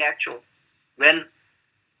before the actual. When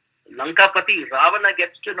Lankapati, Ravana,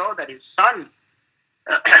 gets to know that his son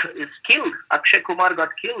is killed, Akshay Kumar got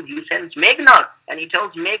killed, he sends Meghnad, and he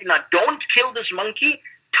tells Meghnad, don't kill this monkey,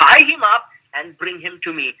 tie him up and bring him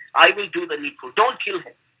to me. I will do the needful. Don't kill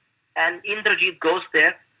him. And Indrajit goes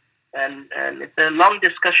there, and it's a long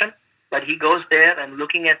discussion, but he goes there and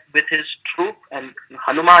looking at with his troop, and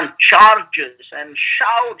Hanuman charges and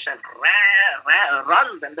shouts and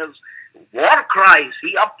runs, and there's war cries.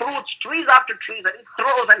 He uproots trees after trees, and he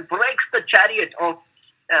throws and breaks the chariot of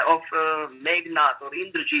Meghnad or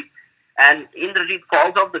Indrajit, and Indrajit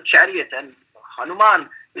falls off the chariot, and Hanuman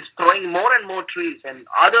is throwing more and more trees, and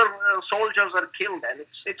other soldiers are killed, and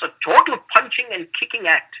it's a total punching and kicking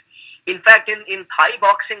act. In fact, in Thai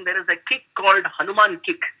boxing, there is a kick called Hanuman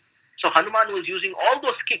kick. So Hanuman was using all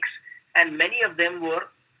those kicks, and many of them were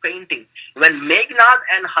fainting. When Meghnad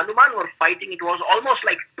and Hanuman were fighting, it was almost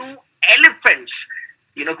like two elephants,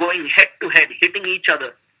 going head to head, hitting each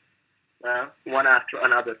other, one after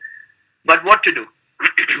another. But what to do?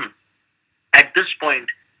 At this point,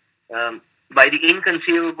 by the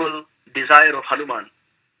inconceivable desire of Hanuman,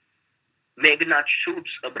 Meghnad shoots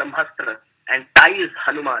a Brahmastra and ties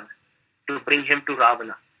Hanuman to bring him to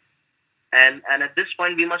Ravana. And at this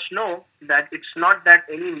point, we must know that it's not that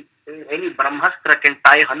any Brahmastra can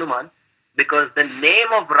tie Hanuman, because the name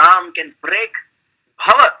of Ram can break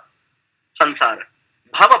Bhava Sansara,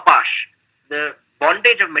 Bhava Pash. The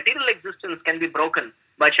bondage of material existence can be broken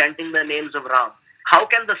by chanting the names of Ram. How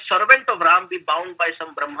can the servant of Ram be bound by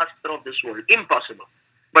some Brahmastra of this world? Impossible.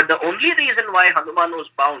 But the only reason why Hanuman was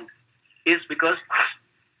bound is because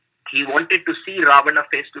he wanted to see Ravana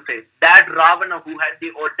face to face. That Ravana who had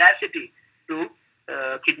the audacity to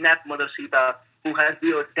kidnap Mother Sita, who has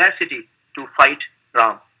the audacity to fight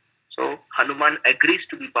Ram. So Hanuman agrees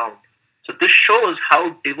to be bound. So this shows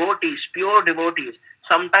how devotees, pure devotees,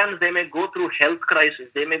 sometimes they may go through health crisis,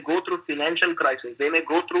 they may go through financial crisis, they may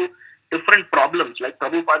go through different problems, like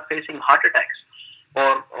Prabhupada facing heart attacks,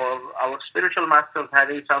 or our spiritual masters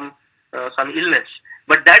having some illness.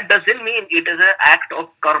 But that doesn't mean it is an act of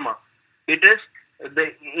karma. It is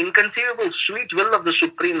the inconceivable sweet will of the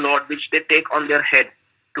Supreme Lord which they take on their head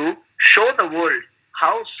to show the world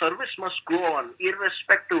how service must go on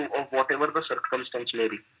irrespective of whatever the circumstance may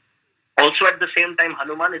be. Also at the same time,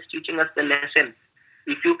 Hanuman is teaching us the lesson.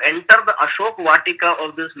 If you enter the Ashok Vatika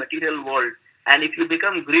of this material world, and if you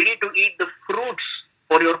become greedy to eat the fruits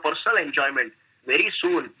for your personal enjoyment, very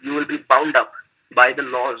soon you will be bound up by the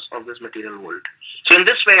laws of this material world. So in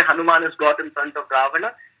this way, Hanuman has got in front of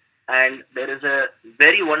Ravana, and there is a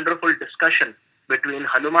very wonderful discussion between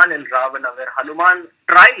Hanuman and Ravana, where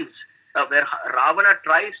Ravana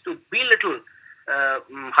tries to belittle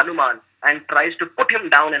Hanuman and tries to put him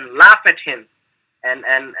down and laugh at him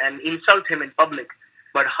and insult him in public.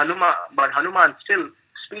 But Hanuman still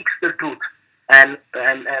speaks the truth and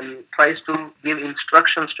tries to give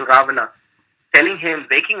instructions to Ravana, telling him,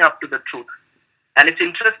 waking up to the truth. And it's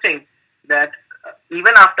interesting that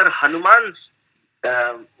even after Hanuman's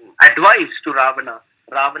advice to Ravana,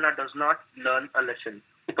 Ravana does not learn a lesson.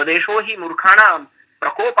 Upadesho hi murkhanam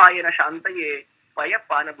prakopayana shantaye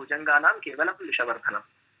payapana bhujanganam kevalam vishavardhanam.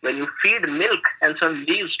 When you feed milk and some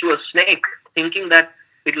leaves to a snake, thinking that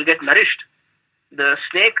it will get nourished, the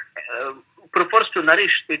snake prefers to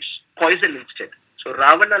nourish its poison instead. So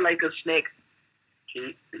Ravana, like a snake,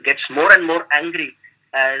 he gets more and more angry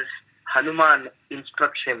as Hanuman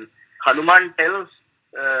instructs him. Hanuman tells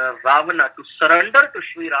Ravana to surrender to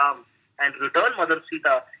Sri Ram and return Mother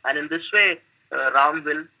Sita, and in this way Ram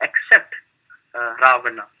will accept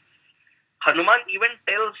Ravana. Hanuman even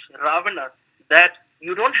tells Ravana that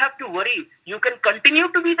you don't have to worry. You can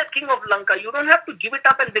continue to be the king of Lanka. You don't have to give it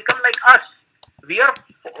up and become like us. We are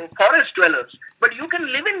forest dwellers. But you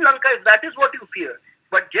can live in Lanka if that is what you fear.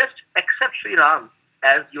 But just accept Sri Ram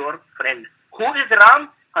as your friend. Who is Ram?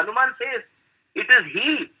 Hanuman says, it is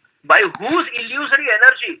he by whose illusory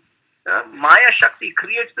energy Maya Shakti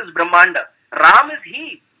creates this Brahmanda. Ram is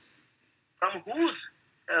he from whose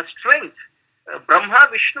strength Brahma,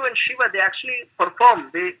 Vishnu and Shiva, they actually perform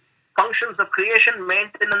the functions of creation,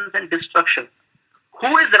 maintenance and destruction.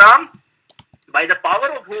 Who is Ram? By the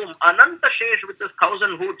power of whom Ananta Shesh with his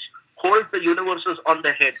 1,000 hoods holds the universes on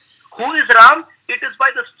the head. Who is Ram? It is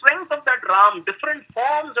by the strength of that Ram, different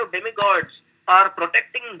forms of demigods are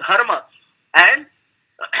protecting dharma, and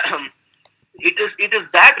it is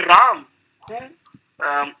that Ram who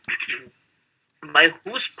by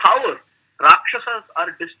whose power Rakshasas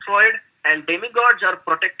are destroyed and demigods are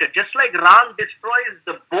protected. Just like Ram destroys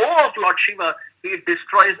the bow of Lord Shiva, he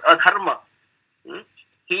destroys adharma.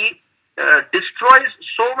 He destroys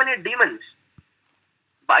so many demons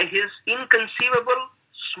by his inconceivable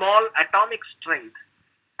small atomic strength.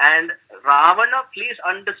 And Ravana, please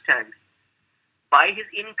understand, by his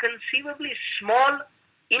inconceivably small,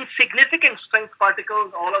 insignificant strength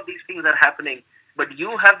particles, all of these things are happening. But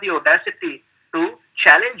you have the audacity to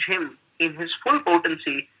challenge him in his full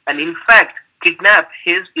potency and in fact kidnap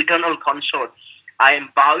his eternal consort. I am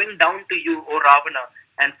bowing down to you, O Ravana,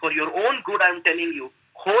 and for your own good I am telling you,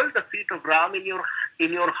 hold the feet of Ram in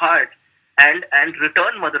your heart and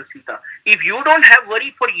return Mother Sita. If you don't have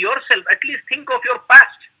worry for yourself, at least think of your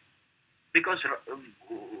past. because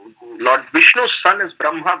Lord Vishnu's son is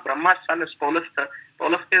Brahma, Brahma's son is Paulastha,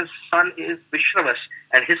 Paulastha's son is Vishravas,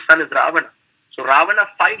 and his son is Ravana. So Ravana,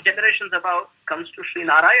 5 generations above, comes to Sri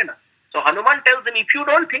Narayana. So Hanuman tells him, if you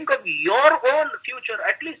don't think of your own future,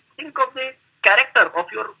 at least think of the character of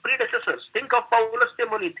your predecessors. Think of Paulastya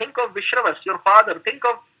Muni, think of Vishravas, your father, think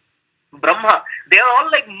of Brahma. They are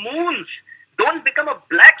all like moons. Don't become a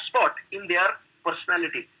black spot in their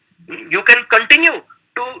personality. You can continue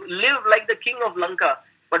to live like the king of Lanka,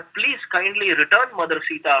 but please kindly return Mother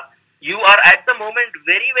Sita. You are at the moment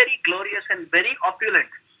very, very glorious and very opulent.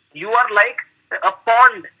 You are like a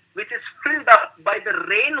pond which is filled up by the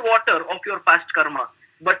rainwater of your past karma.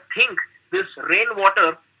 But think, this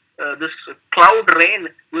rainwater, this cloud rain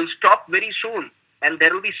will stop very soon, and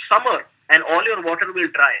there will be summer and all your water will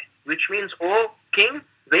dry. Which means, oh king,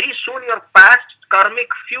 very soon your past karmic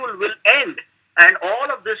fuel will end, and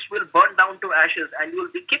all of this will burn down to ashes, and you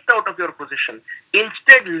will be kicked out of your position.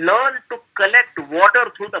 Instead, learn to collect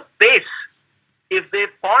water through the base. If the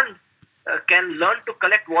pond can learn to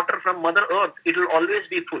collect water from Mother Earth, it will always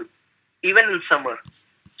be full, even in summer.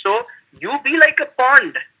 So, you be like a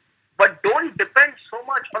pond, but don't depend so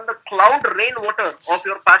much on the cloud rainwater of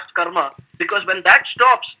your past karma, because when that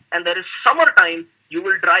stops and there is summertime, you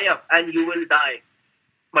will dry up and you will die.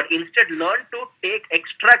 But instead, learn to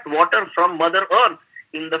extract water from Mother Earth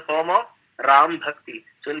in the form of Ram Bhakti.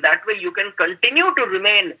 So in that way, you can continue to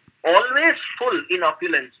remain always full in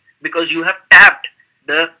opulence, because you have tapped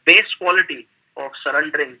the base quality of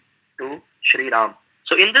surrendering to Sri Ram.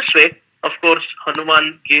 So in this way, of course,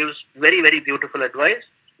 Hanuman gives very, very beautiful advice,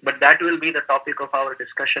 but that will be the topic of our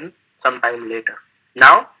discussion sometime later.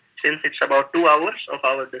 Now, since it's about 2 hours of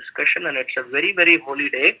our discussion and it's a very, very holy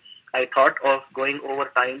day, I thought of going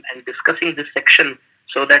over time and discussing this section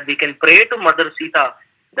so that we can pray to Mother Sita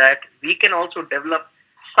that we can also develop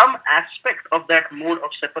some aspect of that mood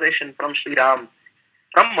of separation from Sri Ram.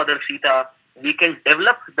 From Mother Sita, we can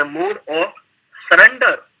develop the mood of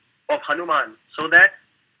surrender of Hanuman so that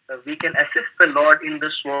we can assist the Lord in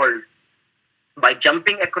this world by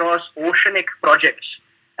jumping across oceanic projects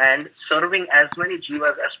and serving as many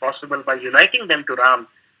jivas as possible by uniting them to Ram.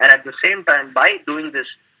 And at the same time, by doing this,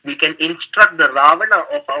 we can instruct the Ravana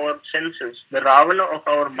of our senses, the Ravana of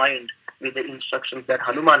our mind, with the instructions that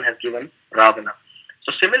Hanuman has given Ravana.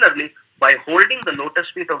 So similarly, by holding the lotus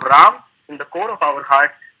feet of Ram in the core of our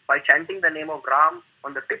heart, by chanting the name of Ram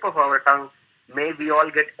on the tip of our tongue, may we all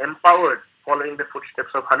get empowered following the footsteps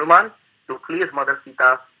of Hanuman to please Mother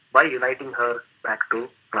Sita by uniting her back to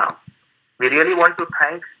Ram. We really want to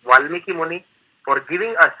thank Valmiki Muni for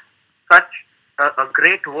giving us such a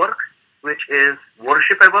great work, which is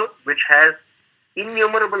worshipable, which has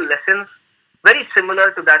innumerable lessons, very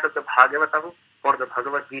similar to that of the Bhagavatam or the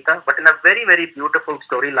Bhagavad Gita, but in a very, very beautiful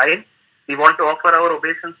storyline. We want to offer our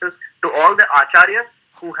obeisances to all the acharyas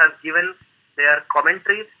who have given their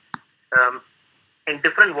commentaries in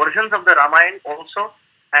different versions of the Ramayana also,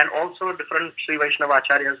 and also different Sri Vaishnava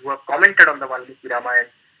acharyas who have commented on the Valmiki Ramayana.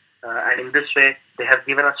 And in this way, they have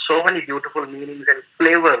given us so many beautiful meanings and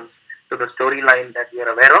flavors to the storyline that we are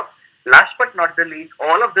aware of. Last but not the least,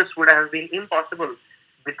 all of this would have been impossible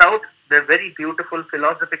without the very beautiful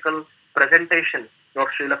philosophical presentation of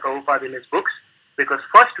Srila Prabhupada in his books, because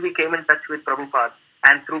first we came in touch with Prabhupada,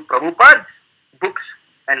 and through Prabhupada's books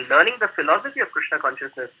and learning the philosophy of Krishna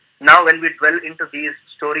consciousness, now when we dwell into these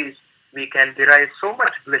stories, we can derive so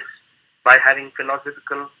much bliss by having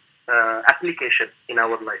philosophical application in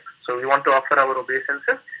our life. So we want to offer our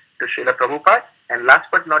obeisances to Srila Prabhupada. And last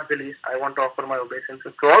but not the least, I want to offer my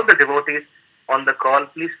obeisances to all the devotees on the call.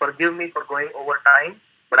 Please forgive me for going over time,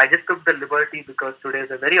 but I just took the liberty because today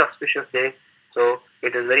is a very auspicious day. So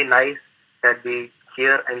it is very nice that we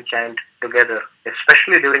hear and chant together,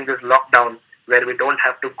 especially during this lockdown where we don't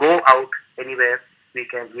have to go out anywhere.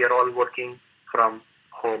 We are all working from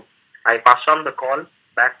home. I pass on the call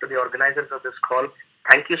back to the organizers of this call.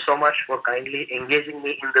 Thank you so much for kindly engaging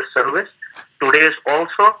me in this service. Today is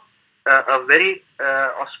also a very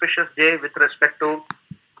auspicious day with respect to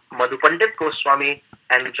Madhu Pandit Goswami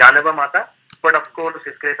and Janava Mata. But of course,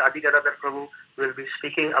 His Grace Adi Gadadhar Prabhu will be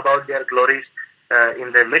speaking about their glories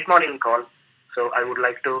in the mid-morning call. So I would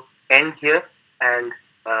like to end here and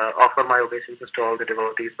offer my obeisances to all the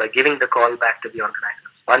devotees by giving the call back to the organizers.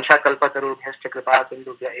 Vansha kalpatarubhyascha kripa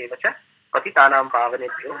sindhubhya evacha patitanam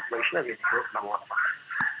pavanebhyo vaishnavebhyo namo namah.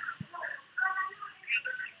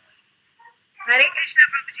 Hare Krishna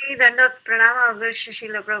Prabhuji, Dandot Pranama Agurusha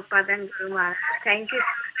Srila Prabhupada and Guru Maharaj. Thank you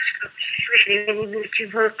so much, Prabhuji. Very, very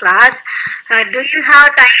beautiful class. Do you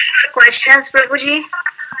have time for questions, Prabhuji?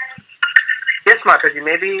 Yes, Mataji,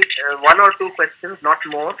 maybe one or two questions, not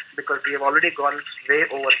more, because we have already gone way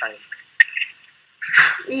over time.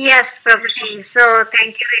 Yes, Prabhuji. So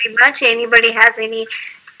thank you very much. Anybody has any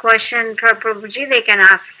question for Prabhuji, they can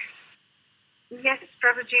ask. Yes,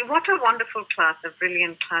 Prabhuji, what a wonderful class, a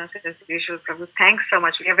brilliant class as usual, Prabhu. Thanks so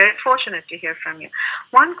much. We are very fortunate to hear from you.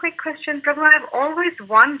 One quick question, Prabhu. I've always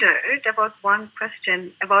wondered about one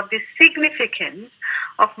question about the significance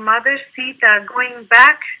of Mother Sita going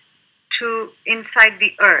back to inside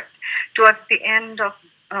the earth towards the end of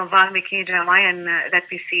Valmiki Ramayana, that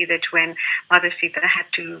we see that when Mother Sita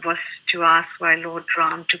was to ask why Lord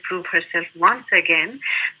Ram to prove herself once again,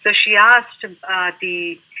 so she asked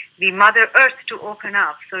the Mother Earth to open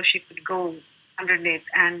up so she could go underneath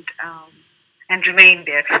and remain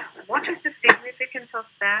there. What is the significance of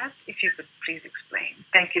that? If you could please explain.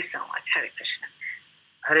 Thank you so much. Hare Krishna.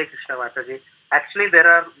 Hare Krishna, Mataji. Actually, there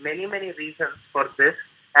are many reasons for this,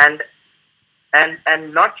 and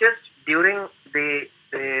not just during the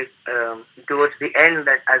towards the end,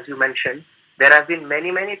 that as you mentioned, there have been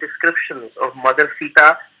many descriptions of Mother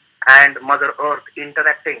Sita and Mother Earth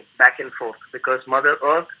interacting back and forth, because Mother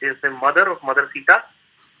Earth is the mother of Mother Sita.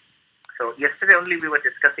 So yesterday only we were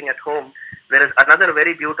discussing at home, there is another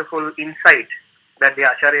very beautiful insight that the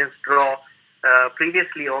Acharyas draw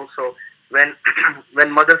previously also, when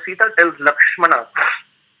when Mother Sita tells Lakshmana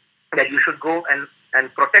that you should go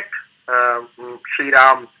and protect Sri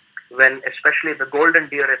Ram, when especially the golden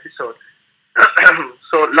deer episode.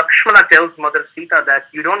 So Lakshmana tells Mother Sita that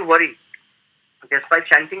you don't worry, just by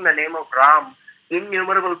chanting the name of Ram,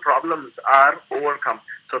 innumerable problems are overcome.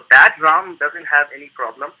 So that Ram doesn't have any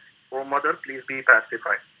problem. Oh mother, please be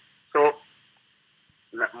pacified. So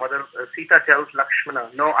Mother Sita tells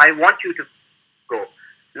Lakshmana, no, I want you to go.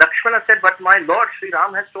 Lakshmana said, but my Lord Sri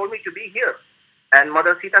Ram has told me to be here. And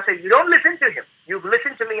Mother Sita said, you don't listen to him. You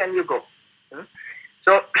listen to me and you go.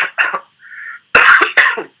 So,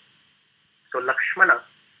 so Lakshmana,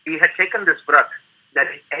 he had taken this breath that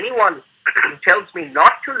if anyone tells me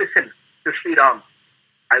not to listen to Sri Ram,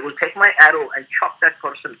 I will take my arrow and chop that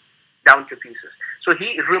person down to pieces. So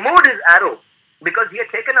he removed his arrow because he had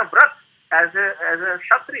taken a breath as a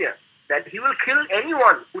Kshatriya that he will kill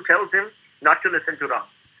anyone who tells him not to listen to Ram.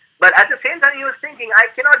 But at the same time, he was thinking, I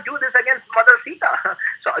cannot do this against Mother Sita.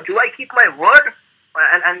 So do I keep my word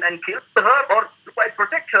and kill her, or do I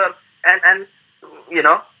protect her and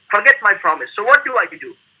forget my promise? So what do I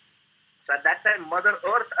do? So at that time, Mother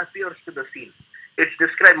Earth appears to the scene. It's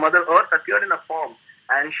described, Mother Earth appeared in a form,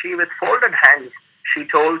 and she, with folded hands, she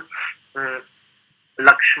told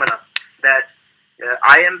Lakshmana that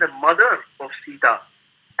I am the mother of Sita,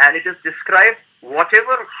 and it is described,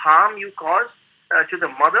 whatever harm you cause to the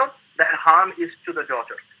mother, that harm is to the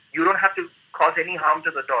daughter. You don't have to cause any harm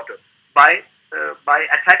to the daughter. By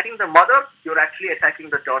attacking the mother, you're actually attacking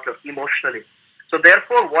the daughter emotionally. So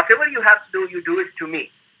therefore, whatever you have to do, you do it to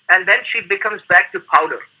me. And then she becomes back to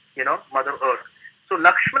powder, Mother Earth. So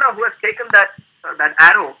Lakshmana, who has taken that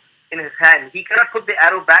arrow in his hand, he cannot put the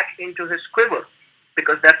arrow back into his quiver,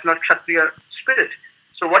 because that's not Kshatriya spirit.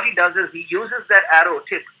 So what he does is he uses that arrow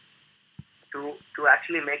tip to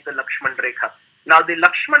actually make the Lakshman Rekha. Now the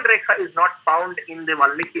Lakshman Rekha is not found in the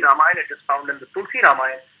Valmiki Ramayana, it is found in the Tulsi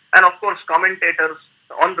Ramayana. And of course, commentators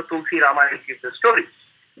on the Tulsi Ramayana give the story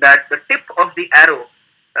that the tip of the arrow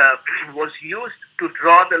was used to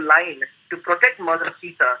draw the line to protect Mother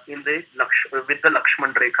Sita with the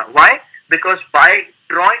Lakshman Rekha. Why? Because by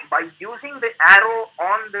using the arrow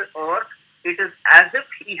on the earth, it is as if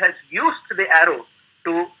he has used the arrow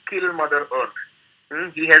to kill Mother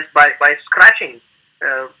Earth. He has, by scratching,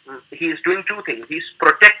 he is doing two things. He's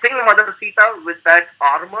protecting Mother Sita with that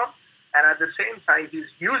armor, and at the same time, he's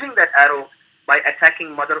using that arrow by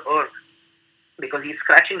attacking Mother Earth, because he's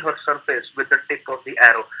scratching her surface with the tip of the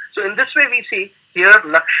arrow. So in this way, we see here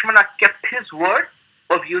Lakshmana kept his word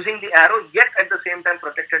of using the arrow, yet at the same time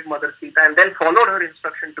protected Mother Sita, and then followed her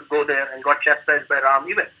instruction to go there and got chastised by Ram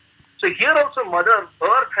even. So here also Mother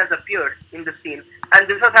Earth has appeared in the scene, and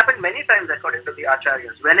this has happened many times according to the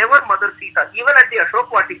Acharyas. Whenever Mother Sita, even at the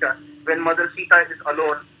Ashokvatika, when Mother Sita is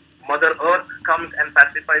alone, Mother Earth comes and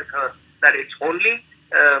pacifies her that it's only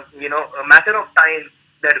a matter of time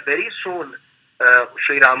that very soon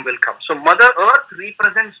Sri Ram will come. So Mother Earth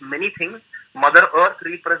represents many things. Mother Earth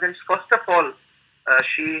represents, first of all,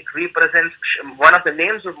 she represents, one of the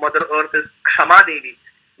names of Mother Earth is Kshama Devi,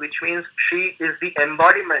 which means she is the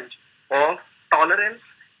embodiment of tolerance.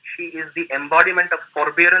 She is the embodiment of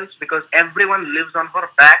forbearance, because everyone lives on her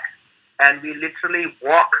back, and we literally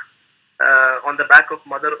walk on the back of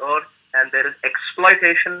Mother Earth, and there is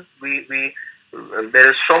exploitation. We There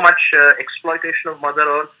is so much exploitation of Mother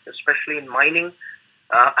Earth, especially in mining,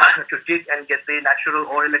 uh, to dig and get the natural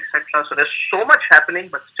oil, etc. So there's so much happening,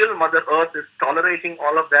 but still Mother Earth is tolerating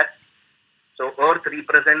all of that. So Earth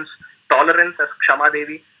represents tolerance as Kshama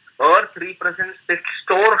Devi. Earth represents the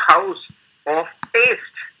storehouse of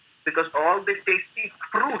taste, because all the tasty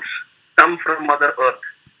fruits come from Mother Earth.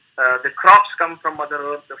 The crops come from Mother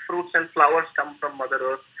Earth. The fruits and flowers come from Mother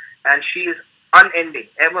Earth. And she is unending,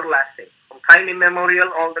 everlasting. From time immemorial,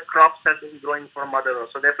 all the crops have been growing from Mother Earth.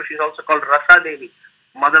 So therefore, she is also called Rasa Devi.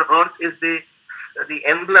 Mother Earth is the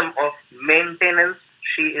emblem of maintenance.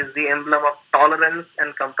 She is the emblem of tolerance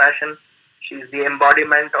and compassion. She is the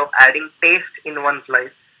embodiment of adding taste in one's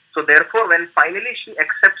life. So therefore, when finally she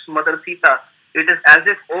accepts Mother Sita, it is as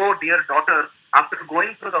if, oh dear daughter, after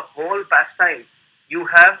going through the whole pastime, you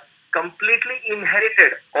have completely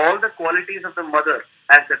inherited all the qualities of the mother.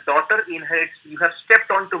 As the daughter inherits, you have stepped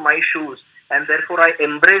onto my shoes, and therefore I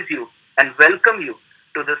embrace you and welcome you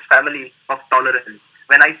to this family of tolerance.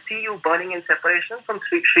 When I see you burning in separation from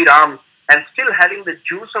Sri Ram and still having the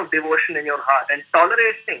juice of devotion in your heart and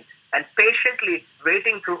tolerating and patiently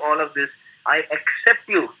waiting through all of this, I accept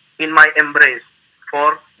you in my embrace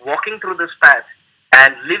for walking through this path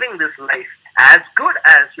and living this life as good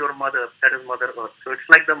as your mother, that is Mother Earth. So it's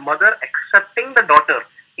like the mother accepting the daughter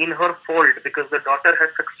in her fold, because the daughter has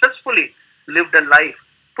successfully lived a life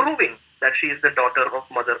proving that she is the daughter of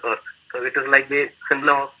Mother Earth. So it is like the symbol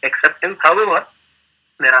of acceptance. However,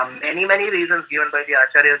 there are many, many reasons given by the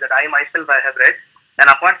acharyas that I myself I have read. And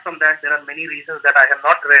apart from that, there are many reasons that I have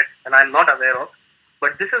not read and I am not aware of.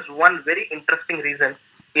 But this is one very interesting reason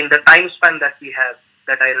in the time span that we have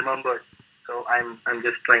that I remembered. So I'm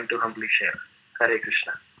just trying to humbly share. Hare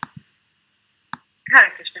Krishna.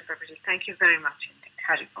 Hare Krishna, Prabhuji. Thank you very much indeed.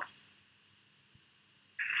 Hare Krishna.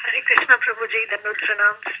 Hare Krishna, Prabhuji. Dandavat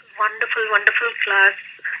pranams. Wonderful, wonderful class.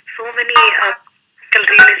 So many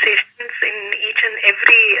realizations in each and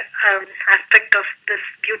every aspect of this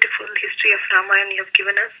beautiful history of Ramayana you have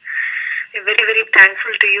given us. We're very, very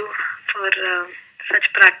thankful to you for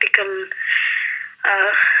such practical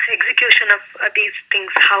execution of these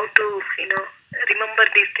things, how to, remember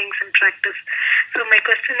these things and practice. So my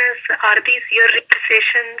question is, are these your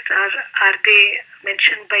realizations, or are they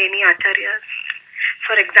mentioned by any acharyas?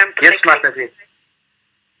 For example, yes, Mataji.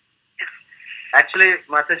 Yeah. Actually,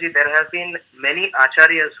 Mataji, there have been many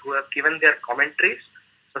acharyas who have given their commentaries.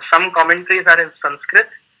 So some commentaries are in Sanskrit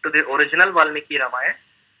to the original Valmiki Ramayana.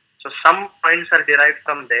 So some points are derived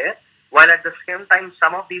from there, while at the same time,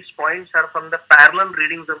 some of these points are from the parallel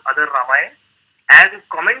readings of other Ramayana and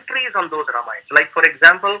commentaries on those Ramayana. Like, for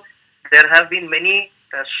example, there have been many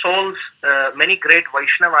souls, many great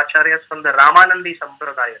Vaishnava acharyas from the Ramanandi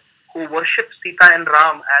Sampradaya who worship Sita and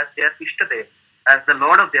Ram as their Ishtadev, as the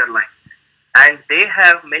Lord of their life. And they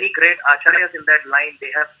have many great acharyas in that line.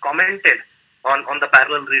 They have commented on the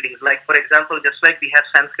parallel readings. Like, for example, just like we have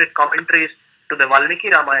Sanskrit commentaries to the Valmiki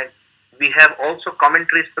Ramayana, we have also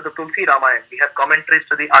commentaries to the Tulsi Ramayana. We have commentaries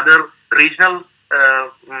to the other regional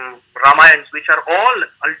Ramayans, which are all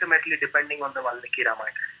ultimately depending on the Valmiki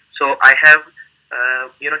Ramayana. So I have,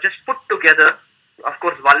 just put together, of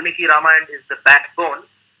course, Valmiki Ramayana is the backbone,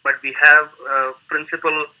 but we have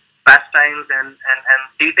principal pastimes and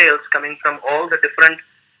details coming from all the different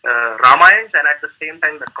Ramayans, and at the same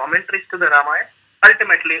time the commentaries to the Ramayana,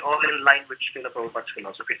 ultimately all in line with Srila Prabhupada's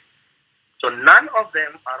philosophy. So none of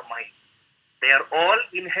them are mine. They are all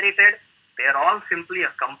inherited. They are all simply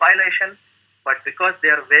a compilation, but because they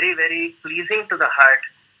are very, very pleasing to the heart,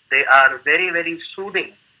 they are very, very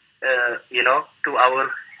soothing, to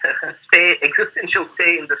our existential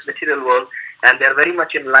stay in this material world, and they are very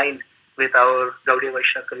much in line with our Gaudiya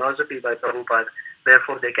Vaishnava philosophy by Prabhupada.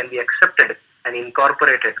 Therefore, they can be accepted and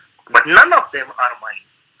incorporated. But none of them are mine.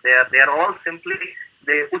 They are all simply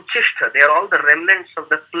the uchishta. They are all the remnants of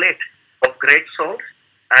the plate of great souls.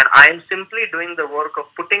 And I am simply doing the work of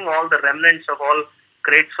putting all the remnants of all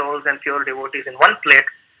great souls and pure devotees in one plate,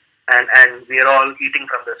 and we are all eating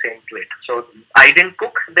from the same plate. So I didn't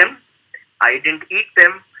cook them, I didn't eat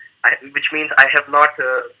them, which means I have not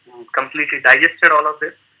completely digested all of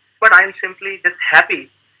this, but I am simply just happy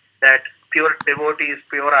that pure devotees,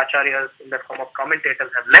 pure acharyas in the form of commentators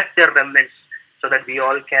have left their remnants so that we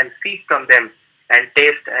all can feast from them and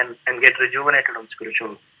taste and get rejuvenated on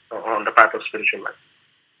the path of spiritual life.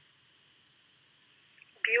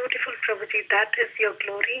 Beautiful, Prabhuji. That is your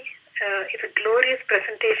glory. It's a glorious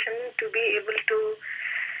presentation to be able to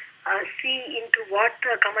see into what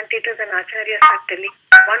commentators and acharyas are telling.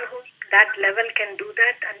 One who that level can do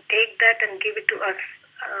that and take that and give it to us.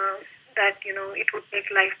 That it would take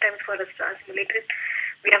lifetimes for us to assimilate it.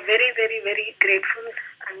 We are very, very, very grateful,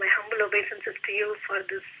 and my humble obeisances to you for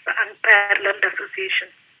this unparalleled association.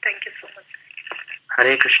 Thank you so much.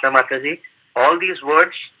 Hare Krishna Mataji. All these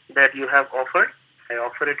words that you have offered, I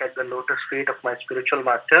offer it at the lotus feet of my spiritual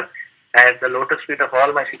master, at the lotus feet of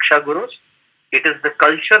all my Shiksha Gurus. It is the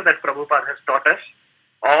culture that Prabhupada has taught us.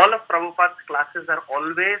 All of Prabhupada's classes are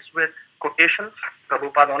always with quotations.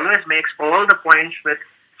 Prabhupada always makes all the points with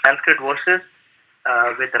Sanskrit verses,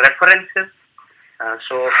 with references.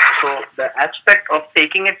 So the aspect of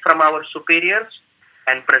taking it from our superiors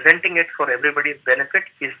and presenting it for everybody's benefit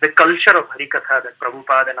is the culture of Harikatha that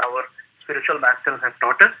Prabhupada and our spiritual masters have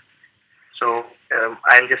taught us. So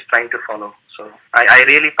I'm just trying to follow. So I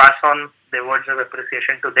really pass on the words of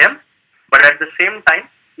appreciation to them. But at the same time,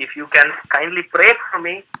 if you can kindly pray for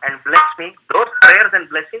me and bless me, those prayers and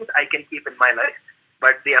blessings I can keep in my life.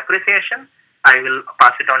 But the appreciation, I will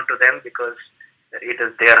pass it on to them because it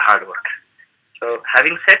is their hard work. So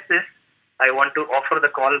having said this, I want to offer the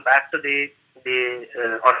call back to the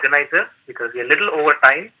organizer because we are a little over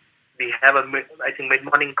time. We have a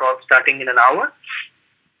mid-morning call starting in an hour.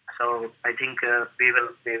 So I think we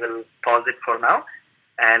will pause it for now.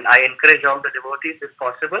 And I encourage all the devotees, if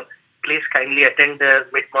possible, please kindly attend the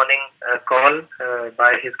mid-morning call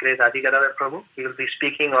by His Grace Adi Gadadhar Prabhu. He will be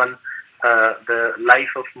speaking on the life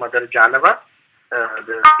of Mother Janava,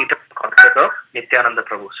 the Sita concert of Nityananda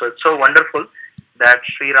Prabhu. So it's so wonderful that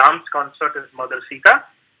Sri Ram's concert is Mother Sita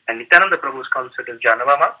and Nityananda Prabhu's concert is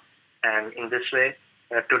Janavama. And in this way,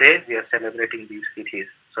 today we are celebrating these tithis.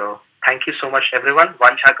 So thank you so much, everyone.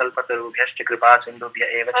 Vancha kalpatarubhyascha kripa sindhubhya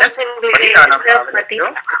eva cha patitanam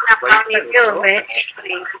pavanebhyo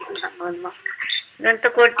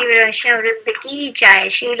Gantokoti Virashya Vritta ki jai,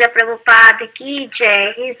 Srila Prabhupada ki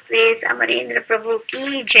jai, His Grace Amarendra Prabhu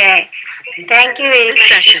ki jai. Thank you very much. This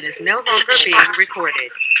session is no longer being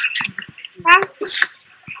recorded.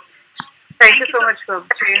 Thank you so much,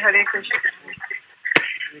 Prabhuji. Hare Krishna.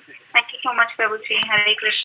 Thank you so much, Prabhuji. Hare Krishna.